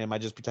energy on him, I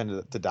just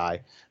pretended to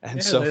die."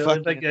 And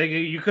like,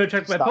 you could have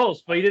checked my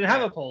pulse, but you didn't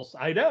have a pulse.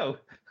 I know.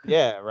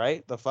 Yeah,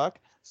 right. The fuck.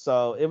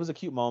 So it was a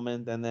cute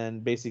moment, and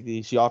then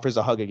basically she offers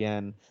a hug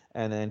again,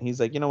 and then he's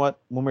like, "You know what?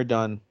 When we're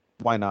done,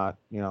 why not?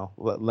 You know,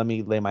 let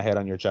me lay my head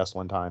on your chest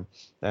one time."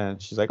 And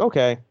she's like,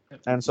 "Okay."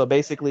 And so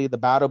basically the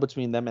battle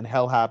between them and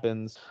Hell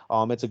happens.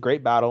 It's a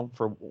great battle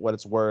for what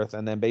it's worth.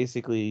 And then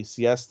basically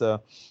Siesta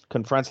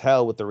confronts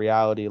Hell with the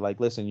reality, like,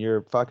 "Listen,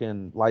 your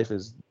fucking life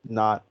is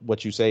not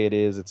what you say it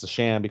is. It's a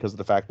sham because of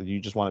the fact that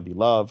you just want to be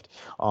loved.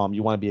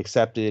 You want to be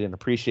accepted and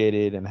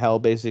appreciated." And Hell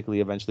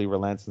basically eventually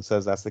relents and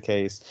says that's the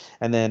case.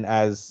 And then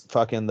as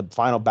fucking the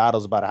final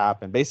battle's about to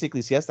happen,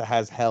 basically Siesta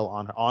has Hell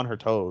on her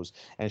toes,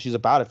 and she's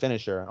about to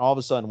finish her. And all of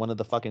a sudden, one of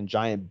the fucking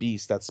giant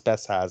beasts that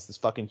Spes has, this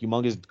fucking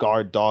humongous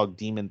guard dog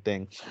demon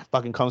thing,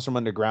 fucking comes from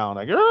underground,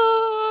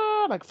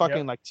 like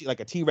fucking like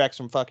a T-Rex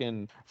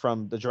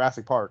from the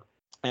Jurassic Park.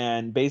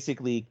 And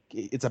basically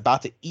it's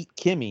about to eat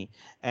Kimi,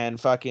 and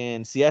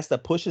fucking Siesta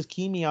pushes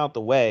Kimi out the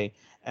way,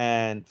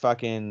 and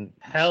fucking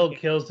Hell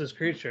kills this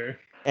creature.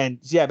 And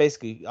yeah,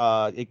 basically,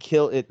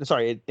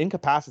 it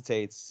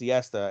incapacitates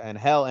Siesta, and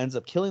Hell ends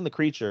up killing the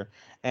creature.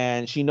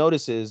 And she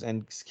notices,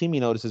 and Kimi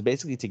notices,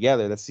 basically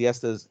together, that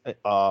Siesta's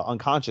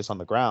unconscious on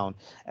the ground.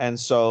 And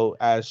so,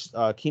 as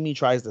Kimi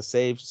tries to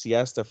save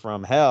Siesta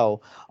from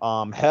Hell,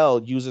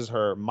 Hell uses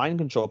her mind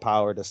control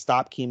power to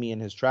stop Kimi in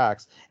his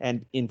tracks.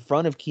 And in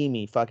front of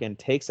Kimi, fucking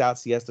takes out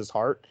Siesta's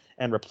heart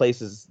and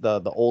replaces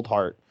the old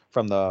heart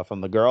from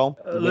the girl,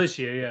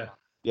 Alicia.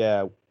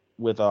 Yeah,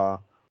 with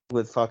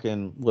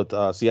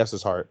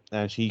Siesta's heart,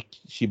 and she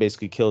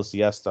basically kills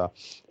Siesta.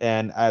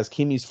 And as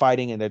Kimi's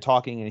fighting and they're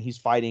talking and he's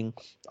fighting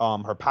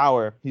her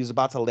power, he's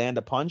about to land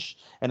a punch,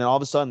 and then all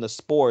of a sudden the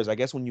spores, I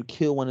guess when you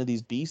kill one of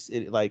these beasts,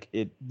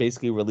 it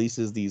basically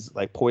releases these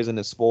like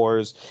poisonous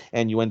spores,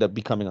 and you end up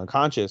becoming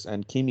unconscious,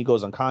 and Kimi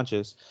goes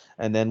unconscious.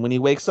 And then when he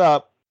wakes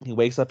up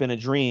in a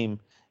dream,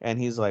 and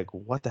he's like,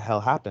 "What the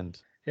hell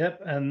happened?"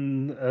 Yep,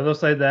 and it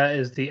looks like that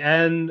is the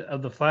end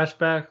of the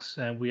flashbacks,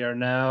 and we are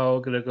now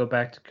going to go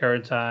back to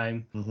current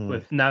time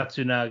with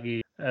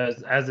Natsunagi,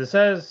 as it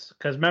says,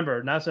 because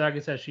remember,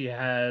 Natsunagi says she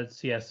had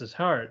Siesta's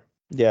heart.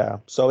 Yeah,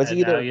 so it's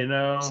either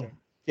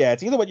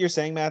it's either what you're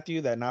saying,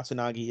 Matthew, that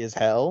Natsunagi is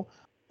Hell,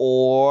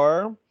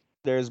 or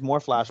there's more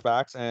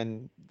flashbacks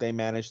and they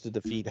managed to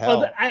defeat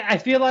Hell. Well, I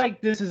feel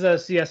like this is a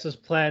Siesta's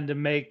plan to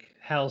make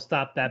Hell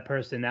stop that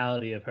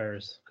personality of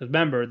hers, because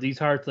remember, these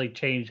hearts like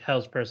change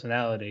Hell's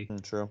personality.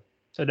 True.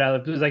 So now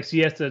it was like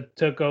Siesta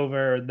took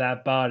over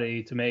that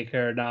body to make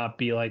her not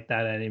be like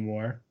that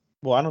anymore.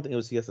 Well, I don't think it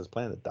was Siesta's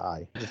plan to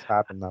die. It just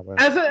happened that way.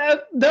 As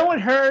knowing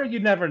her, you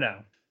never know.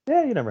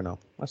 Yeah, you never know.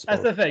 That's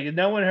the thing.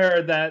 Knowing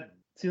her, that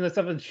seems like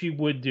something she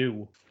would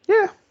do.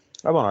 Yeah,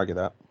 I won't argue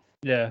that.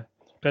 Yeah,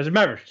 because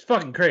remember, she's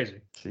fucking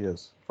crazy. She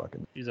is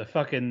fucking. She's a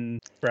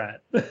fucking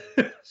brat,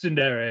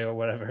 tsundere or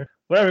whatever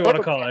you want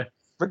to call her.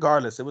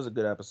 Regardless, it was a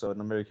good episode, and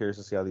I'm very curious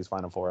to see how these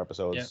final 4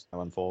 episodes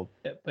unfold.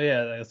 Yeah, but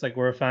yeah, it's like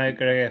we're finally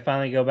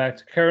gonna go back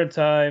to current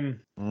time.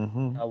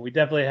 Mm-hmm. We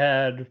definitely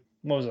had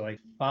what was it, like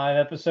 5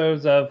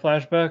 episodes of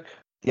flashback?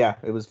 Yeah,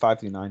 it was 5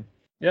 through 9.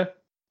 Yeah.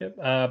 Yep.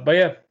 But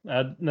yeah,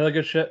 another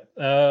good shit.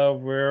 We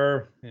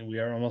are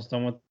almost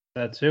done with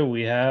that too.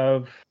 We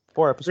have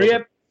 4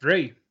 episodes.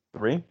 Three.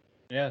 3?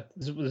 Yeah,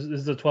 this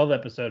is a 12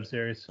 episode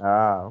series.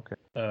 Ah, okay.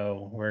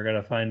 So we're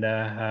gonna find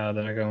out how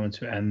they're going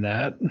to end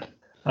that.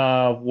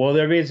 Will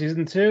there be a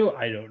season 2?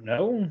 I don't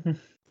know.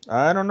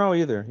 I don't know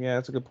either. Yeah,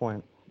 that's a good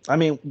point. I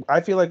mean,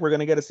 I feel like we're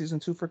gonna get a season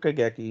 2 for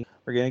Kageki.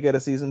 We're gonna get a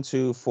season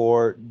 2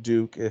 for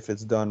Duke if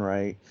it's done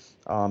right.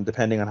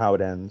 Depending on how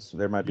it ends,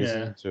 there might be a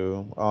season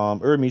 2.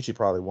 Uramichi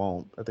probably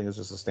won't. I think it's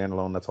just a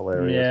standalone. That's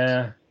hilarious.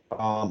 Yeah.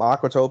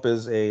 Aquatope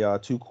is a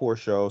 2-core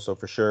show, so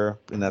for sure,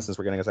 in essence,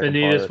 we're getting a second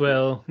Vanitas part.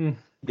 will.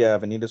 Yeah,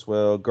 Vanitas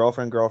will.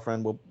 Girlfriend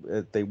will.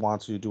 If they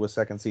want to do a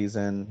second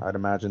season, I'd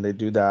imagine they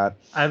do that.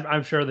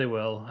 I'm sure they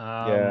will.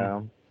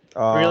 Yeah.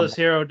 Realist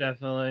Hero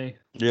definitely.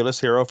 Realist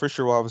Hero for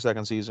sure will have a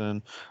second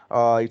season.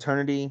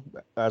 Eternity,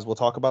 as we'll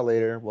talk about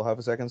later, will have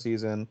a second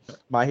season.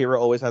 My Hero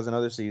always has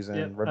another season.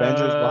 Yep.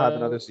 Revengers will have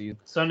another season.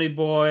 Sunny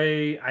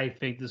Boy, I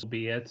think this will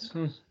be it.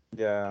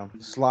 Yeah.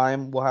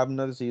 Slime will have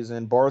another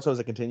season. Boruto is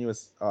a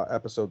continuous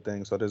episode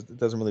thing, so it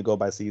doesn't really go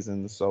by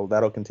seasons, so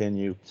that'll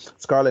continue.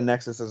 Scarlet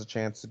Nexus has a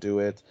chance to do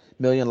it.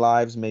 Million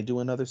Lives may do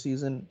another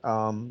season.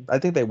 I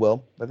think they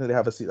will. I think they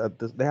have I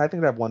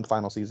think they have one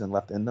final season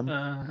left in them.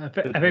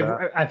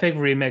 I think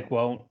remake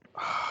won't.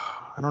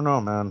 I don't know,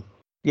 man.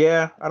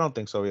 Yeah, I don't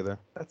think so either.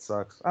 That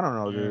sucks. I don't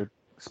know, dude.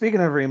 Speaking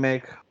of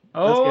remake,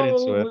 let's get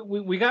into it.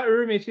 We got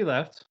Uramichi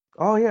left.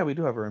 Oh yeah, we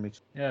do have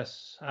Uramichi.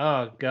 Yes.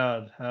 Oh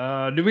god.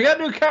 Do we got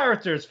new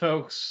characters,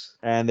 folks?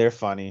 And they're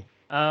funny.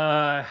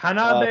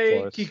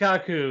 Hanabe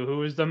Kikaku,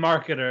 who is the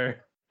marketer.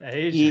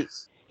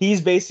 He's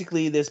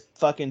basically this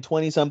fucking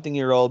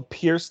 20-something-year-old,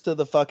 pierced to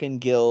the fucking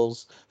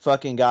gills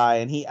fucking guy,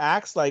 and he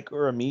acts like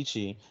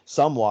Uramichi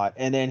somewhat,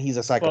 and then he's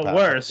a psychopath. But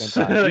worse.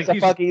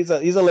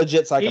 He's a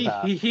legit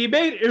psychopath. He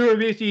made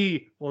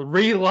Uramichi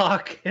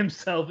relock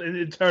himself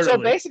internally. So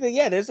basically,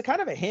 yeah, there's a kind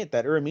of a hint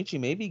that Uramichi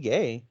may be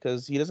gay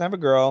because he doesn't have a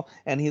girl,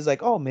 and he's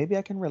like, oh, maybe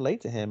I can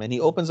relate to him, and he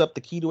opens up the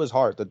key to his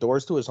heart, the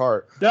doors to his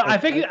heart. No, I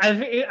think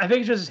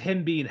it's just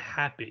him being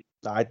happy.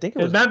 I think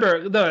it was.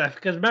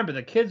 Because remember,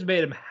 the kids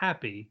made him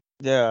happy.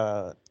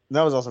 Yeah,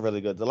 that was also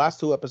really good. The last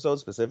 2 episodes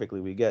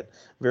specifically, we get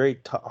very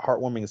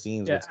heartwarming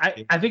scenes. Yeah,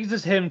 I think it's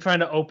just him trying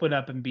to open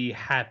up and be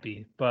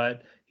happy,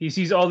 but he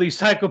sees all these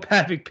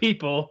psychopathic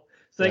people.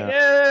 It's like,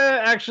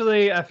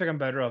 actually, I think I'm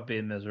better off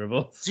being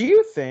miserable. Do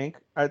you think,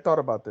 I thought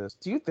about this,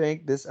 do you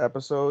think this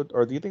episode,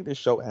 or do you think this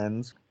show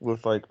ends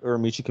with like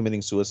Uramichi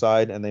committing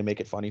suicide and they make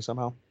it funny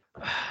somehow?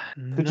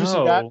 Could you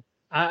see that?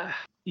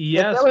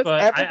 Yes,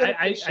 but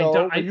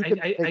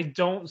I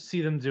don't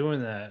see them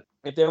doing that.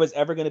 If there was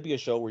ever going to be a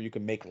show where you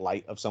can make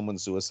light of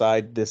someone's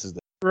suicide, this is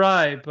the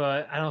right,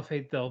 but I don't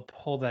think they'll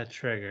pull that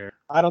trigger.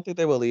 I don't think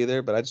they will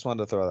either, but I just wanted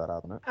to throw that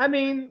out there. I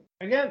mean,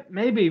 again,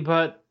 maybe,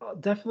 but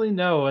definitely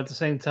no at the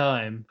same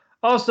time.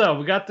 Also,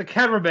 we got the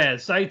cameraman,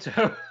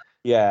 Saito.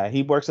 Yeah,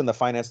 he works in the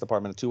finance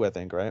department too, I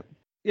think, right?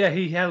 Yeah,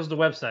 he handles the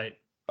website.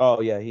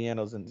 Oh, yeah, he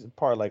handles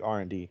part of like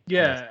R&D.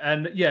 Yeah,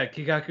 and yeah,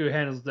 Kikaku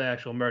handles the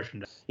actual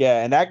merchandise.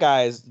 Yeah, and that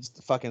guy is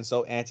fucking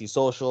so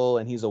antisocial,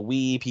 and he's a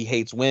weeb. He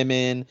hates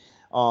women.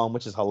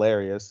 Which is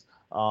hilarious.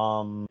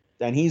 And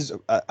he's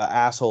a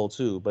asshole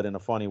too, but in a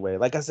funny way.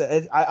 Like I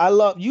said, I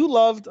loved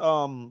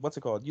what's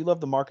it called? You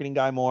love the marketing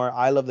guy more.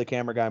 I love the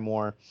camera guy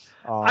more.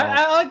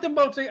 I like them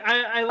both.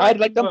 I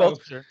like them both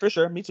for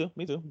sure. Me too.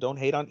 Don't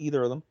hate on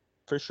either of them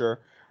for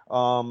sure.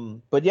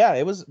 But yeah,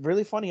 it was a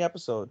really funny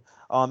episode.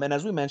 And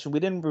as we mentioned,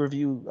 we didn't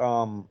review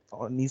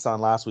Nissan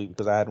last week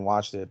because I hadn't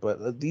watched it.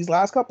 But these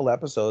last couple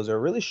episodes are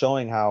really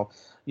showing how,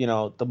 you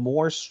know, the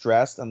more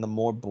stressed and the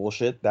more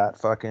bullshit that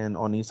fucking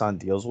Onisan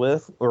deals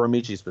with, or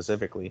Amici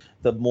specifically,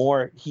 the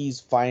more he's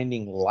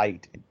finding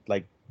light,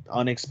 like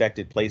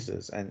unexpected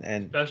places, and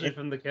especially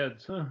from the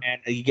kids.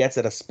 And he gets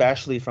it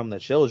especially from the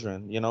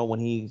children. You know,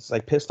 when he's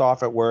like pissed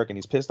off at work and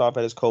he's pissed off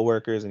at his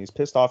coworkers and he's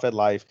pissed off at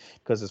life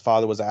because his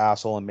father was an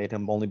asshole and made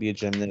him only be a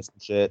gymnast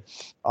and shit.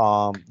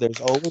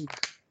 There's always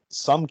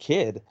some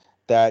kid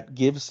that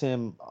gives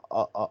him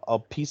a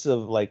piece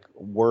of like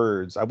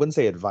words. I wouldn't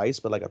say advice,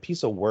 but like a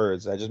piece of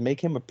words that just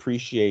make him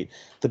appreciate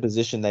the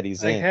position that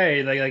he's like, in.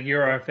 Hey, like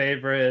you're our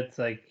favorite.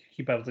 Like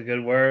keep up the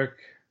good work.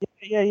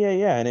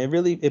 Yeah. And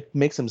it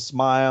makes him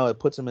smile. It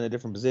puts him in a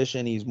different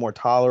position. He's more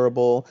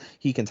tolerable.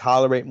 He can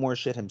tolerate more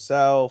shit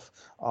himself.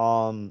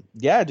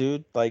 Yeah,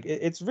 dude. Like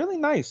it's really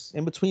nice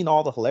in between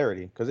all the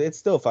hilarity because it's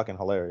still fucking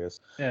hilarious.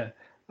 Yeah.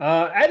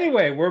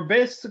 Anyway,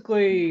 this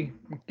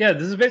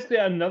is basically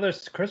another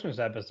Christmas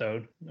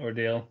episode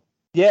ordeal.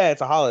 Yeah,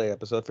 it's a holiday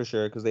episode for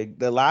sure because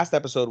the last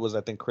episode was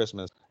I think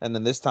Christmas, and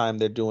then this time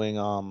they're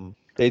doing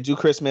they do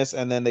Christmas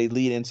and then they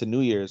lead into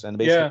New Year's and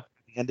basically at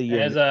the end of the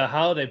year as a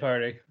holiday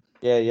party.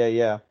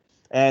 Yeah.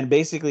 And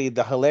basically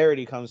the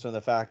hilarity comes from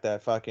the fact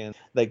that fucking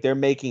like they're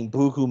making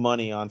buku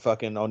money on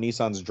fucking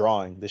Onisan's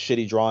drawing, the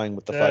shitty drawing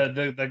with the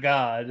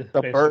god,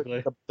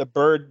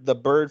 the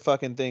bird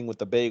fucking thing with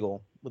the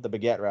bagel, with the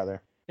baguette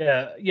rather.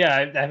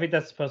 Yeah, I think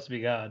that's supposed to be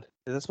God.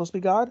 Is that supposed to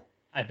be God?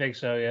 I think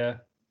so, yeah.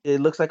 It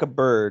looks like a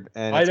bird,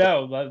 and I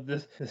know,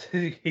 but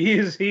he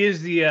is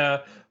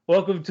the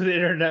welcome to the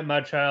internet, my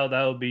child.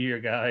 I will be your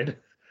guide.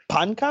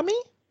 Pankami?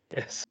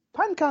 Yes.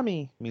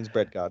 Pankami means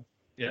bread god.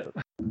 Yeah.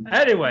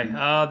 Anyway,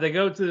 they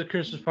go to the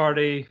Christmas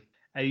party,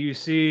 and you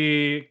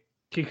see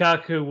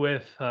Kikaku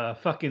with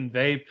fucking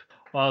vape,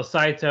 while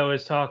Saito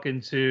is talking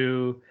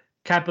to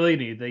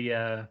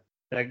Capellini.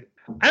 I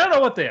don't know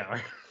what they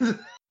are.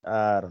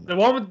 I don't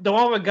know. The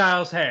one with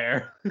Giles'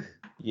 hair.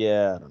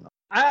 Yeah, I don't know.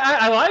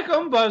 I like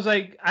them, but I was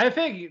like, I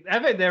think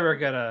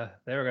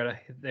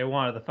they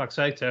wanted to fuck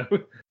Saito.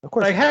 Of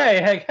course. Like,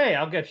 hey,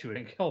 I'll get you a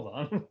drink. Hold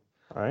on.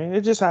 All right,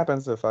 it just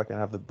happens to fucking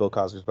have the Bill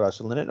Cosby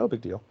special in it. No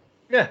big deal.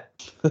 Yeah.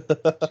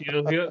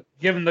 He'll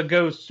give him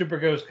the super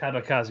ghost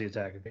kamikaze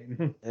attack.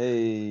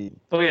 Hey.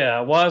 So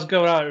yeah, what's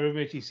going on at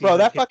Umichi? Bro,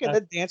 that fucking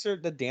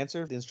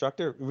the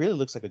instructor really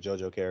looks like a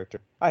JoJo character.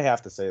 I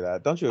have to say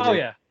that. Don't you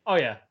agree? Oh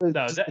yeah.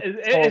 No,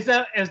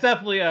 it's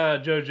definitely a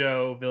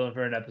JoJo villain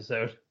for an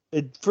episode.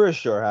 It for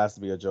sure has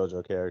to be a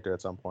JoJo character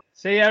at some point.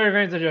 See,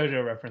 everything's a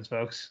JoJo reference,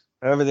 folks.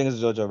 Everything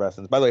is a JoJo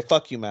reference. By the way,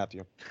 fuck you,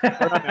 Matthew.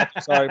 Not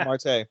Matthew, sorry,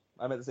 Marte.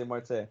 I meant to say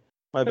Marte.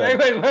 My bad.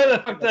 Wait, where the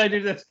fuck did I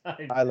do this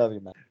time? I love you,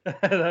 man.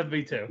 That'd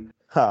be too.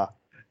 Ha.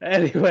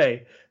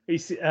 Anyway, we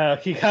see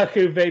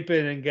Kikaku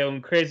vaping and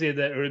going crazy, and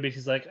then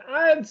Urubichi's like,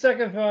 on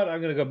second thought,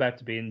 I'm going to go back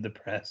to being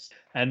depressed.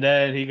 And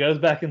then he goes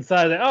back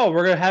inside, like, oh,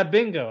 we're going to have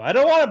bingo. I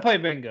don't want to play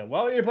bingo.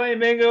 Well, you're playing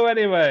bingo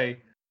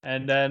anyway.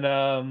 And then,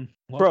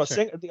 bro,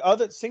 the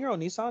other singer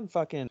Onisan,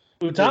 fucking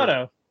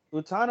Utano.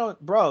 Utano,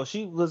 bro,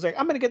 she was like,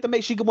 I'm going to get the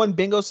make. She won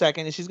bingo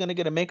second, and she's going to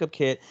get a makeup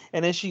kit.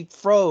 And then she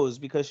froze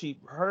because she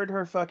heard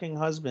her fucking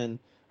husband,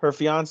 her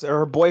fiance, or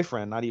her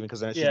boyfriend, not even,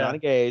 because she's not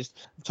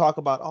engaged, talk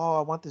about, oh,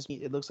 I want this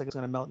meat. It looks like it's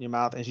going to melt in your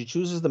mouth. And she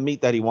chooses the meat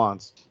that he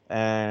wants.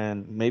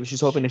 And maybe she's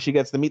hoping that she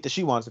gets the meat that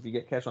she wants, if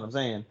you catch what I'm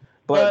saying.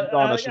 But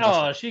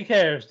no, she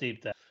cares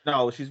deep down.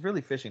 No, she's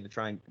really fishing to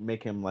try and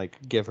make him, like,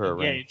 give her a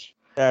ring. Engage.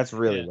 That's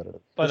really what it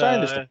is. But I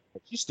understand.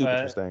 She's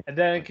stupid for staying. And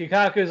then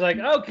Kikaku's like,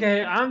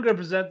 okay, I'm going to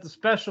present the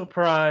special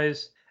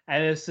prize.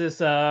 And it's this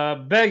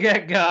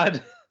baguette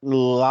god.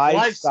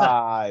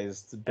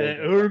 Life-sized. And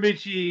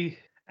Urumichi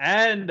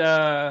and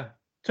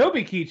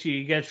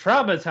Tobikichi get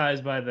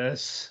traumatized by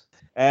this.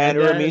 And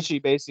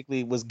Uramichi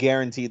basically was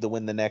guaranteed to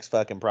win the next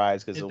fucking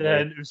prize because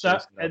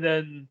and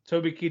then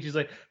Tobikichi's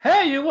like,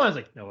 "Hey, you won!" I was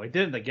like, "No, I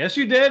didn't. I guess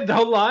you did.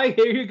 Don't lie.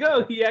 Here you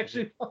go. He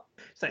actually won."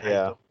 It's like, I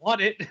don't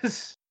want it.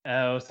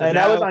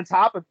 That was on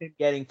top of him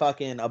getting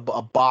fucking a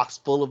box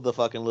full of the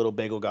fucking little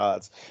bagel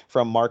gods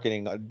from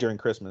marketing during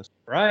Christmas.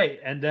 Right,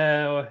 and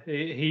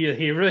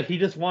he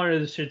just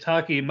wanted a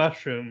shiitake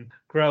mushroom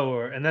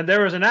grower, and then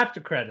there was an after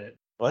credit.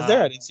 Was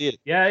there? I didn't see it.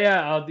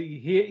 Yeah.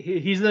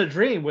 He's in a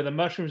dream where the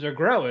mushrooms are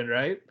growing,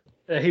 right?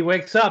 He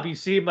wakes up, you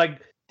see him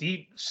like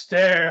deep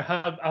stare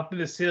up in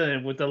the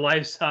ceiling with the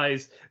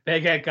life-size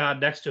baguette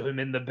god next to him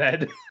in the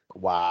bed.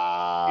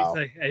 Wow.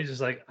 He's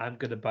just like, I'm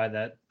gonna buy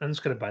that. I'm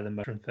just gonna buy the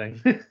mushroom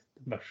thing, the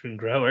mushroom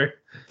grower.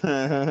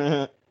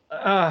 But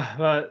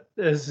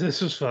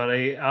this was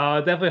funny.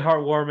 Definitely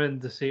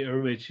heartwarming to see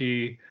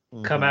Uruichi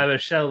come out of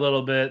his shell a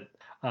little bit.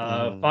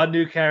 Fun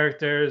new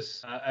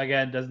characters.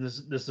 Again,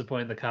 doesn't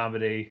disappoint the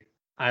comedy.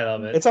 I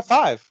love it. It's a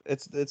 5.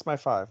 It's my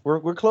 5.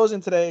 We're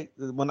closing today.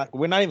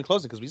 We're not even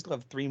closing because we still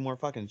have 3 more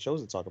fucking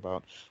shows to talk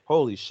about.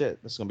 Holy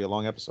shit, this is gonna be a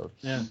long episode.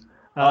 Yeah.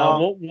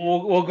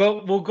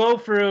 We'll go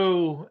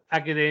through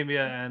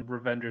Academia and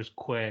Revengers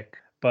quick.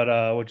 But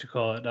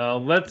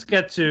let's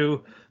get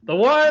to the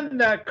one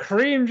that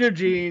creamed your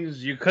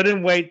jeans. You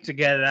couldn't wait to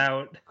get it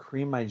out.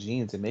 Cream my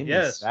jeans. It made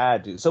me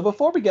sad, dude. So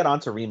before we get on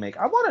to remake,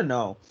 I want to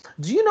know,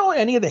 do you know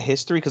any of the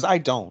history? Because I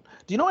don't.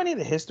 Do you know any of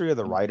the history of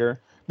the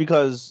writer?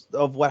 Because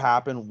of what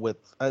happened with,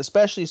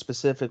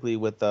 specifically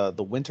with the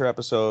winter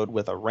episode,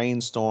 with a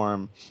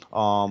rainstorm,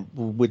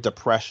 with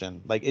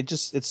depression. Like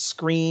it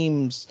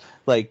screams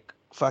like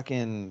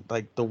fucking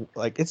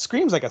it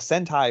screams like a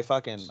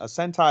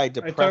Sentai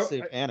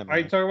depressive anime. Are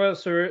you talking about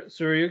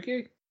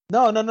Tsuruyuki?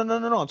 No. I'm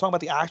talking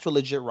about the actual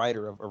legit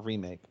writer of a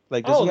remake.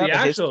 Like, does he have the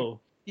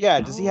actual?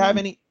 Does he have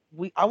any?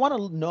 I want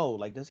to know.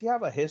 Like, does he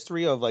have a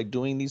history of like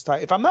doing these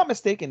type? If I'm not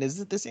mistaken, is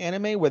it this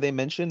anime where they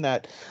mention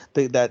that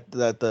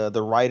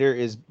the writer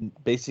is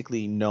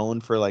basically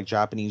known for like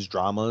Japanese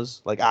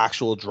dramas, like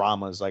actual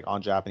dramas, like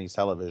on Japanese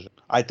television?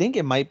 I think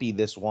it might be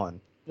this one.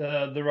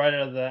 The writer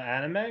of the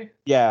anime?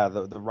 Yeah,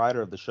 the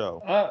writer of the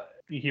show.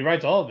 He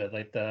writes all of it,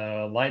 like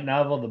the light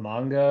novel, the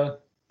manga.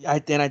 I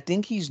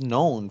think he's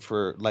known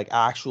for like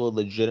actual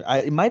legit.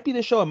 It might be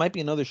the show. It might be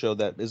another show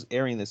that is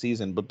airing this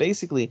season. But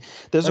basically,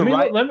 there's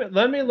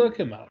let me look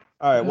him up.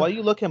 All right, while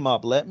you look him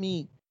up, let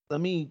me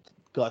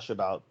gush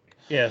about.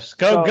 Yes,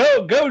 go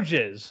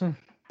Jizz.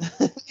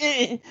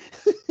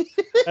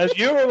 As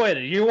you were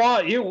waiting, you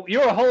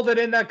were holding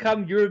in that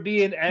cum. You were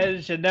being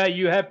edged, and now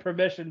you have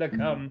permission to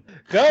come.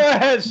 Go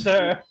ahead,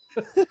 sir.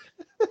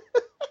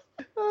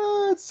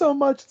 It's so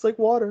much. It's like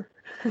water.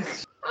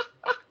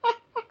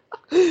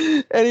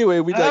 Anyway,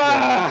 we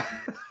digress.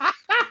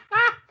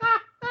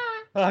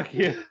 Fuck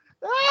you.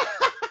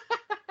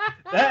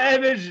 That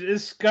image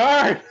is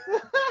scarred.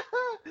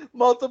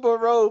 multiple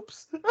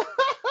ropes.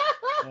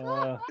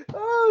 Uh,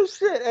 Oh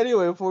shit.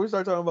 Anyway, before we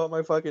start talking about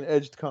my fucking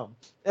edged cum.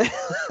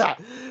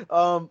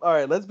 All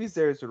right, let's be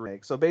serious with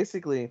remake. So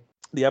basically,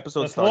 the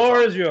episode the starts floor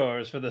off. is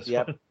yours for this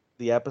Yep. one.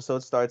 The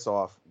episode starts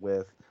off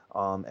with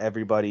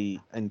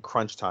everybody in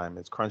crunch time.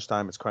 It's crunch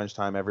time. It's crunch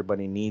time.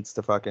 Everybody needs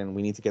to fucking.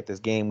 We need to get this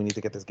game. We need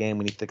to get this game.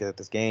 We need to get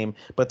this game.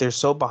 But they're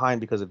so behind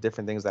because of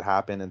different things that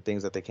happen and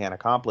things that they can't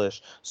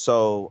accomplish.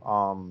 So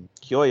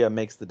Kyoya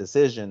makes the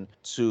decision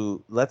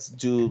to let's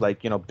do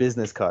like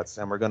business cuts,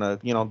 and we're gonna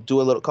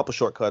do a little couple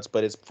shortcuts,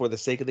 but it's for the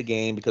sake of the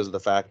game because of the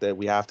fact that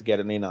we have to get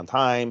it in on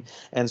time.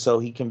 And so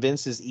he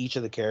convinces each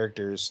of the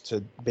characters to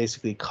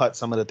basically cut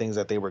some of the things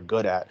that they were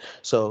good at.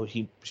 So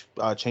he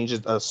changes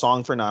a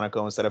song for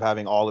Nanako. Instead of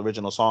having all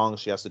original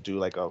songs, she has to do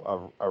like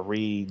a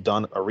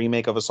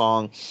remake of a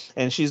song,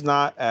 and she's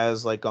not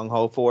as like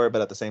gung-ho for it,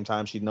 but at the same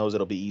time she knows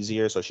it'll be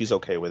easier, so she's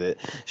okay with it.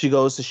 He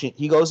goes to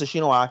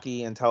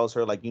Shinoaki and tells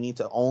her like, you need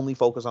to only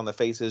focus on the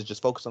faces,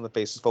 just focus on the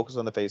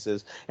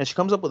faces, and she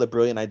comes up with a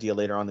brilliant idea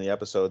later on in the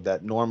episode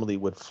that normally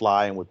would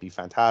fly and would be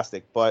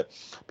fantastic, but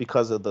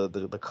because of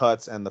the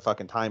cuts and the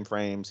fucking time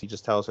frames, he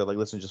just tells her like,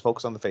 listen, just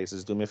focus on the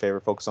faces, do me a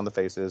favor, focus on the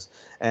faces.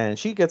 And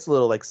she gets a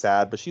little like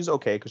sad, but she's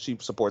okay because she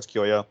supports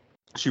Kyoya.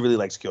 She really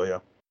likes Kyoya.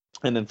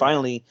 And then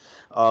finally,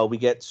 we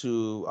get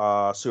to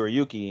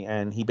Tsurayuki,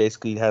 and he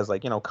basically has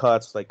like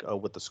cuts like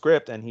with the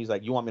script, and he's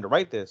like, "You want me to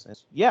write this?" And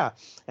yeah,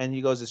 and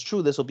he goes, "It's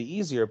true, this will be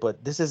easier,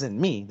 but this isn't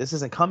me. This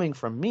isn't coming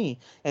from me."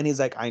 And he's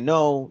like, "I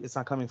know it's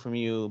not coming from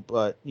you,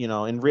 but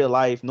in real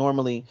life,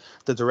 normally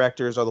the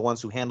directors are the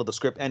ones who handle the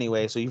script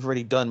anyway, so you've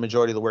already done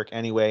majority of the work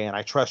anyway, and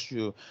I trust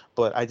you.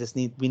 But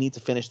we need to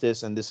finish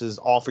this, and this is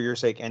all for your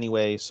sake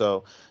anyway.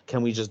 So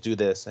can we just do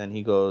this?" And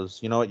he goes,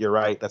 "You know what? You're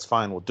right. That's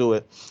fine. We'll do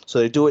it." So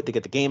they do it. They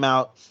get the game out.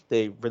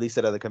 They release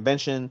it at the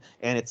convention,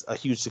 and it's a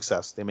huge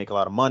success. They make a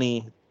lot of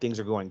money. Things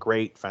are going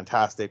great,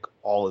 fantastic,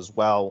 all is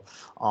well.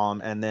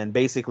 And then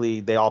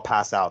basically they all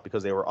pass out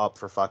because they were up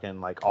for fucking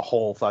like a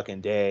whole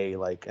fucking day,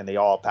 like, and they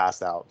all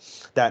passed out.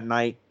 That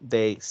night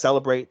they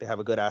celebrate. They have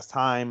a good ass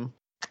time.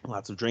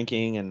 Lots of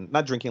drinking, and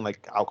not drinking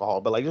like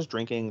alcohol, but like just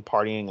drinking,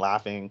 partying,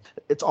 laughing.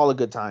 It's all a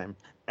good time.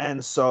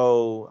 And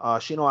so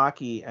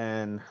Shinoaki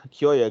and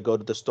Kyoya go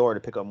to the store to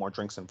pick up more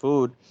drinks and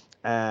food.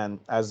 And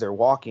as they're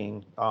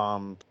walking,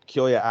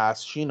 Kyoya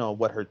asks Shino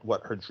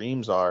what her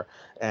dreams are,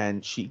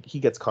 and he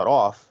gets cut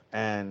off.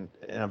 And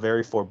in a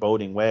very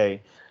foreboding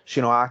way,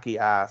 Shinoaki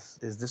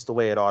asks, "Is this the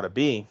way it ought to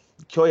be?"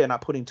 Kyoya, not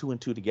putting two and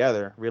two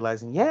together,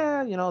 realizing,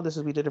 yeah,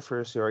 we did it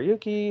for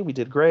Tsurayuki. We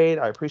did great.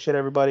 I appreciate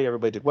everybody.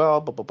 Everybody did well,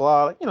 blah, blah,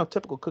 blah. Like,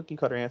 typical cookie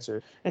cutter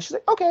answer. And she's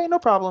like, okay, no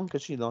problem,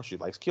 because she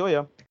likes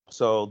Kyoya.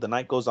 So the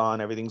night goes on.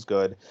 Everything's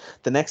good.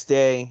 The next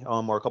day,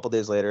 or a couple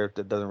days later,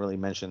 that doesn't really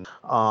mention,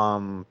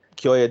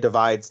 Kyoya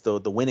divides the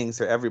winnings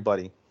for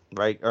everybody.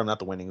 Right, or not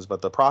the winnings,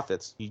 but the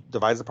profits. He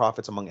divides the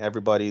profits among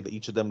everybody.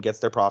 Each of them gets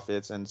their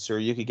profits, and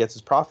Tsurayuki gets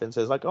his profit and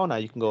says like, "Oh, now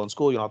you can go in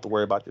school. You don't have to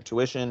worry about your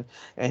tuition."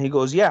 And he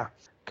goes, "Yeah,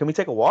 can we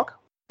take a walk?"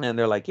 And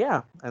they're like,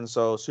 "Yeah." And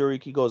so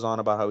Tsurayuki goes on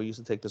about how he used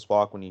to take this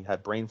walk when he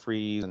had brain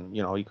freeze and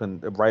he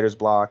couldn't writer's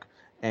block.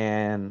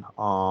 And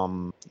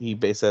he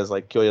says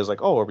like, Kyoya's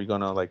like, "Oh, are we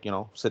gonna like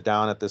sit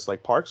down at this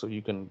like park so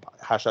you can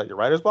hash out your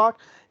writer's block?"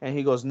 And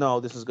he goes,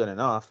 "No, this is good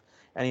enough."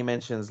 And he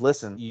mentions,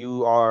 "Listen,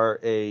 you are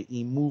a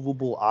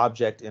immovable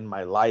object in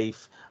my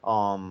life.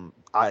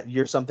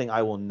 You're something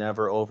I will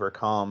never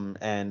overcome.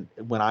 And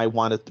when I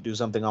wanted to do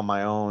something on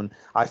my own,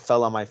 I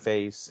fell on my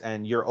face.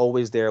 And you're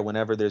always there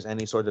whenever there's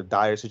any sort of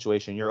dire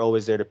situation. You're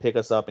always there to pick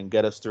us up and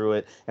get us through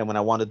it. And when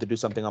I wanted to do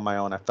something on my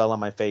own, I fell on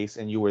my face,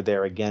 and you were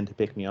there again to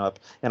pick me up.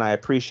 And I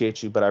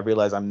appreciate you, but I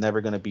realize I'm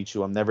never going to beat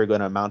you. I'm never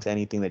going to amount to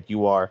anything that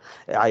you are.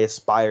 I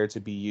aspire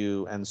to be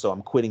you. And so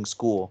I'm quitting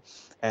school."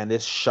 And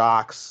this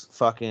shocks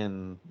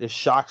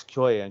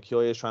Kyoya, and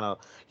Kyoya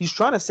is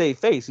trying to save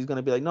face. He's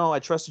gonna be like, "No, I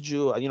trusted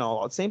you.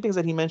 Same things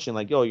that he mentioned,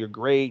 like, yo, you're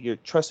great, you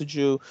trusted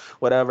you,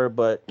 whatever."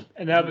 But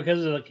And now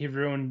because of he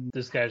ruined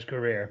this guy's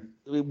career.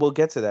 we'll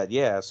get to that,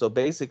 yeah. So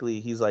basically,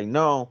 he's like,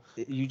 "No,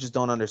 you just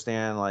don't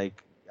understand.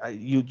 Like,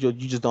 you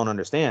just don't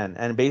understand."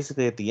 And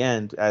basically, at the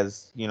end,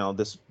 as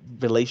this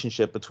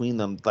relationship between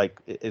them like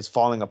is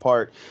falling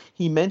apart,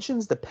 he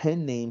mentions the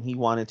pen name he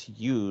wanted to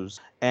use,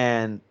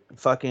 and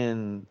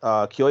fucking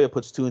Kyoya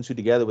puts two and two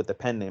together with the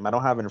pen name. I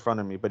don't have it in front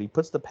of me, but he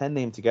puts the pen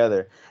name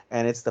together,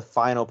 and it's the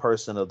final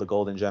person of the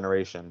Golden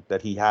Generation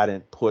that he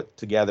hadn't put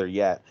together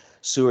yet.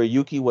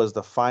 Tsurayuki was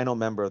the final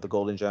member of the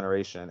Golden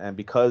Generation, and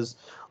because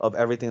of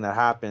everything that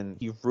happened,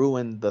 he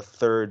ruined the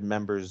third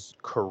member's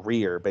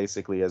career,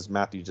 basically, as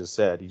Mathew just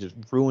said. He just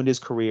ruined his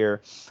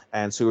career,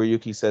 and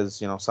Tsurayuki says,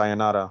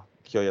 "Sayonara,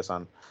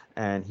 Kyoya-san."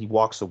 And he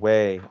walks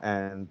away,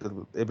 and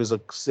it was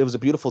a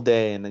beautiful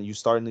day. And then you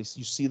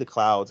see the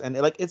clouds, and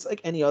it's like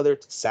any other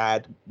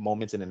sad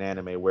moment in an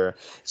anime where it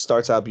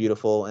starts out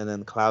beautiful, and then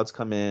the clouds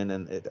come in,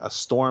 and a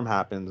storm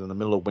happens in the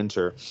middle of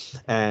winter,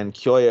 and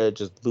Kyoya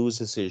just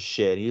loses his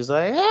shit. He's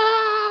like,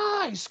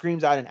 "Ah!" He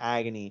screams out in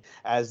agony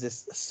as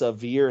this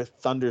severe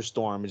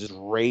thunderstorm is just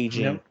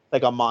raging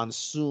like a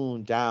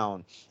monsoon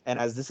down. And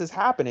as this is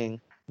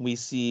happening, we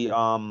see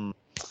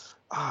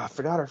I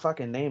forgot her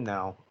fucking name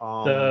now.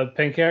 The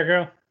pink hair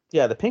girl.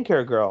 Yeah, the pink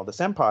hair girl, the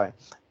senpai.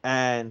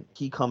 And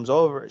she comes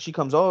over,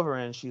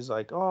 and she's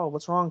like, "Oh,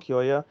 what's wrong,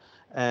 Kyoya?"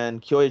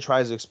 And Kyoya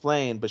tries to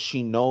explain, but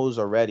she knows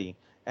already.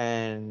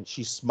 And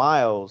she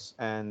smiles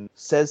and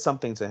says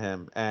something to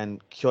him,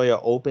 and Kyoya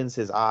opens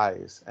his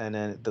eyes, and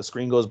then the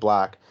screen goes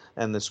black,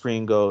 and the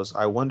screen goes,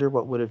 "I wonder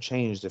what would have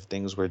changed if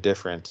things were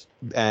different."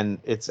 And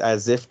it's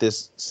as if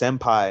this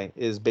senpai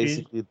is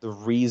basically the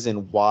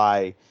reason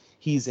why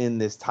he's in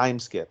this time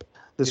skip.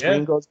 The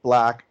screen goes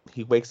black.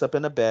 He wakes up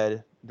in a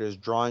bed. There's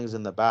drawings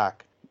in the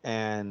back,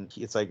 and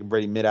it's like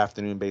already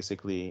mid-afternoon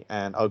basically,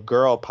 and a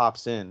girl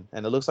pops in,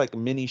 and it looks like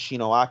mini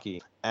Shinoaki,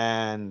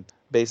 and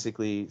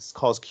basically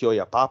calls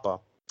Kyoya Papa.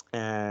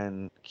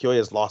 And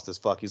Kyoya's lost as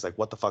fuck. He's like,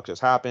 "What the fuck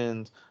just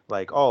happened?"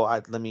 Like, "Oh,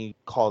 let me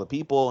call the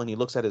people." And he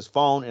looks at his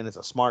phone, and it's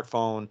a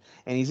smartphone,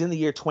 and he's in the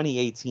year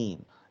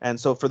 2018. And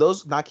so, for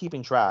those not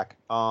keeping track,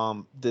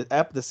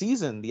 the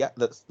season,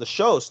 the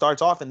show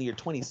starts off in the year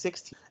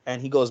 2016,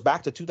 and he goes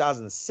back to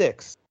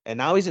 2006, and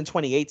now he's in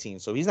 2018.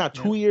 So he's now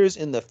 2 years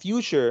in the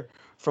future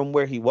from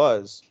where he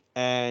was,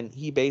 and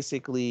he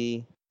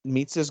basically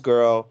meets this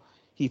girl.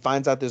 He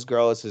finds out this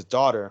girl is his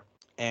daughter,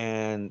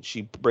 and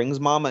she brings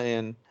Mama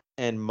in,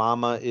 and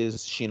Mama is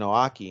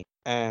Shinoaki,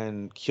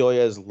 and Kyoya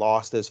is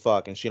lost as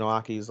fuck, and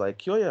Shinoaki's like,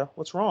 "Kyoya,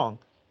 what's wrong?"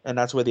 And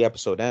that's where the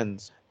episode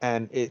ends.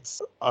 And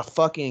it's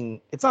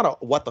not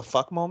a what the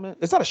fuck moment.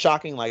 It's not a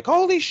shocking like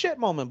holy shit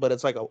moment, but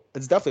it's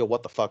definitely a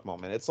what the fuck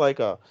moment.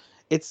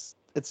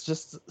 It's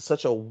just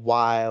such a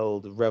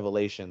wild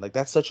revelation. Like,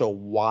 that's such a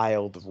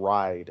wild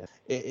ride.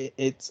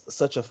 It's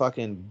such a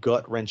fucking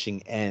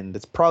gut-wrenching end.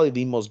 It's probably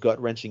the most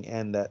gut-wrenching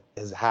end that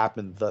has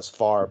happened thus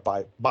far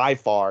by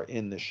far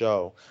in the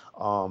show.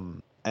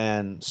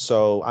 And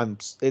so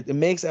it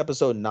makes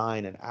episode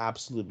 9 an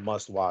absolute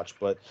must watch.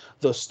 But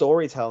the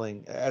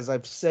storytelling, as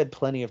I've said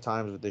plenty of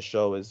times with this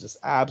show, is just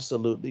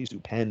absolutely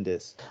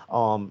stupendous.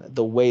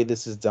 The way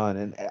this is done,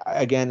 and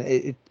again,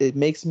 it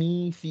makes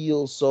me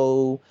feel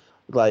so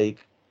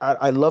like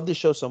I love this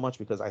show so much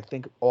because I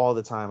think all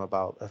the time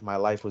about if my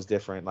life was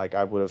different, like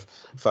I would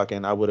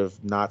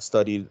have not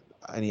studied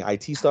any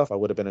IT stuff. I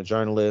would have been a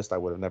journalist. I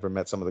would have never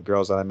met some of the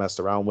girls that I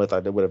messed around with. I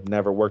would have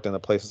never worked in the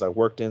places I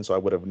worked in. So I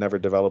would have never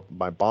developed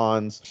my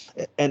bonds.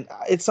 And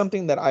it's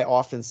something that I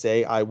often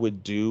say I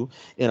would do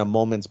in a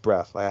moment's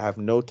breath. I have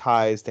no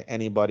ties to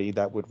anybody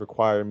that would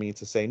require me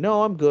to say,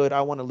 "No, I'm good.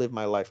 I want to live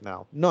my life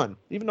now." None.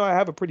 Even though I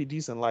have a pretty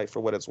decent life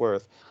for what it's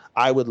worth,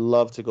 I would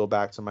love to go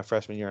back to my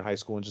freshman year in high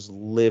school and just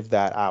live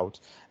that out.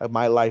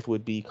 My life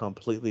would be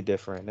completely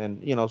different.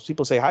 And,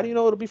 people say, "How do you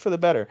know it'll be for the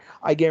better?"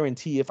 I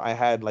guarantee if I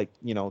had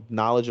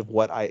knowledge of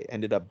what I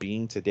ended up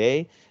being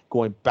today,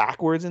 going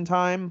backwards in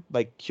time,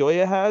 like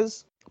Kyoya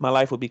has, my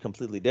life would be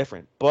completely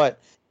different. But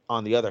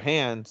on the other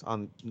hand,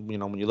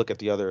 when you look at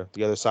the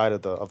other side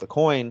of the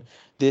coin,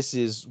 this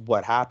is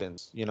what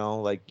happens.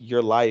 Like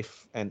your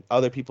life and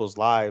other people's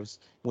lives,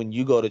 when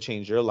you go to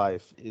change your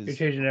life, you're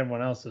changing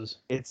everyone else's.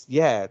 It's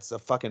a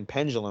fucking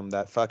pendulum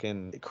that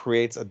fucking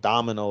creates a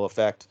domino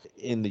effect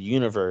in the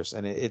universe,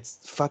 and it's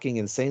fucking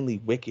insanely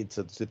wicked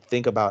to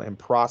think about and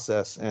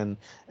process and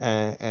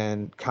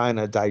kind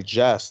of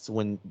digest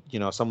when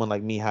someone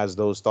like me has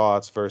those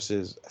thoughts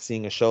versus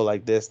seeing a show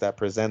like this that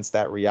presents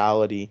that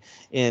reality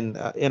in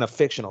a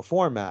fictional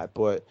format.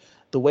 But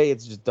the way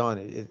it's just done,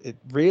 it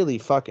really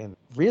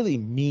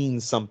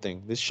means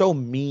something. This show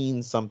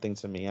means something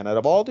to me. And out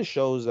of all the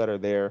shows that are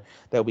there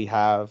that we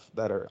have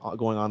that are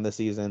going on this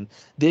season,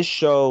 this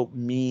show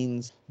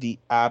means the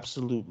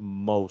absolute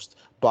most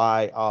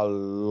by a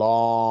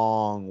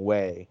long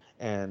way.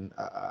 And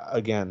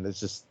again,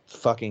 it's just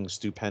fucking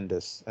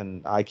stupendous.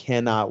 And I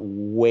cannot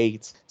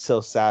wait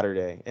till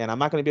Saturday. And I'm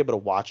not going to be able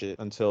to watch it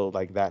until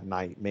like that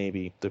night,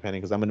 maybe,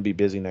 depending, because I'm going to be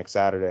busy next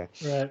Saturday.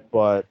 Right.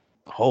 But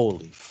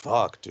holy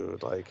fuck,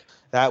 dude. Like,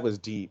 that was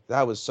deep.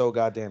 That was so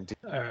goddamn deep.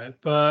 All right.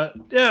 But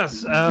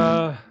yes,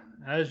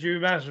 as you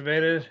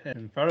masturbated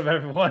in front of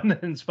everyone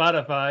in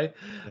Spotify.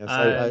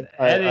 Yes,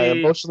 I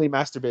emotionally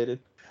masturbated.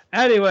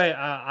 Anyway,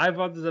 I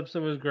thought this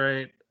episode was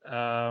great.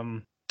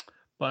 But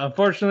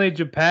unfortunately,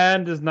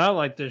 Japan does not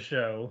like this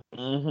show.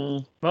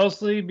 Mm-hmm.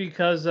 Mostly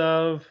because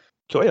of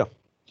Kyoya.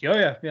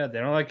 Yeah, they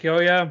don't like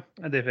Kyoya.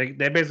 And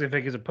they basically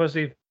think he's a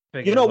pussy.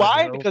 You know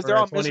why? Because they're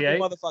all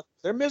miserable motherfuckers.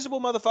 They're miserable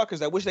motherfuckers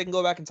that wish they can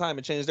go back in time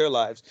and change their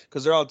lives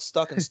because they're all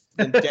stuck in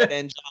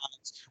dead-end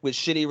jobs with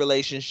shitty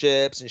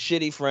relationships and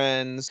shitty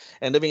friends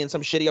and living in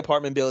some shitty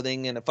apartment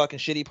building in a fucking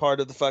shitty part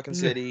of the fucking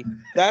city.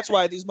 That's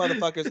why these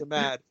motherfuckers are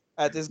mad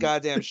at this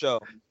goddamn show.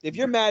 If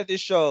you're mad at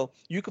this show,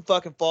 you can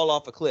fucking fall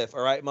off a cliff,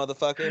 all right,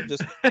 motherfucker?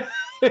 Just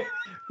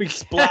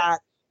splat.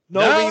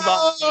 No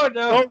revive.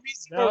 No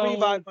reason for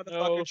revive,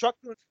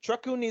 motherfucker.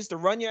 Truck-kun needs to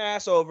run your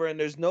ass over, and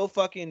there's no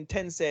fucking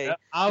tensei.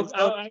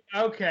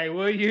 Okay,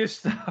 will you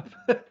stop?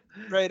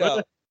 Straight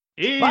up.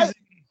 Easy,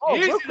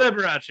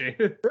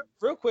 Liberace.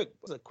 Real quick,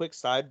 a quick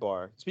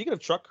sidebar. Speaking of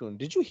Truck-kun,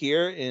 did you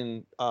hear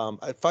in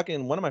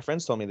fucking one of my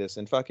friends told me this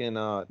in fucking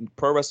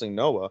Pro Wrestling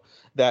Noah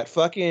that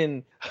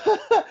fucking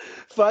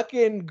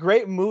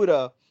Great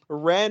Muta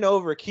ran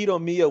over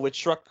Kidomiya with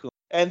Truck-kun.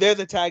 And they're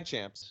the tag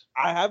champs.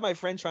 I have my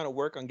friend trying to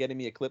work on getting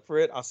me a clip for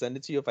it. I'll send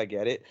it to you if I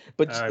get it.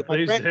 But All right,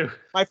 please do.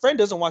 My friend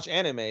doesn't watch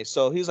anime,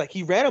 so he's like,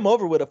 he ran him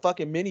over with a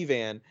fucking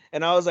minivan,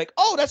 and I was like,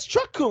 oh, that's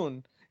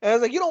Truck-kun. And I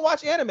was like, you don't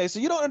watch anime, so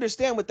you don't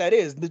understand what that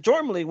is.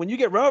 Normally, when you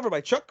get run over by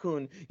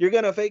Truck-kun, you're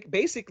gonna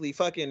basically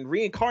fucking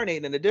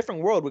reincarnate in a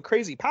different world with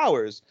crazy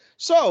powers.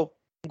 So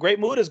Great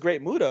Muda's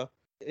Great Muda.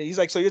 He's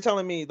like, so you're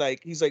telling me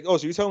he's like, oh,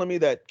 so you're telling me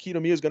that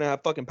Kidomiya is gonna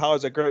have fucking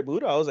powers like Great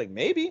Muda? I was like,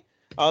 maybe.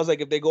 I was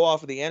like, if they go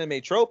off of the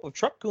anime trope of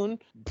Truck-kun,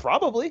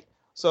 probably.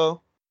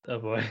 So. Oh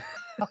boy.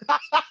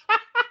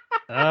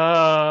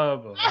 Oh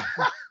boy.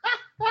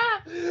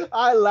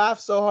 I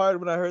laughed so hard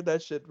when I heard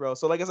that shit, bro.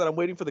 So like I said, I'm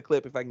waiting for the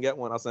clip. If I can get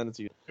one, I'll send it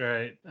to you.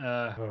 Right.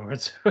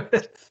 What's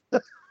it?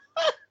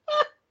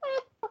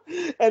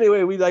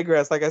 Anyway, we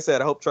digress. Like I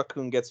said, I hope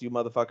Truck-kun gets you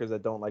motherfuckers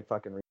that don't like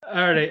fucking.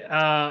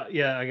 Alrighty.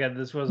 Yeah. Again,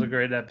 this was a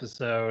great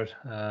episode.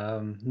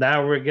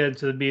 Now we're getting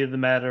to the beat of the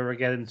matter. We're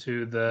getting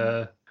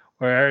to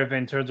where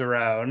everything turns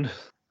around.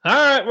 All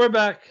right, we're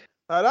back.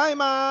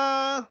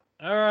 Tadaima.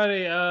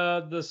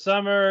 Alrighty. The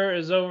summer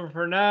is over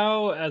for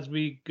now as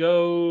we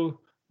go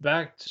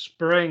back to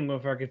spring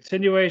with our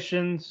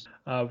continuations.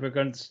 We're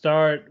going to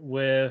start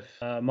with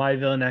My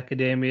Villain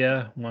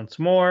Academia once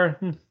more.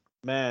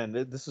 Man,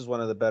 this is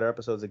one of the better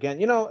episodes again.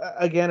 You know,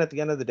 again, at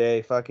the end of the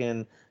day,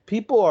 fucking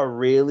people are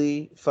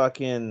really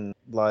fucking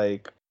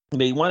like,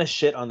 they want to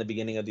shit on the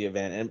beginning of the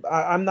event. And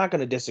I'm not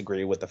going to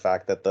disagree with the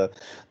fact that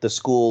the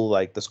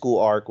school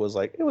arc was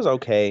like, it was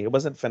okay. It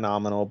wasn't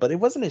phenomenal, but it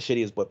wasn't as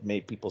shitty as what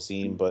made people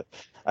seem. But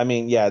I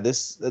mean, yeah, the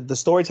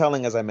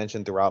storytelling, as I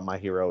mentioned throughout My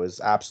Hero, is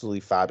absolutely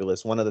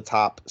fabulous. One of the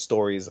top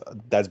stories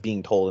that's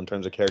being told in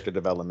terms of character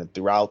development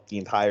throughout the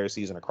entire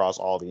season across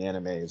all the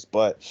animes.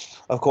 But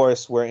of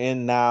course, we're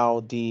in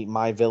now the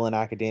My Villain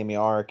Academia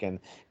arc, and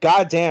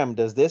goddamn,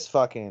 does this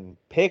fucking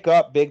pick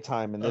up big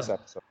time in this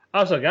episode.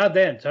 Also,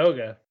 goddamn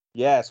Toga.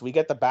 Yes, we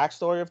get the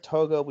backstory of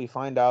Toga. We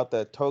find out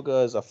that Toga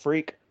is a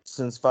freak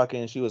since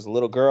fucking she was a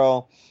little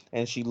girl,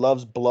 and she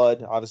loves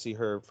blood. Obviously,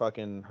 her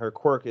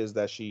quirk is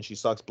that she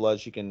sucks blood.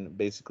 She can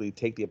basically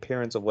take the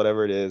appearance of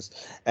whatever it is,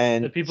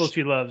 and the people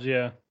she loves,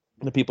 yeah.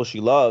 The people she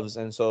loves.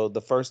 And so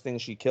the first thing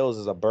she kills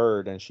is a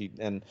bird,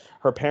 and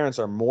her parents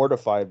are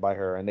mortified by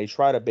her, and they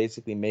try to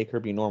basically make her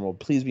be normal.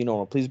 Please be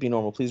normal, please be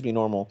normal, please be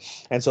normal.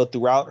 And so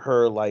throughout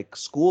her like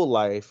school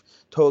life,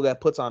 Toga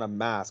puts on a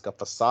mask, a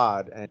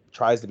facade, and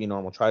tries to be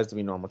normal, tries to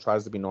be normal,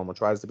 tries to be normal,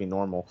 tries to be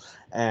normal.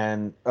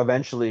 And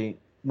eventually,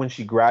 when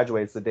she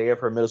graduates, the day of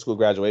her middle school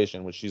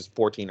graduation, when she's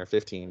 14 or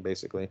 15,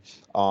 basically,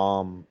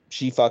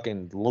 she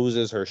fucking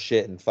loses her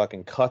shit and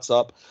fucking cuts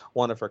up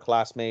one of her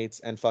classmates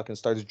and fucking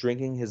starts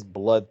drinking his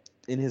blood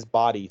in his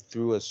body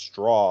through a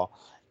straw.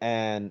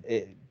 And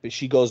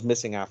she goes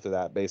missing after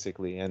that,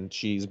 basically. And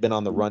she's been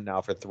on the run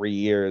now for 3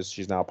 years.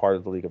 She's now part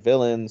of the League of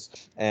Villains.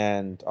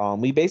 And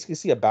we basically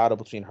see a battle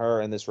between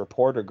her and this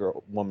reporter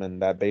woman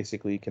that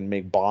basically can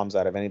make bombs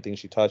out of anything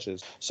she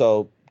touches.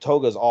 So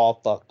Toga's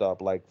all fucked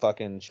up. Like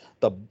fucking,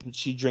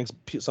 she drinks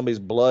somebody's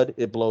blood,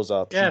 it blows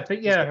up. Yeah,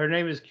 her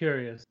name is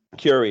Curious.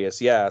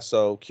 Curious, yeah.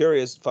 So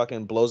Curious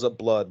fucking blows up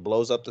blood,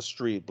 blows up the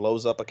street,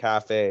 blows up a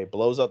cafe,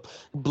 blows,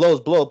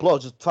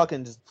 just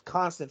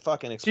constant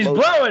fucking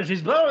explosion.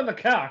 She's blowing the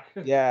cock.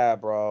 Yeah,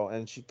 bro.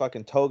 And she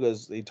fucking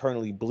Toga's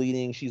eternally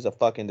bleeding. She's a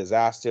fucking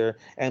disaster.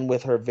 And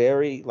with her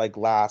very like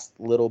last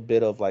little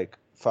bit of like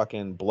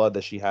fucking blood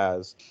that she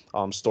has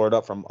stored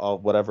up from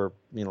whatever,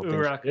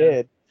 thing she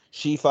did,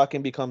 she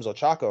fucking becomes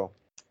Ochako.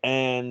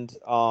 And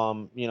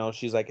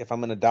she's like, if I'm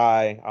gonna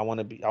die, I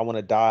want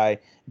to die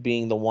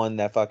being the one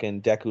that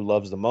fucking Deku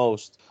loves the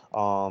most.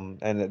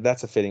 And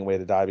that's a fitting way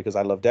to die because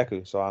I love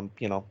Deku. So I'm,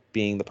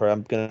 being the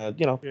I'm gonna,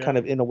 kind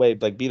of in a way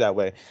like be that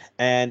way.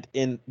 And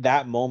in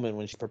that moment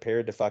when she's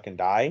prepared to fucking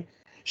die,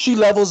 she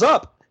levels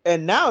up.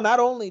 And now,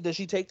 not only does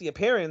she take the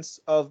appearance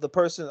of the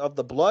person of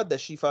the blood that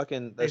she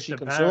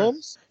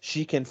consumes,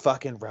 she can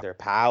fucking their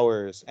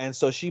powers. And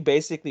so she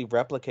basically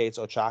replicates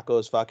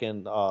Ochako's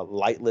fucking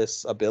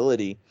lightless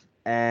ability,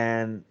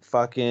 and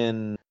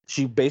fucking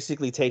she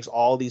basically takes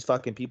all these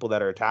fucking people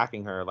that are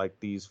attacking her, like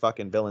these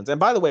fucking villains. And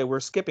by the way, we're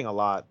skipping a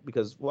lot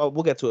because, well,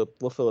 we'll get to it.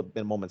 We'll fill it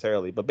in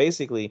momentarily. But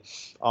basically,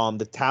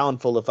 the town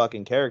full of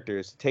fucking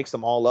characters takes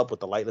them all up with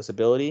the lightless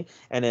ability,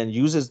 and then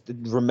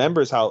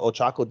remembers how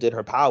Ochako did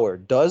her power,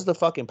 does the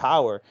fucking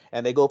power,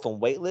 and they go from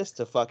weightless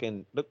to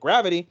fucking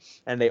gravity,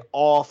 and they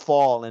all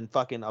fall, and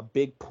fucking a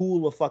big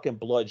pool of fucking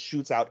blood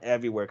shoots out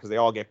everywhere because they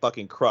all get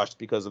fucking crushed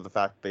because of the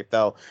fact that they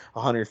fell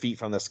 100 feet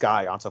from the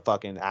sky onto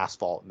fucking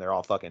asphalt, and they're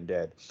all fucking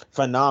dead.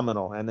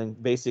 Phenomenal. And then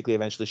basically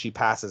eventually she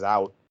passes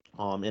out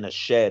in a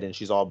shed, and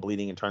she's all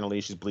bleeding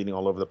internally. She's bleeding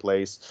all over the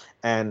place.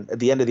 And at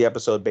the end of the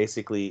episode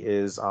basically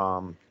is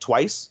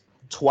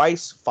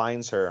Twice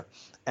finds her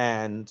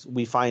And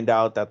we find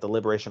out that the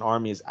Liberation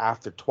Army is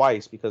after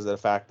Twice because of the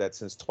fact that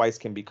since Twice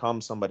can become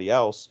somebody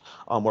else,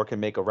 or can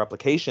make a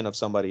replication of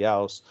somebody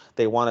else,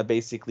 they want to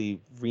basically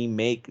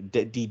remake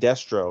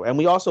Destro. And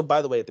we also,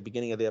 by the way, at the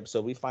beginning of the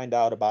episode, we find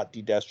out about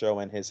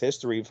Destro and his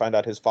history. We find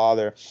out his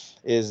father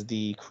is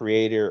the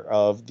creator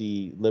of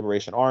the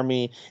Liberation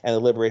Army, and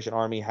the Liberation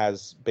Army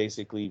has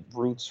basically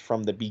roots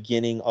from the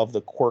beginning of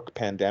the Quirk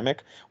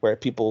pandemic, where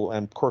people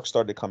and Quirks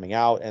started coming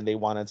out, and they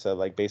wanted to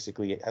like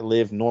basically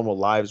live normal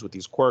lives with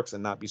these quirks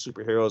and not be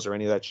superheroes or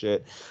any of that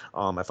shit,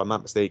 if I'm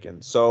not mistaken.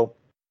 So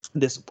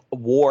this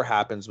war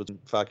happens with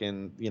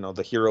fucking,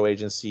 the Hero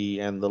Agency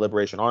and the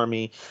Liberation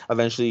Army.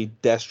 Eventually,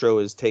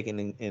 Destro is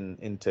taken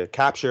into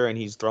capture and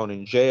he's thrown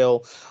in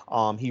jail.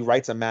 He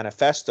writes a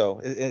manifesto.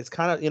 It's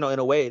kind of, in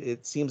a way,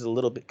 it seems a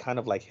little bit kind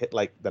of like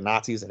the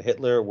Nazis and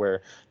Hitler,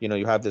 where,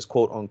 you have this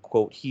quote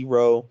unquote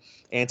hero,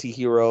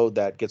 anti-hero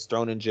that gets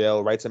thrown in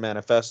jail, writes a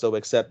manifesto,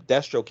 except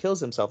Destro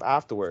kills himself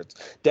afterwards.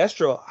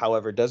 Destro,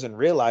 however, doesn't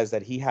realize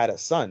that he had a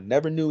son,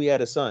 never knew he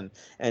had a son.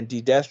 And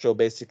Destro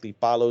basically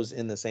follows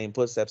in the same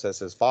footsteps as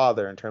his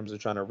father in terms of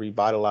trying to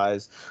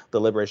revitalize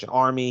the Liberation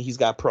Army. He's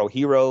got pro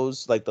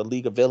heroes, like the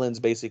League of Villains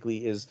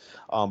basically is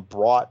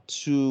brought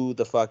to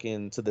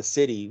the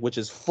city, which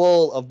is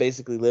full of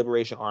basically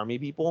Liberation Army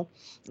people.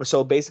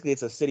 So basically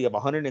it's a city of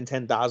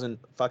 110,000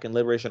 fucking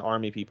Liberation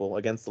Army people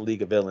against the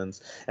League of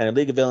Villains. And the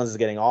League of Villains is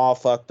getting all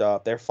fucked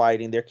up. They're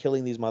fighting, they're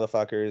killing these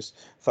motherfuckers.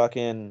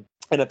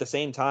 And at the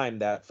same time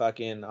that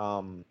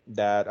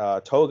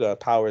Toga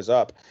powers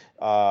up,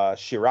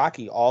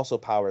 Shiraki also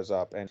powers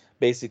up and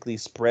basically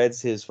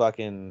spreads his what's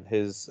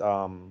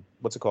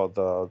it called,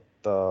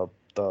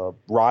 the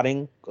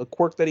rotting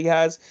quirk that he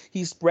has.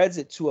 He spreads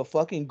it to a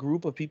fucking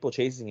group of people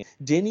chasing it.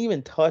 Didn't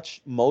even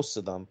touch most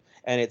of them,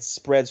 and it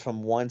spreads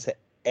from one to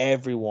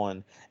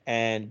everyone.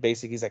 And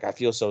basically he's like, I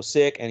feel so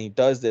sick, and he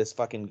does this,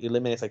 fucking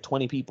eliminates like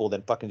 20 people,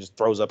 then fucking just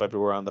throws up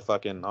everywhere on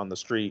the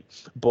street.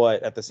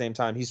 But at the same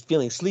time, he's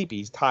feeling sleepy,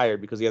 he's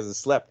tired because he hasn't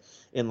slept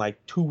in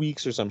like 2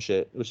 weeks or some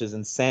shit, which is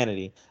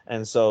insanity.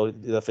 And so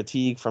the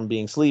fatigue from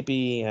being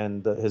sleepy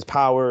and his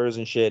powers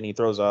and shit, and he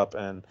throws up,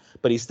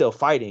 but he's still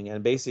fighting.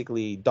 And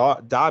basically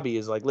Dobby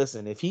is like,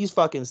 listen, if he's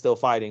fucking still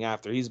fighting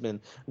after he's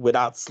been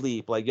without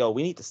sleep, like, yo,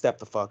 we need to step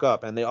the fuck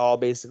up. And they all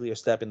basically are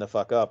stepping the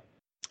fuck up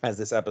as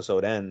this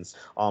episode ends.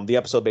 The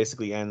episode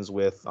basically ends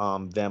with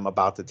them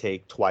about to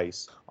take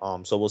Twice.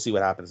 So we'll see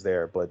what happens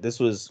there. But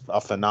this was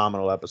a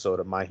phenomenal episode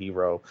of My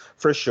Hero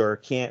for sure.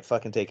 Can't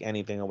fucking take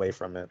anything away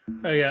from it.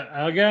 Oh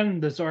yeah,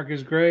 again, this arc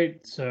is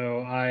great,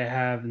 so I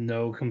have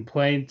no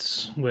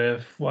complaints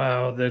with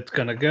how that's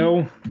gonna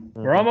go.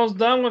 Mm-hmm. We're almost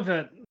done with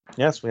it.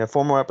 Yes, we have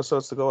 4 more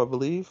episodes to go, I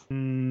believe.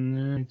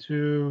 2,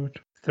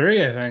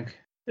 3, I think.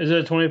 Is it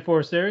a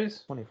 24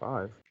 series?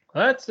 25.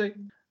 Let's see.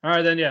 All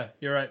right, then, yeah,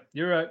 you're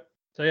right.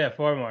 So yeah,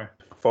 4 more.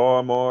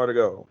 4 more to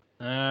go.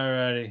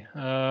 Alrighty.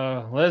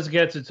 Let's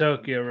get to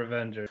Tokyo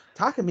Revengers.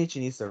 Takemichi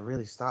needs to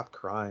really stop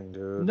crying,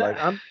 dude. Nah.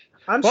 Like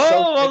I'm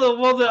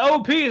the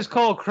OP is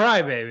called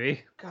Crybaby.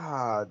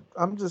 God,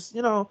 I'm just,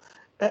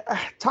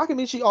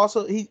 Takemichi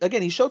also,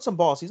 he showed some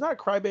balls. He's not a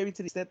crybaby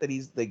to the extent that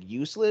he's like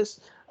useless.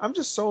 I'm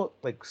just so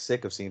like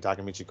sick of seeing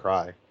Takemichi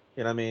cry.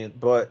 You know what I mean?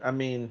 But I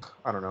mean,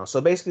 I don't know.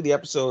 So basically the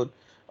episode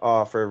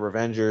for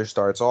Revengers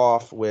starts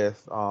off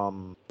with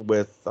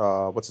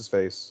what's his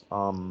face? I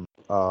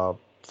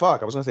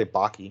was gonna say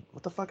Baki.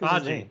 What the fuck is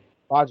his name?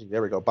 Baji.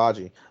 There we go.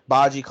 Baji.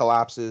 Baji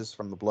collapses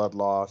from the blood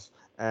loss,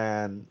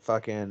 and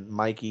fucking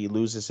Mikey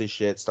loses his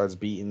shit, starts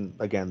beating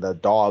again the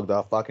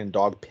fucking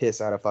dog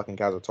piss out of fucking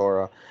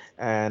Kazutora,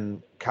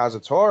 and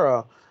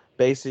Kazutora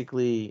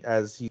basically,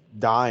 as he's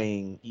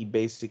dying, he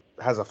basically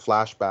has a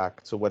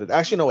flashback to what it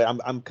actually. No, wait,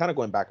 I'm kind of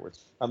going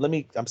backwards.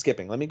 I'm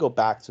skipping. Let me go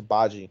back to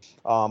Baji.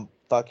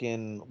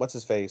 Fucking what's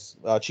his face?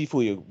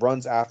 Chifuyu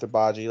runs after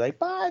Baji, like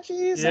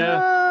Baji's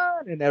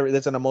on! And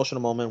there's an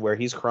emotional moment where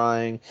he's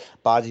crying,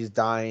 Baji's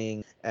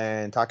dying,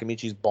 and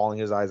Takemichi's bawling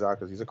his eyes out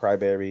because he's a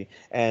crybaby.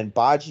 And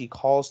Baji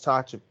calls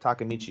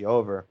Takemichi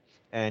over,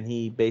 and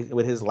he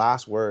with his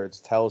last words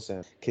tells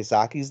him,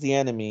 "Kisaki's the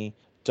enemy.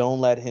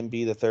 Don't let him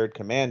be the third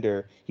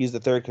commander. He's the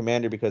third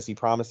commander because he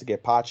promised to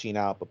get Pachin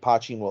out, but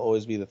Pachin will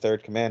always be the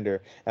third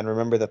commander. And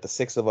remember that the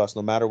 6 of us,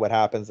 no matter what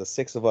happens, the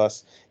 6 of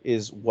us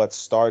is what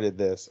started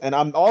this." And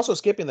I'm also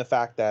skipping the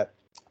fact that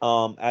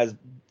as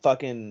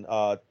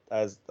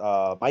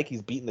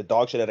Mikey's beating the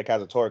dog shit out of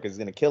Kazutora because he's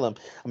gonna kill him.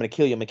 I'm gonna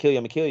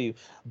kill you.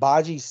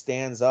 Baji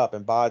stands up,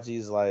 and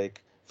Baji's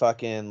like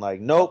fucking like,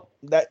 nope,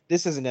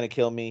 this isn't gonna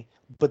kill me,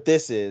 but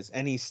this is.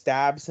 And he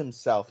stabs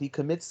himself. He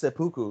commits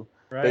seppuku.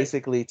 Right.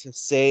 Basically to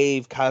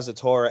save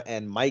Kazutora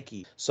and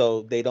Mikey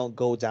so they don't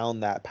go down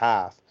that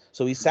path.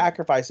 So he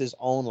sacrificed his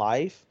own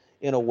life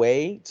in a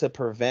way to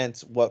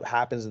prevent what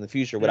happens in the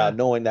future without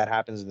knowing that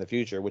happens in the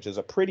future, which is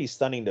a pretty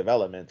stunning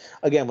development.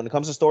 Again, when it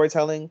comes to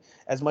storytelling,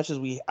 as much as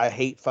I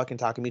hate fucking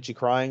Takemichi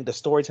crying, the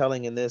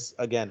storytelling in this,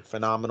 again,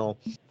 phenomenal,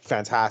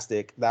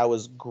 fantastic. That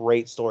was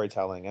great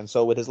storytelling. And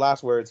so with his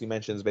last words, he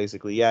mentions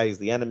basically, he's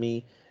the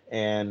enemy.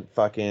 and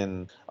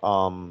fucking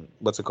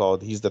what's it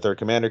called? He's the third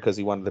commander because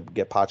he wanted to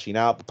get Pachin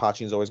out. But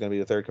Pachin's always going to be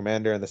the third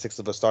commander, and the six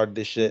of us started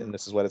this shit, and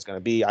this is what it's going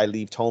to be. I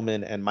leave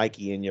Toman and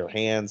Mikey in your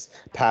hands.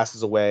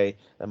 Passes away.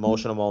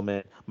 Emotional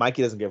moment.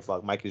 Mikey doesn't give a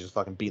fuck. Mikey's just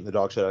fucking beating the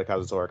dog shit out of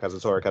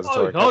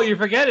Kazutora. Oh, you're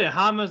forgetting.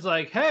 Hama's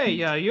like, hey,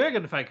 you ain't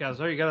gonna fight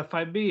Kazutora. You gotta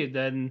fight me. And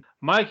then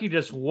Mikey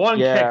just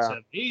kicks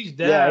him. He's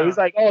down. Yeah, he's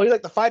like,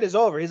 the fight is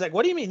over. He's like,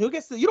 what do you mean? You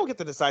don't get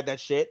to decide that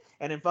shit.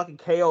 And then fucking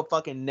KO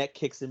fucking neck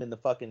kicks him in the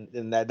fucking,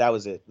 and that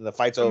was it. The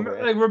fight's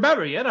over. Like,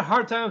 remember, you had a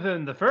hard time with him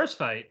in the first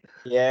fight.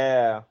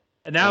 Yeah.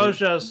 And now it's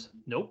just,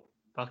 nope.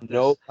 Fuck this.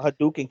 Nope.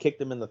 Hadouken kicked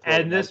him in the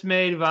throat. And this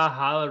made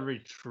Valhalla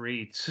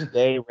retreat.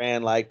 They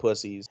ran like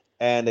pussies.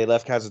 And they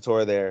left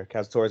Kazutora there.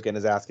 Kazutora's getting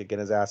his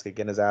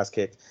ass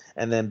kicked.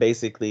 And then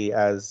basically,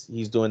 as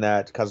he's doing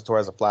that, Kazutora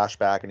has a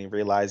flashback, and he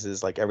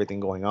realizes like everything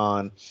going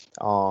on,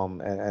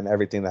 and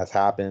everything that's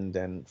happened,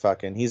 and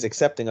fucking he's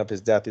accepting of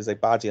his death. He's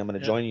like, Baji, I'm gonna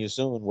join you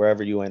soon,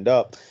 wherever you end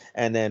up.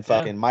 And then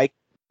fucking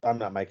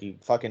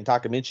fucking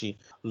Takemichi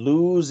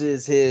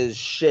loses his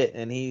shit,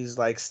 and he's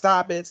like,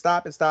 stop it.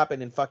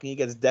 And fucking he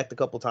gets decked a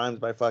couple times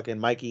by fucking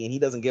Mikey, and he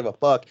doesn't give a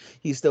fuck.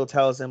 He still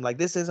tells him like,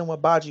 this isn't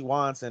what Baji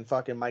wants, and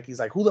fucking Mikey's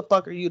like, who the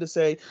fuck are you to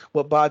say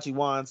what Baji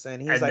wants?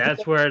 And he's like,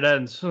 that's where it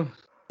ends.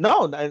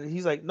 No, and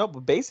he's like, no,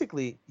 but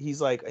basically, he's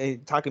like, hey,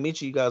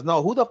 Takemichi goes,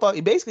 no, who the fuck?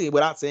 Basically,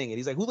 without saying it,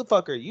 he's like, who the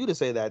fuck are you to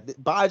say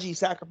that? Baji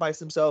sacrificed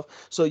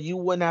himself so you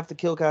wouldn't have to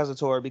kill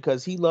Kazutora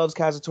because he loves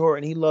Kazutora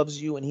and he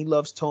loves you and he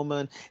loves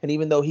Toman. And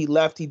even though he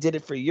left, he did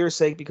it for your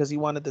sake because he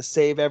wanted to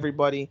save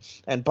everybody.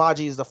 And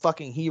Baji is the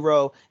fucking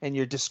hero and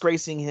you're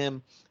disgracing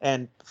him.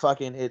 And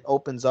fucking it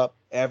opens up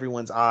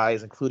everyone's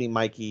eyes, including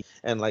Mikey.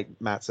 And like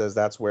Matt says,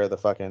 that's where it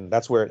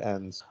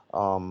ends.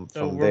 So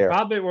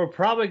we're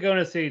probably going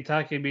to see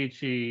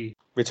Takemichi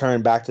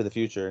return back to the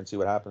future and see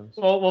what happens.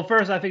 Well,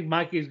 first I think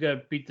Mikey's gonna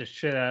try to beat the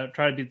shit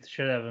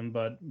out of him,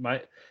 but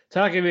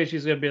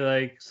Takemichi's gonna be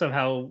like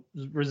somehow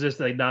resist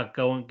like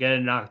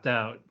getting knocked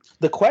out.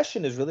 The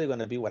question is really going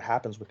to be what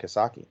happens with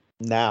Kisaki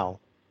now.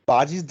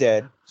 Baji's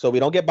dead, so we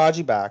don't get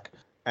Baji back.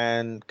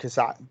 And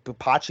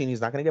Pachin, he's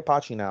not going to get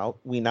Pachin out.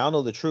 We now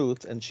know the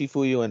truth, and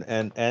Shifuyu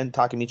and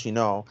Takemichi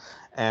know.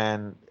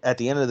 And at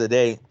the end of the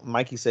day,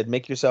 Mikey said,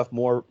 "Make yourself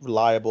more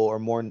reliable or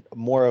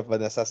more of a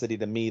necessity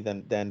to me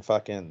than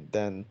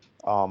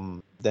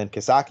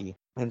Kisaki."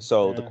 And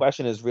so the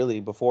question is really,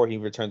 before he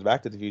returns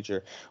back to the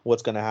future,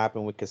 what's going to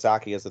happen with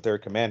Kisaki as the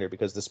third commander?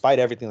 Because despite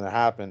everything that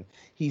happened,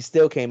 he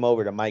still came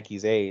over to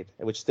Mikey's aid,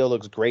 which still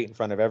looks great in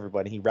front of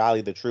everybody. He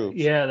rallied the troops.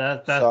 Yeah,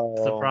 that's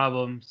the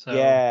problem. So.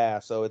 Yeah,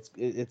 so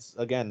it's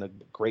again a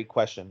great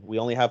question. We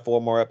only have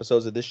 4 more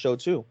episodes of this show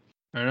too.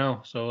 I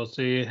know, so we'll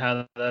see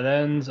how that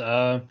ends.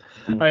 I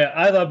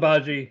love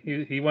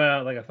Baji. He went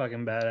out like a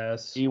fucking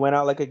badass. He went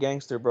out like a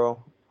gangster,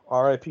 bro.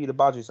 R.I.P. to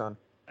Baji-san.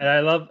 And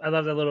I love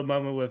that little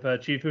moment with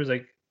Chief, who's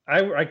like,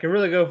 I can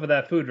really go for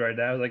that food right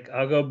now. I was like,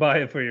 I'll go buy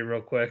it for you real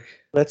quick.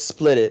 Let's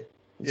split it.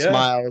 Yeah.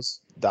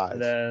 Smiles, dies.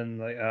 And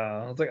then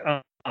I was like,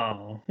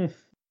 oh.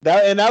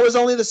 That was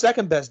only the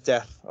second best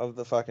death of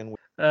the fucking week.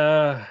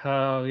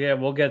 Yeah,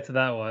 we'll get to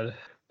that one.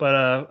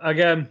 But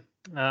again,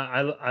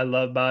 I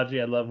love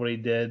Baji. I love what he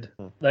did.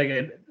 Like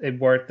it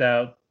worked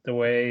out the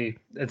way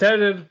it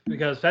did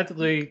because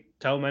technically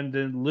Toman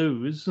didn't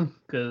lose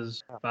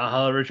because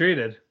Valhalla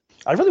retreated.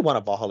 I really want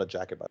a Valhalla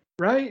jacket, but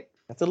right?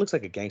 That looks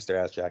like a gangster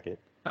ass jacket.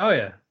 Oh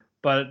yeah,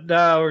 but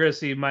now we're gonna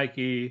see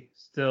Mikey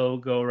still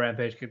go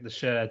rampage, kick the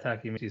shit out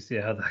of Takemichi. See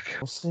how that goes.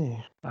 We'll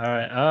see. All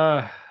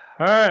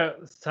right.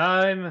 It's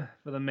time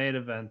for the main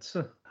event.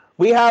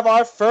 We have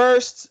our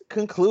first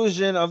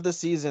conclusion of the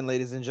season,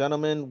 ladies and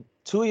gentlemen.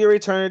 2 Year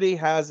Eternity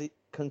has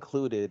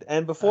concluded.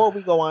 And before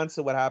we go on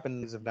to what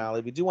happened in the finale,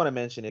 we do want to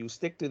mention, if you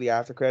stick through the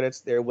after credits,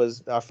 there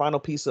was our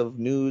final piece of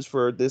news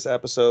for this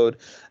episode,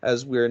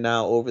 as we're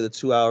now over the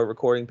 2-hour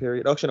recording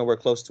period. Actually, no, we're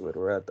close to it.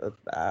 We're at an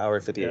hour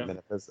and 58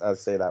 minutes, as I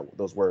say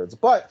those words.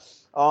 But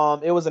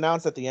it was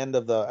announced at the end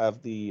of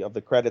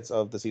the credits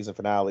of the season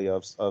finale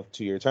of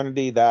 2 Year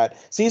Eternity that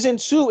season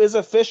 2 is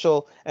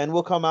official and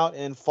will come out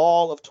in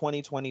fall of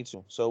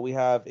 2022. So we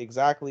have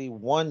exactly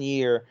 1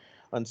 year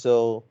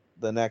until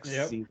the next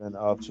season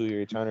of 2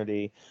 Year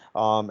Eternity.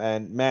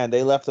 And man,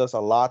 they left us a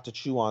lot to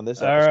chew on this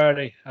episode.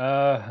 Alrighty.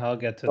 I'll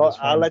get to this one.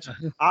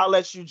 I'll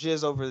let you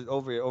jizz over this.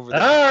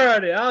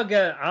 Alrighty,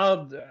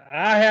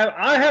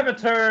 I have a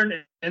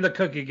turn in the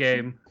cookie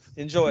game.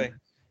 Enjoy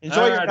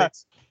your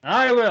nuts.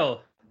 I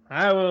will.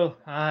 I'll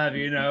have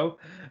you know.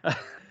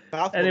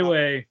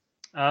 Anyway,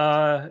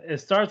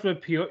 it starts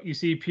with you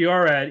see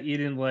Purad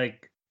eating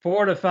like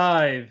 4 to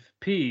 5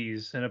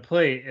 peas in a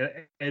plate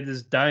at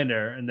this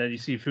diner, and then you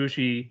see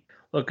Fushi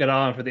looking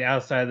on for the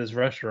outside of this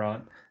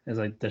restaurant. It's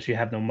like, does she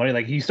have no money?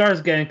 Like, he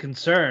starts getting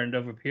concerned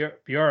over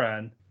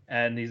Purad,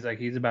 and he's like,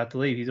 he's about to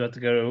leave. He's about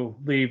to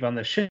leave on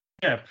the ship.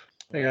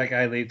 Like,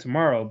 I leave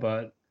tomorrow,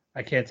 but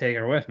I can't take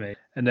her with me.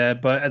 And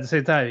but at the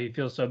same time, he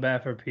feels so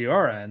bad for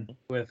Purad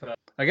with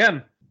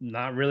again,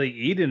 not really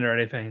eating or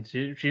anything.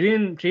 She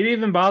didn't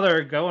even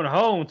bother going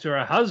home to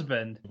her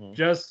husband. Mm-hmm.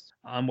 Just,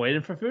 I'm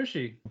waiting for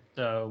Fushi.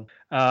 So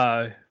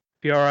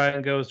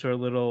PRN goes to a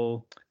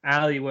little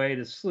alleyway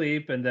to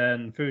sleep, and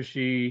then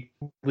Fushi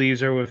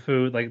leaves her with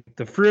food, like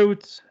the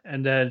fruits,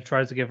 and then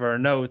tries to give her a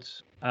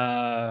note.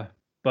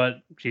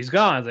 But she's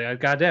gone. It's like,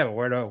 God damn it,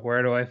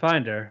 where do I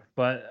find her?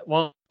 But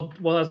while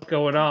that's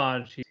going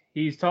on,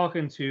 he's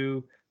talking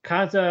to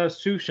Kanta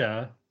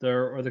Susha,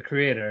 the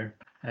creator,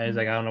 and he's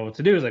like, I don't know what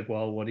to do. He's like,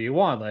 well, what do you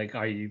want? Like,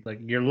 are you like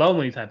you're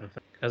lonely type of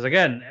thing? Because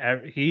again,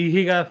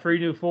 he got 3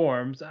 new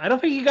forms. I don't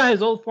think he got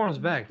his old forms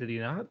back. Did he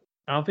not?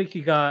 I don't think he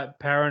got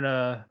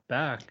Parana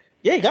back.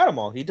 Yeah, he got them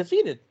all. He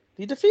defeated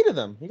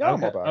them. He got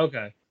them all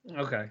back.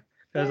 Okay.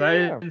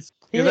 Because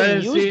he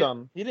didn't use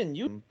them. He didn't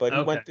use them,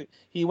 but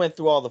he went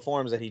through all the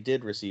forms that he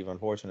did receive.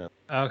 Unfortunately.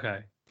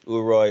 Okay.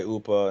 Uroi,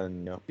 Upa,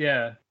 and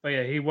Yeah, but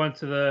yeah, he went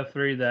to the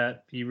 3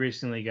 that he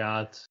recently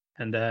got,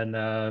 and then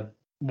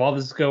while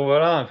this is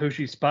going on,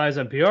 Fushi spies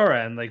on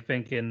PRN, like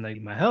thinking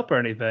like might help or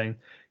anything.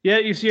 Yeah,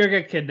 you see her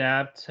get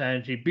kidnapped,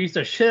 and she beats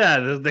the shit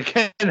out of the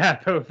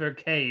kidnapper with her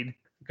cane.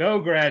 Go,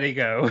 Granny,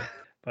 go!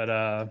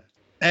 But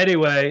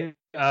anyway,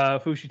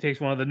 Fushi takes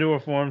one of the newer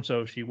forms,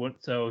 so he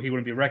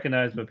wouldn't be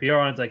recognized. But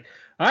PRN's like,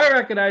 I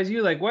recognize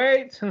you. Like,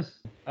 wait,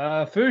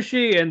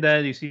 Fushi, and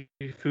then you see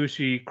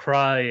Fushi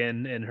cry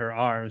in her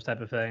arms,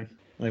 type of thing,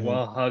 like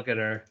while hugging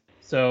her.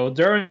 So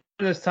during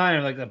this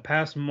time, like the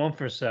past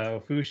month or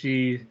so,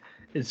 Fushi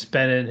is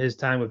spending his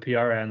time with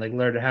PRN, like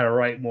learning how to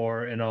write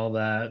more and all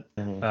that.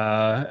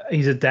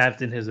 He's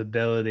adapting his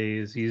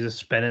abilities. He's just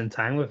spending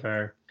time with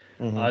her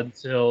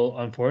until,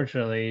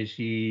 unfortunately,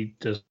 she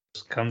just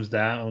comes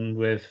down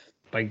with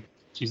like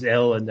she's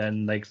ill and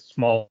then like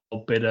small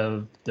bit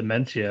of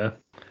dementia.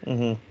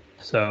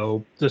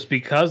 So just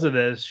because of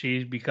this,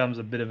 she becomes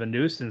a bit of a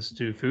nuisance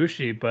to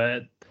Fushi,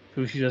 but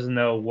Fushi doesn't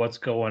know what's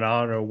going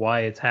on or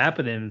why it's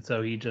happening,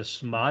 so he just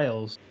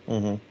smiles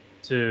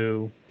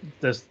to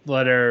just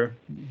let her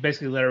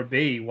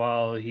be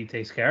while he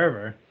takes care of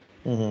her.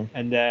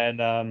 And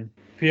then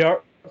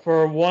for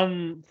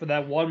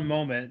that one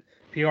moment,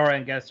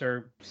 PRN gets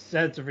her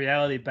sense of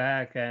reality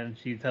back, and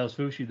she tells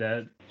Fushi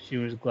that she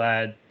was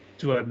glad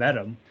to have met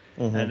him.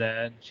 And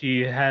then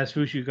she has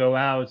Fushi go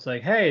out. It's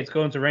like, hey, it's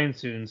going to rain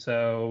soon,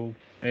 so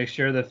make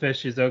sure the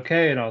fish is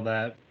okay and all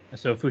that.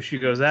 So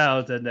Fushi goes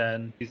out, and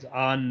then he's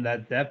on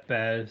that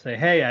deathbed. Say,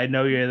 hey, I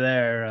know you're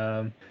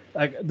there.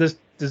 Like this,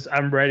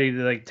 I'm ready to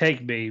like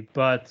take me,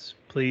 but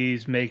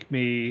please make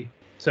me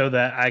so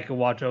that I can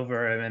watch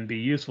over him and be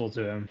useful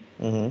to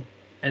him.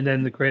 And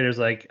then the creator's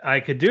like, I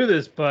could do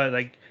this, but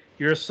like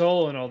your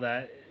soul and all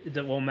that,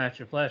 it won't match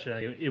your flesh,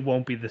 and it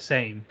won't be the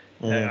same.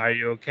 Are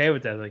you okay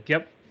with that? Like,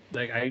 yep.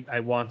 Like I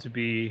want to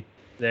be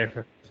there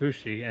for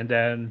Fushi. And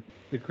then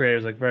the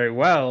creator's like, very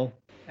well.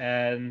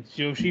 And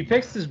she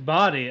picks this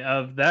body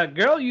of that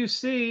girl you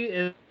see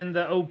in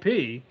the OP,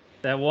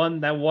 that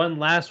one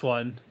last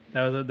one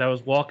that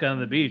was walking on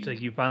the beach. Like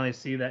you finally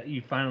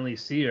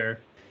see her,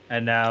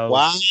 and now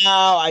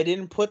wow, I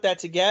didn't put that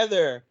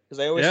together because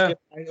I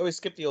always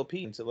skip the OP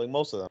into like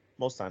most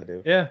time I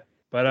do. Yeah,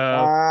 but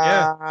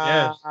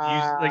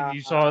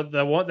you saw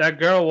that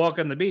girl walk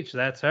on the beach.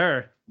 That's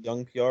her.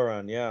 Young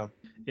Pioran, yeah.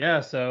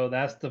 Yeah, so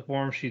that's the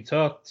form she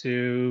took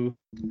to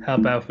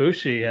help out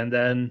Fushi, and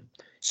then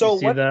so you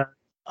see what? that.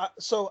 I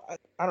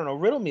don't know.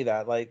 Riddle me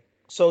that. Like,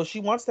 so she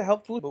wants to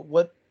help Fushi, but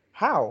what?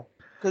 How?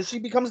 Because she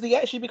becomes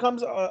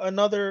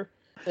another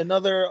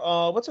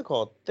what's it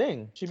called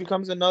thing? She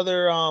becomes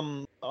another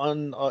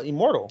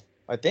immortal.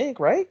 I think,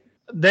 right?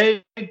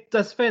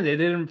 That's fine. They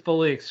didn't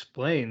fully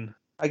explain.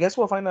 I guess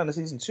we'll find out in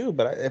season 2.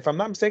 But if I'm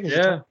not mistaken,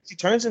 she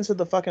turns into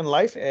the fucking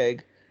life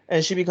egg.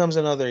 And she becomes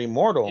another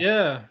immortal.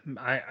 Yeah,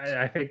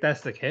 I think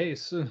that's the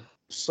case.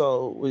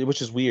 So,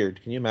 which is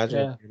weird. Can you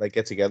imagine if they like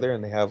get together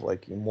and they have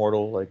like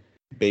immortal like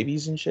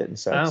babies and shit and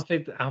sex? I don't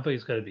think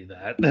it's gonna be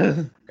that.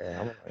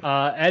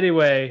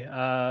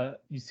 Anyway,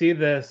 you see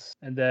this,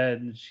 and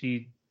then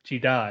she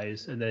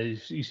dies, and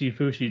then you see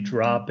Fushi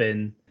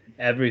dropping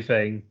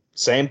everything.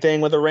 Same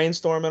thing with a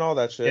rainstorm and all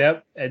that shit.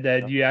 Yep, and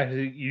then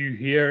you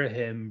hear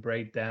him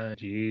break down.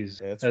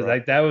 Jeez, right.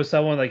 Like that was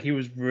someone like he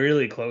was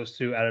really close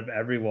to out of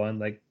everyone,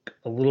 like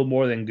a little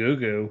more than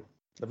Gugu.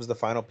 That was the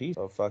final piece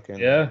of fucking.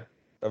 Yeah.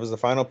 That was the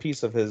final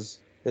piece of his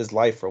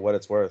life for what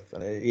it's worth,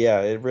 and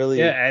it really.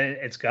 Yeah, and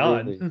it's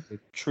gone. It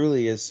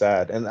truly is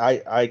sad, and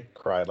I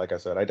cried. Like I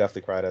said, I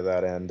definitely cried at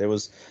that end. It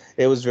was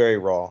very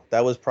raw.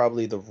 That was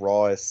probably the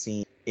rawest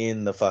scene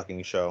in the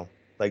fucking show.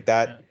 Like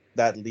that. Yeah.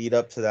 That lead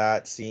up to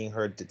that, seeing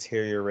her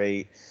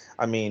deteriorate.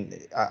 I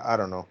mean, I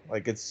don't know.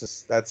 Like it's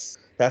just that's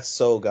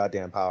so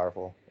goddamn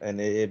powerful,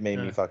 and it made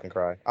me fucking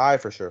cry. I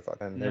for sure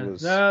fucking. Yeah. It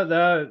was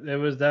it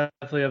was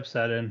definitely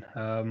upsetting.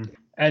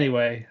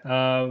 Anyway,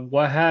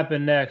 what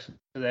happened next?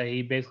 That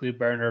he basically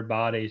burned her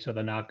body so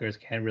the knockers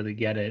can't really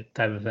get it,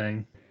 type of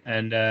thing.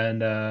 And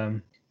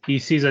then he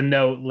sees a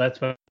note left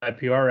by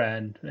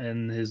PRN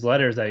and his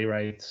letters that he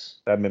writes.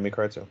 That made me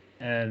cry too.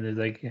 And it's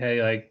like,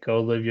 hey, like go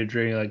live your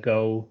dream, like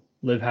go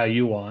live how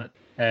you want.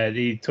 And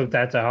he took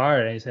that to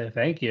heart and he said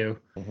thank you.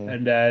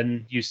 And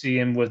then you see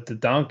him with the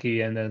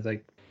donkey, and then it's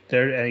like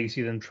and you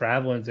see them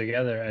traveling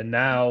together, and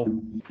now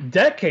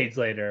decades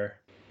later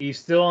he's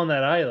still on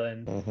that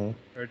island Mm-hmm.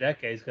 for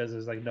decades because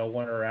there's like no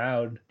one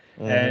around.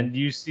 Mm-hmm. And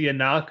you see a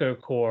Naka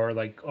core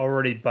like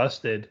already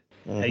busted,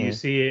 and you Mm-hmm.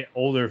 see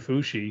older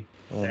Fushi,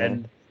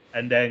 Mm-hmm.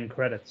 and then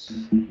credits.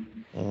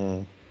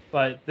 Mm-hmm.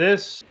 But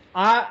this,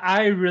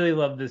 I really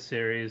love this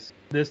series.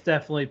 This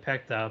definitely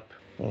picked up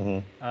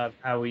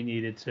how we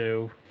needed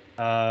to.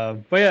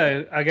 But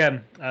yeah,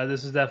 again,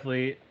 this is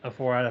definitely a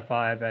 4 out of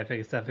 5. I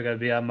think it's definitely going to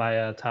be on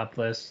my top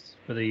list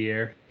for the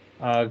year.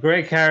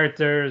 Great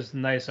characters,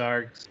 nice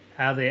arcs.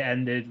 How they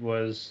ended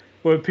was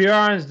with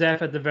Piran's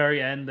death at the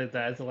very end, like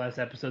that's the last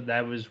episode.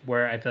 That was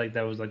where I feel like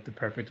that was like the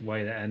perfect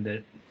way to end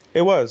it.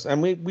 It was,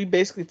 and we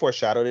basically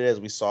foreshadowed it as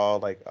we saw.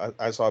 Like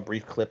I saw a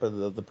brief clip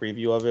of the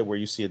preview of it where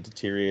you see a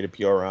deteriorated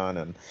Pioran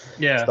and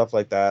Yeah, stuff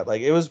like that.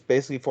 Like it was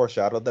basically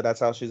foreshadowed that that's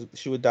how she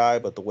would die,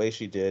 but the way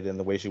she did and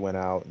the way she went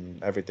out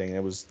and everything,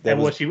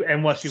 what she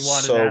wanted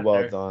so well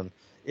after. done.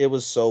 It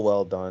was so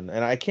well done,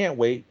 and I can't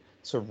wait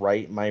to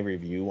write my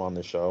review on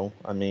the show.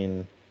 I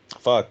mean,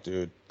 fuck,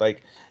 dude.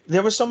 Like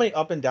there were so many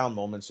up and down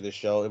moments to this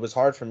show. It was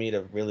hard for me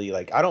to really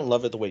like. I don't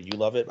love it the way you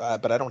love it,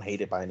 but I don't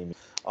hate it by any means.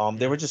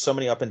 There were just so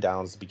many up and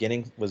downs. The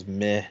beginning was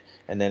meh,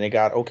 and then it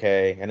got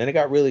okay, and then it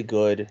got really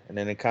good, and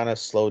then it kind of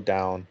slowed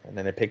down, and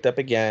then it picked up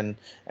again,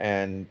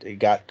 and it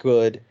got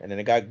good, and then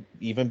it got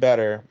even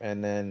better,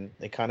 and then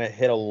it kind of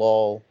hit a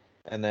lull,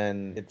 and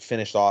then it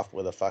finished off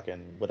with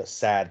a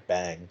sad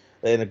bang,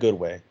 in a good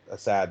way, a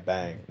sad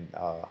bang.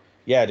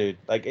 Yeah, dude,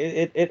 like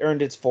it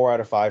earned its 4 out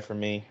of 5 for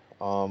me.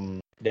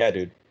 Yeah,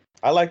 dude,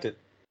 I liked it.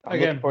 I'm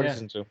looking forward to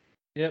season 2.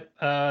 Yep.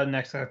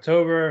 Next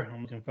October.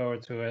 I'm looking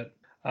forward to it.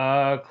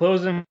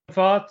 Closing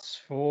thoughts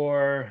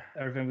for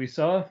everything we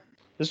saw.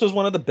 This was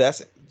one of the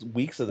best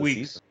weeks of the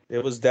season.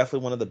 It was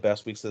definitely one of the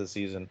best weeks of the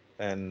season,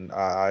 and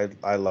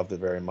I loved it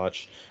very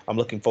much. I'm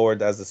looking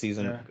forward as the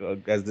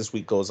season as this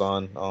week goes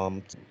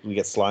on. We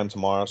get Slime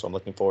tomorrow, so I'm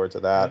looking forward to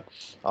that.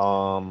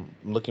 I'm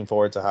looking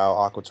forward to how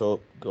Aquatope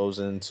goes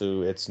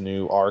into its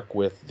new arc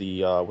with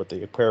the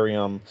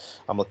aquarium.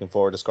 I'm looking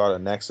forward to Scarlet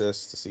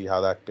Nexus to see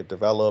how that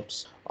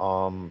develops.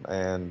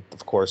 And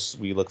of course,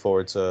 we look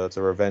forward to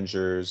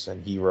Revengers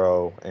and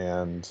Hero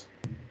and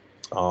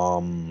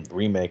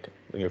remake.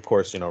 Of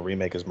course,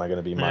 remake is going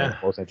to be my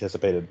most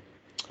anticipated.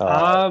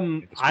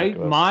 Mine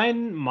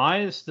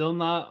is still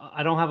not.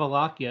 I don't have a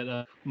lock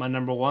yet. My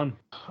number one.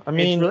 I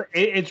mean,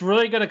 it's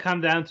really going to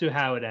come down to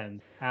how it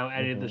ends, how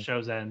any of the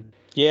shows end.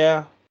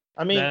 Yeah,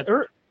 I mean,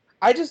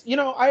 I just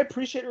I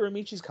appreciate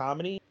Uramichi's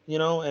comedy,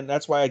 and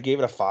that's why I gave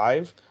it a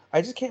 5.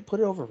 I just can't put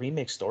it over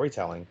remake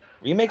storytelling.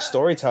 Remake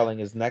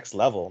storytelling is next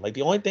level. Like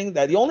the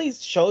only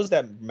shows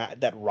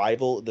that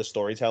rival the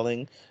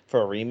storytelling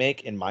for a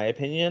remake, in my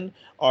opinion,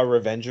 are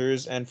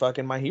Revengers and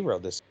fucking My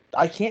Hero.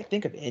 I can't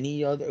think of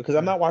any other, because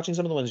I'm not watching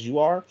some of the ones you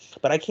are,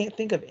 but I can't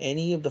think of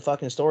any of the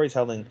fucking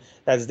storytelling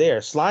that's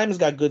there. Slime's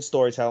got good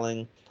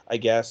storytelling. I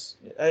guess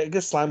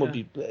Slime would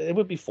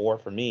be 4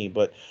 for me,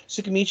 but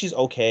Tsukimichi's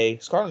okay.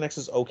 Scarlet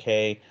Nexus is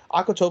okay.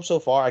 Aquatope so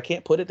far, I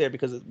can't put it there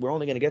because we're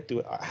only going to get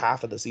through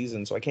half of the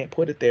season, so I can't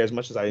put it there as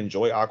much as I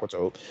enjoy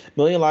Aquatope.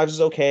 Million Lives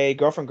is okay.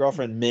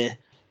 Girlfriend, meh.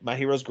 My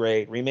Hero's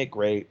great. Remake,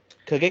 great.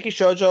 Kageki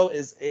Shoujo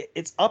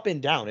it's up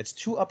and down. It's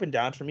too up and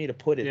down for me to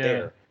put it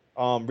there.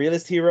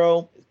 Realist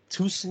Hero,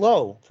 too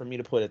slow for me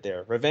to put it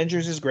there.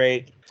 Revengers is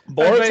great.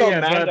 Boruto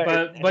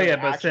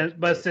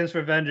but since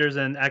Revengers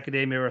and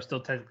Academia are still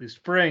technically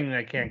spring,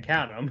 I can't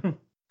count them.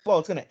 Well,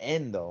 it's gonna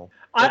end though.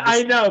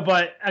 I know,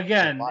 but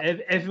again,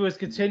 if it was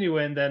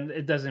continuing, then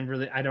it doesn't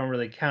really. I don't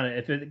really count it.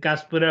 If it got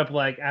split up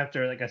like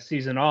after like a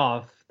season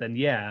off, then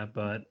yeah.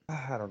 But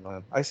I don't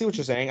know. I see what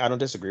you're saying. I don't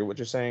disagree with what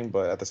you're saying,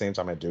 but at the same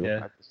time, I do.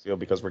 Yeah. I just feel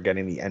because we're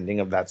getting the ending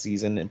of that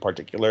season in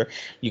particular,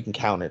 you can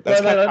count it.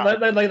 That's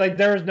like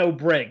there is no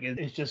break.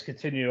 It's just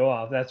continue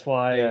off. That's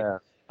why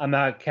I'm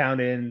not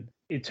counting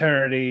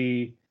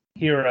Eternity,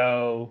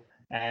 Hero,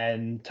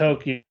 and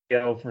Tokyo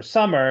for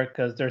summer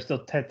because they're still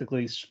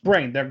technically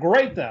spring. They're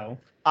great though.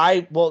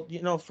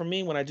 For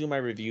me, when I do my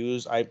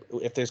reviews,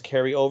 if there's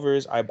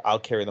carryovers, I'll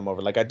carry them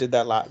over. Like I did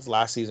that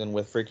last season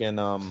with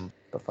freaking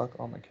the fuck?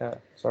 Oh, my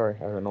cat. Sorry,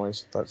 I heard a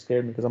noise. That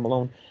scared me because I'm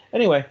alone.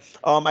 Anyway,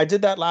 I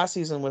did that last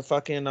season with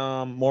fucking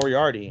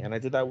Moriarty, and I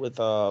did that with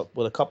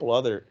a couple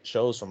other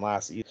shows from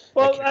last season.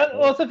 Well,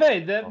 it's a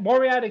thing. That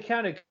Moriarty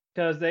counted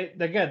because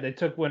they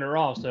took winter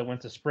off, so it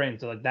went to spring,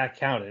 so like that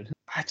counted.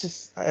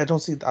 I don't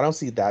see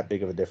that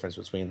big of a difference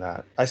between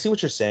that. I see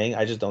what you're saying.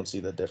 I just don't see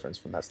the difference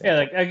from that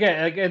standpoint.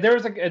 Yeah, like there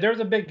was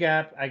a big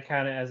gap. I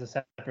count it as a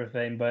separate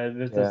thing, but if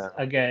it's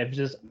if it's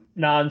just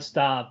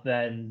nonstop,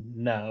 then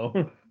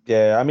no.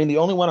 Yeah, I mean the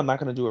only one I'm not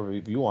going to do a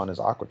review on is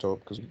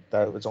Aquatope because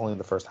it's only in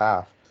the first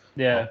half.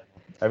 Yeah.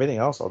 Everything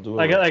else I'll do.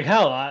 Like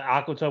hell,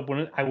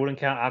 Aquatope I wouldn't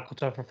count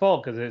Aquatope for fall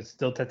because it's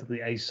still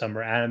technically a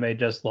summer anime,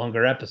 just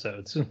longer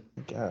episodes. I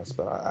guess,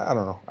 but I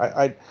don't know.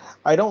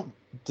 I don't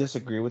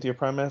disagree with your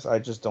premise. I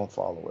just don't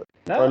follow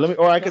it.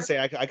 I could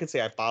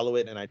say I follow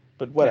it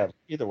but whatever.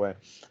 Yeah. Either way,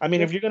 I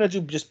mean, if you're gonna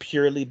do just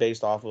purely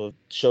based off of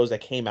shows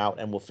that came out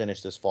and will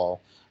finish this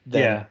fall,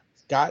 then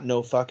got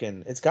no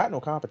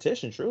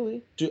competition.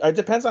 Truly, it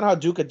depends on how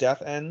Duke of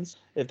Death ends.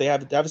 If they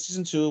have a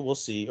season 2, we'll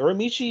see.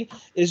 Uramichi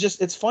is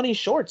it's funny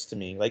shorts to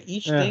me. Like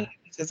each thing,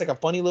 it's like a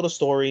funny little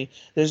story.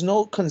 There's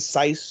no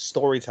concise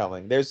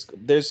storytelling.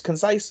 There's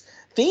concise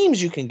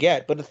themes you can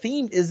get, but a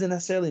theme isn't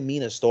necessarily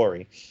mean a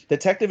story.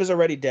 Detective is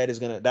Already Dead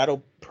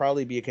that'll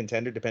probably be a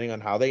contender depending on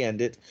how they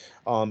end it.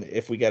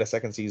 If we get a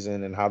second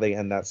season and how they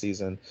end that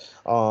season.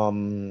 I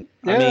mean,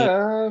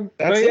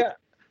 that's it.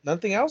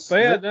 Nothing else.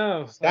 But yeah,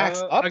 no.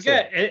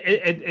 Again,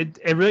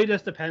 it really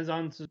just depends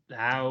on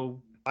how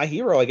My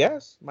Hero, I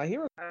guess. My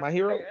Hero.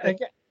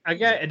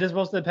 Again, it just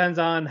mostly depends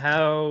on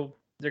how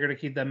they're gonna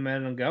keep that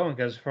momentum going.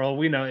 Because for all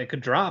we know, it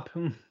could drop.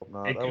 No,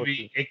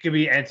 it could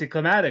be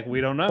anticlimactic. We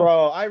don't know.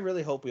 Bro, I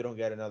really hope we don't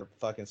get another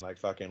fucking.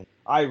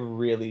 I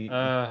really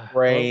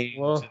pray.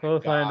 We'll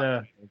find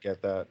out.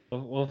 Get that.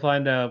 We'll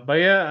find out. But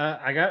yeah,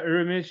 I got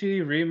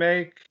Uramichi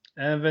remake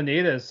and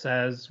Vanitas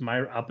as my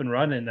up and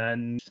running,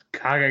 and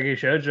Kageki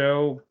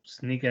Shoujo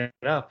sneaking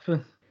it up.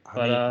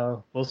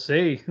 But we'll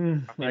see.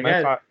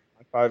 My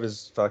 5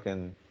 is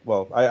fucking.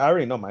 Well, I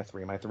already know my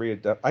 3. My 3,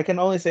 I can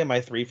only say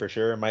my 3 for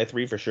sure. My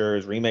 3 for sure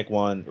is Remake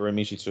 1,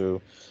 Uramichi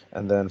 2,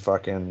 and then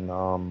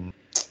fucking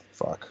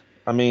fuck.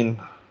 I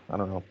mean, I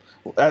don't know.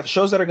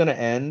 Shows that are gonna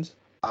end,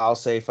 I'll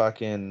say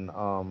fucking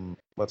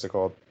what's it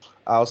called?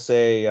 I'll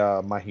say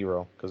My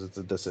Hero because it's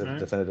a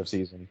definitive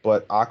season.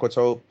 But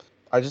Aquatope,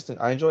 I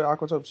enjoy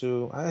Aquatope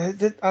too.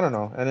 I don't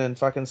know. And then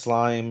fucking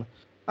Slime.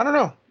 I don't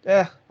know.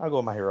 Yeah, I'll go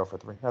with My Hero for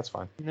 3. That's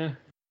fine. Yeah.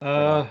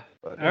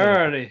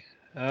 Alrighty.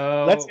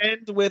 Let's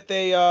end with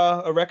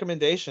a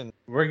recommendation.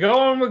 We're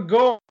going with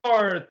gore,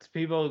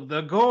 people.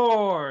 The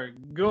gore.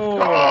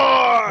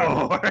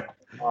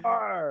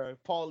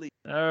 Paulie.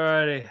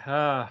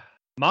 Alrighty.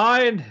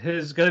 Mine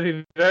is gonna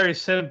be very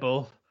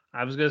simple.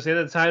 I was gonna say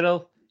the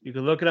title. You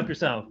can look it up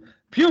yourself.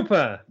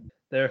 Pupa.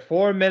 They're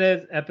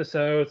 4-minute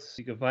episodes.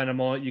 You can find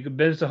them all. You can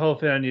binge the whole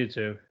thing on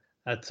YouTube.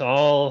 That's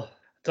all.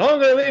 That's all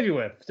I'm gonna leave you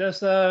with. Just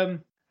have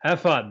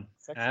fun.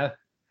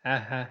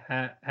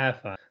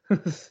 Have fun.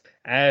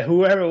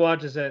 Whoever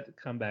watches it,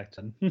 come back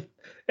to them.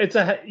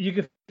 You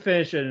can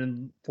finish it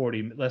in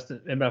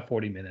about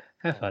 40 minutes.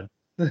 Have fun.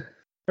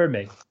 For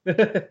me.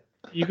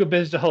 You could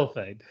binge the whole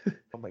thing.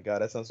 Oh my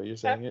god, that sounds like you're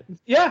saying it.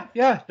 Yeah.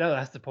 No,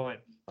 that's the point.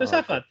 Just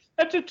have fun.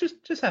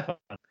 Just have fun.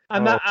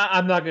 I'm not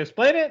gonna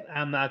explain it.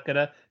 I'm not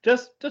gonna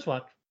just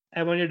watch.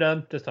 And when you're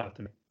done, just talk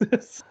to me.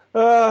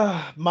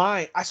 I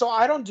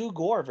don't do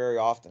gore very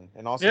often,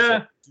 and also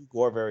do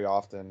gore very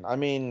often. I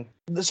mean,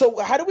 so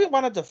how do we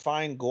want to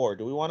define gore?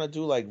 Do we want to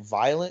do like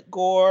violent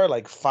gore,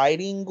 like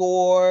fighting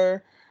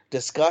gore,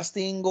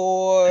 disgusting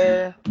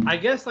gore? I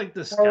guess like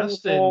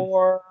disgusting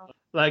gore,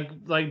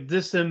 like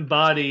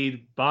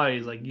disembodied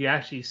bodies. Like you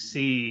actually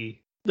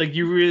see, like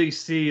you really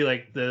see,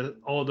 like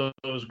all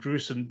those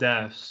gruesome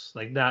deaths,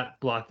 like not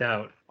blocked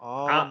out.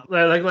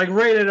 Like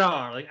rated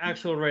R, like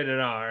actual rated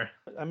R.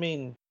 I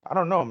mean, I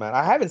don't know, man.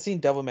 I haven't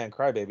seen Devilman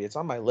Crybaby. It's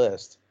on my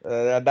list.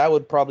 That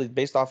would probably,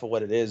 based off of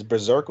what it is,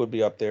 Berserk would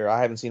be up there. I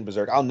haven't seen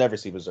Berserk. I'll never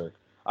see Berserk.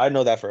 I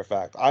know that for a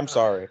fact. I'm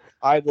sorry.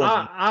 I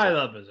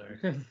love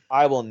Berserk.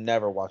 I will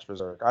never watch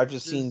Berserk. I've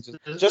just seen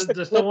don't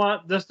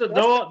watch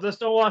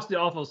the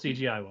awful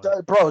CGI one.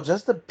 Bro,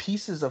 just the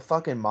pieces of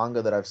fucking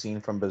manga that I've seen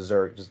from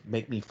Berserk just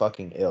make me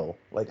fucking ill.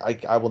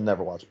 Like I will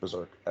never watch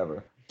Berserk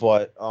ever.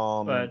 But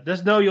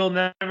just know you'll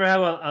never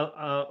have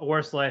a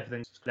worse life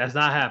than that's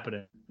not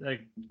happening.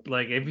 Like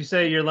if you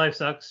say your life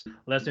sucks,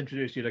 let's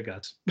introduce you to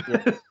Guts.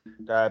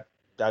 That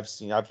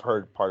I've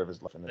heard part of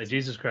his life. Like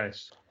Jesus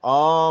Christ.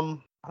 I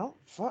don't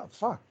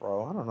fuck,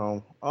 bro. I don't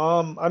know.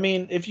 I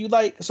mean, if you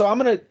like, so I'm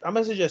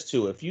gonna suggest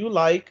 2. If you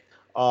like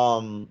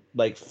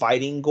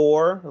fighting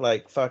gore,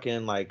 like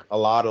fucking like a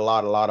lot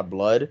of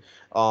blood,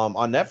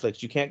 on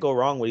Netflix, you can't go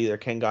wrong with either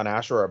Kengan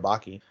Ashura or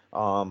Baki.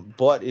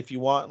 But if you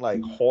want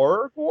like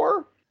horror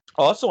gore,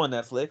 also on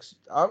Netflix,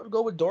 I would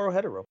go with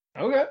Dorohedoro.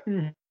 Okay.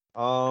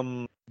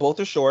 Both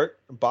are short.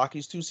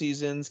 Baki's 2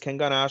 seasons.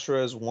 Kengan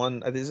Ashura is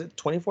 1. Is it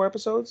 24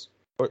 episodes?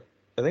 Or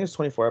I think it's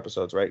 24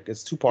 episodes, right?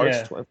 It's 2 parts.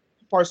 Yeah. 2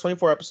 parts,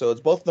 24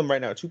 episodes. Both of them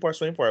right now, 2 parts,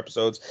 24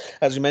 episodes.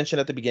 As we mentioned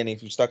at the beginning,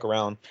 if you stuck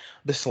around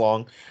this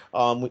long,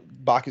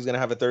 Baki's going to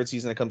have a 3rd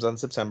season that comes out in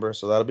September,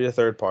 so that'll be the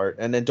 3rd part.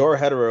 And then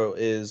Dorohedoro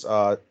is 2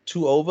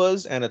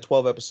 OVAs and a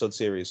 12-episode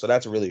series, so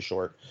that's really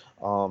short.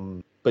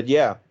 But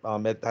yeah,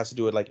 it has to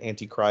do with like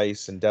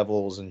Antichrist and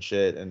devils and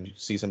shit, and you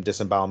see some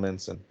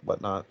disembowelments and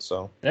whatnot.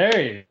 So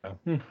there you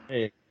go.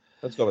 Hey,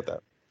 let's go with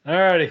that.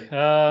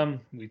 Alrighty.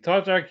 We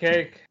talked our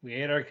cake, we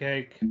ate our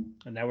cake,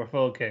 and now we're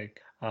full of cake.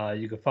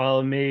 You can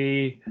follow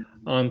me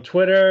on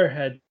Twitter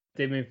at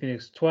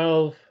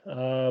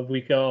DamianPhoenix12.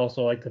 We could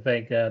also like to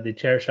thank the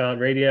Chairshot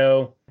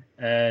Radio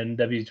and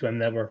W2M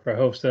Network for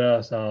hosting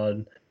us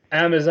on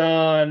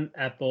Amazon,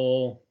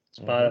 Apple,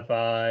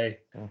 Spotify,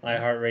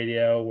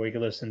 iHeartRadio, where you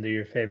can listen to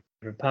your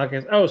favorite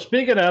podcasts. Oh,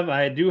 speaking of,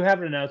 I do have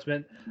an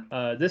announcement.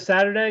 This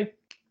Saturday,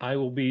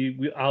 I'll be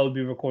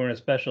recording a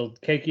special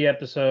Keki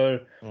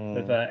episode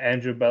with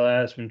Andrew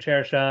Bellas from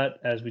Chairshot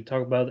as we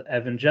talk about the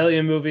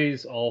Evangelion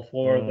movies, all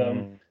 4 of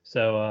them.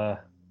 So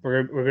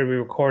we're gonna be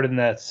recording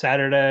that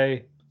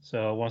Saturday.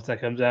 So once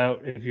that comes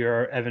out, if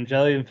you're an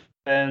Evangelion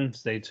fan,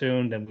 stay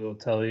tuned, and we'll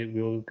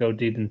go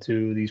deep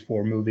into these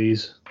 4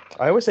 movies.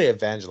 I always say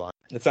Evangelion.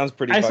 It sounds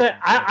pretty. I say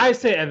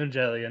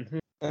Evangelion.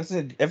 I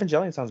said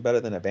Evangelion sounds better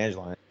than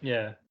Evangelion.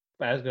 Yeah,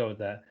 let's go with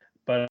that.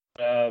 But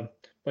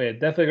yeah,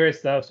 definitely great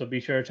stuff. So be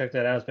sure to check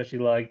that out, especially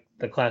like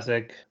the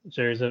classic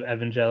series of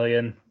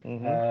Evangelion.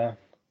 Mm-hmm.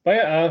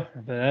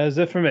 That is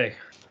it for me.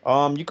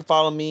 You can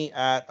follow me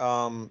at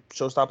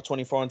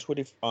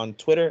Showstopper24 on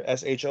Twitter,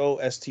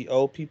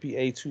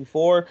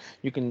 SHOSTOPPA24.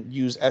 You can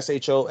use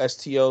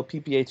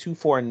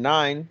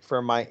SHOSTOPPA249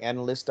 for my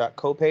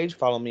analyst.co page.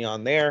 Follow me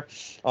on there.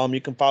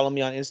 You can follow me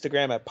on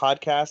Instagram at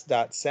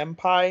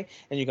podcast.senpai,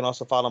 and you can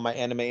also follow my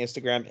anime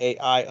Instagram,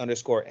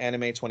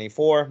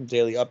 AI_anime24.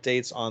 Daily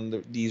updates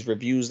on these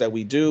reviews that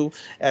we do,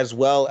 as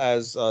well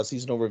as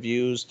seasonal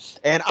reviews.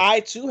 And I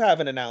too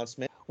have an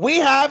announcement. We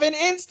have an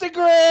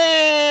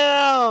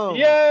Instagram!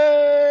 Yay!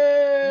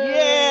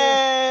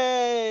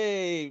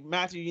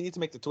 Matthew, you need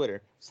to make the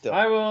Twitter still.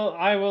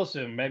 I will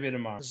soon, maybe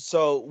tomorrow.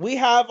 So we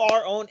have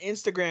our own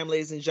Instagram,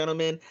 ladies and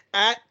gentlemen,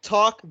 at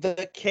Talk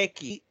the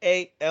Keki,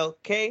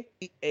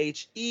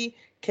 ALKEHEKEKI.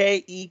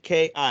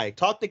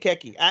 Talk the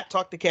Keki, at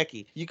Talk the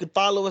Keki. You can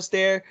follow us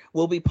there.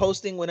 We'll be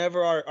posting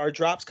whenever our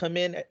drops come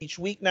in each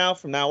week now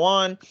from now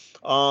on.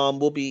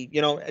 We'll be,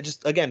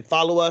 just again,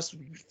 follow us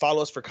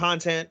for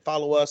content,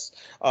 follow us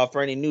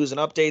for any news and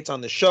updates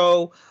on the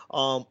show.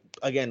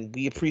 Again,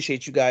 we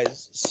appreciate you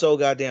guys so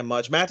goddamn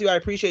much. Matthew, I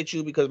appreciate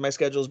you because my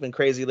schedule's been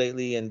crazy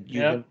lately, and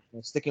you've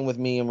been sticking with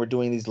me, and we're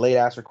doing these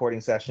late-ass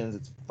recording sessions.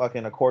 It's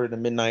fucking 1:45 to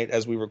midnight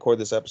as we record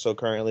this episode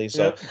currently,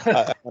 so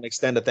I want to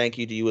extend a thank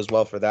you to you as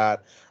well for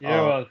that.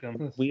 You're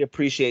welcome. We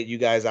appreciate you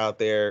guys out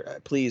there.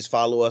 Please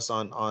follow us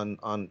on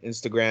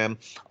Instagram.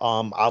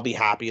 I'll be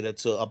happy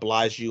to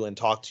oblige you and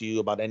talk to you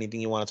about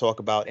anything you want to talk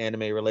about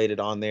anime-related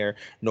on there.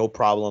 No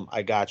problem.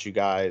 I got you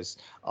guys.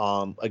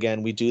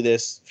 Again, we do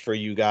this for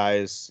you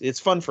guys. It's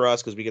fun for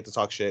us because we get to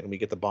talk shit and we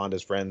get to bond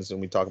as friends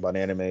and we talk about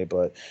anime,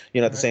 but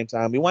at the same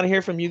time we want to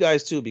hear from you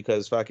guys too,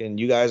 because fucking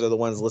you guys are the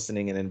ones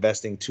listening and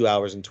investing 2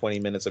 hours and 20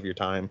 minutes of your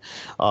time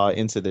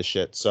into this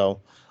shit. So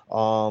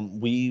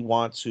we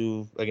want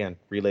to again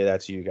relay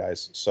that to you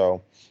guys.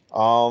 So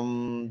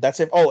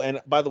that's it. Oh,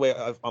 and by the way,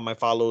 on my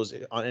follows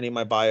on any of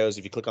my bios,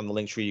 if you click on the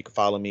link tree, you can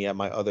follow me at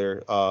my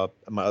other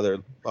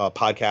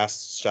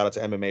podcasts. Shout out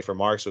to MMA for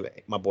Marks with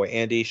my boy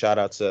Andy. Shout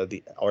out to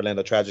the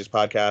Orlando Tragics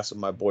podcast with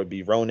my boy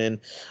B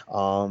Ronan.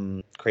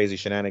 Crazy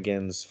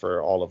shenanigans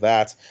for all of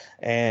that.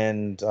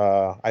 And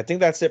I think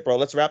that's it, bro.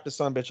 Let's wrap this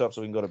son bitch up so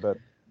we can go to bed.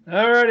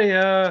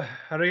 Alrighty,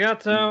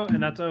 arigato,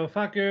 anato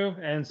faku,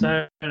 and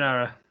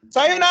sayonara.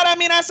 Sayonara,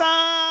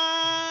 minasan!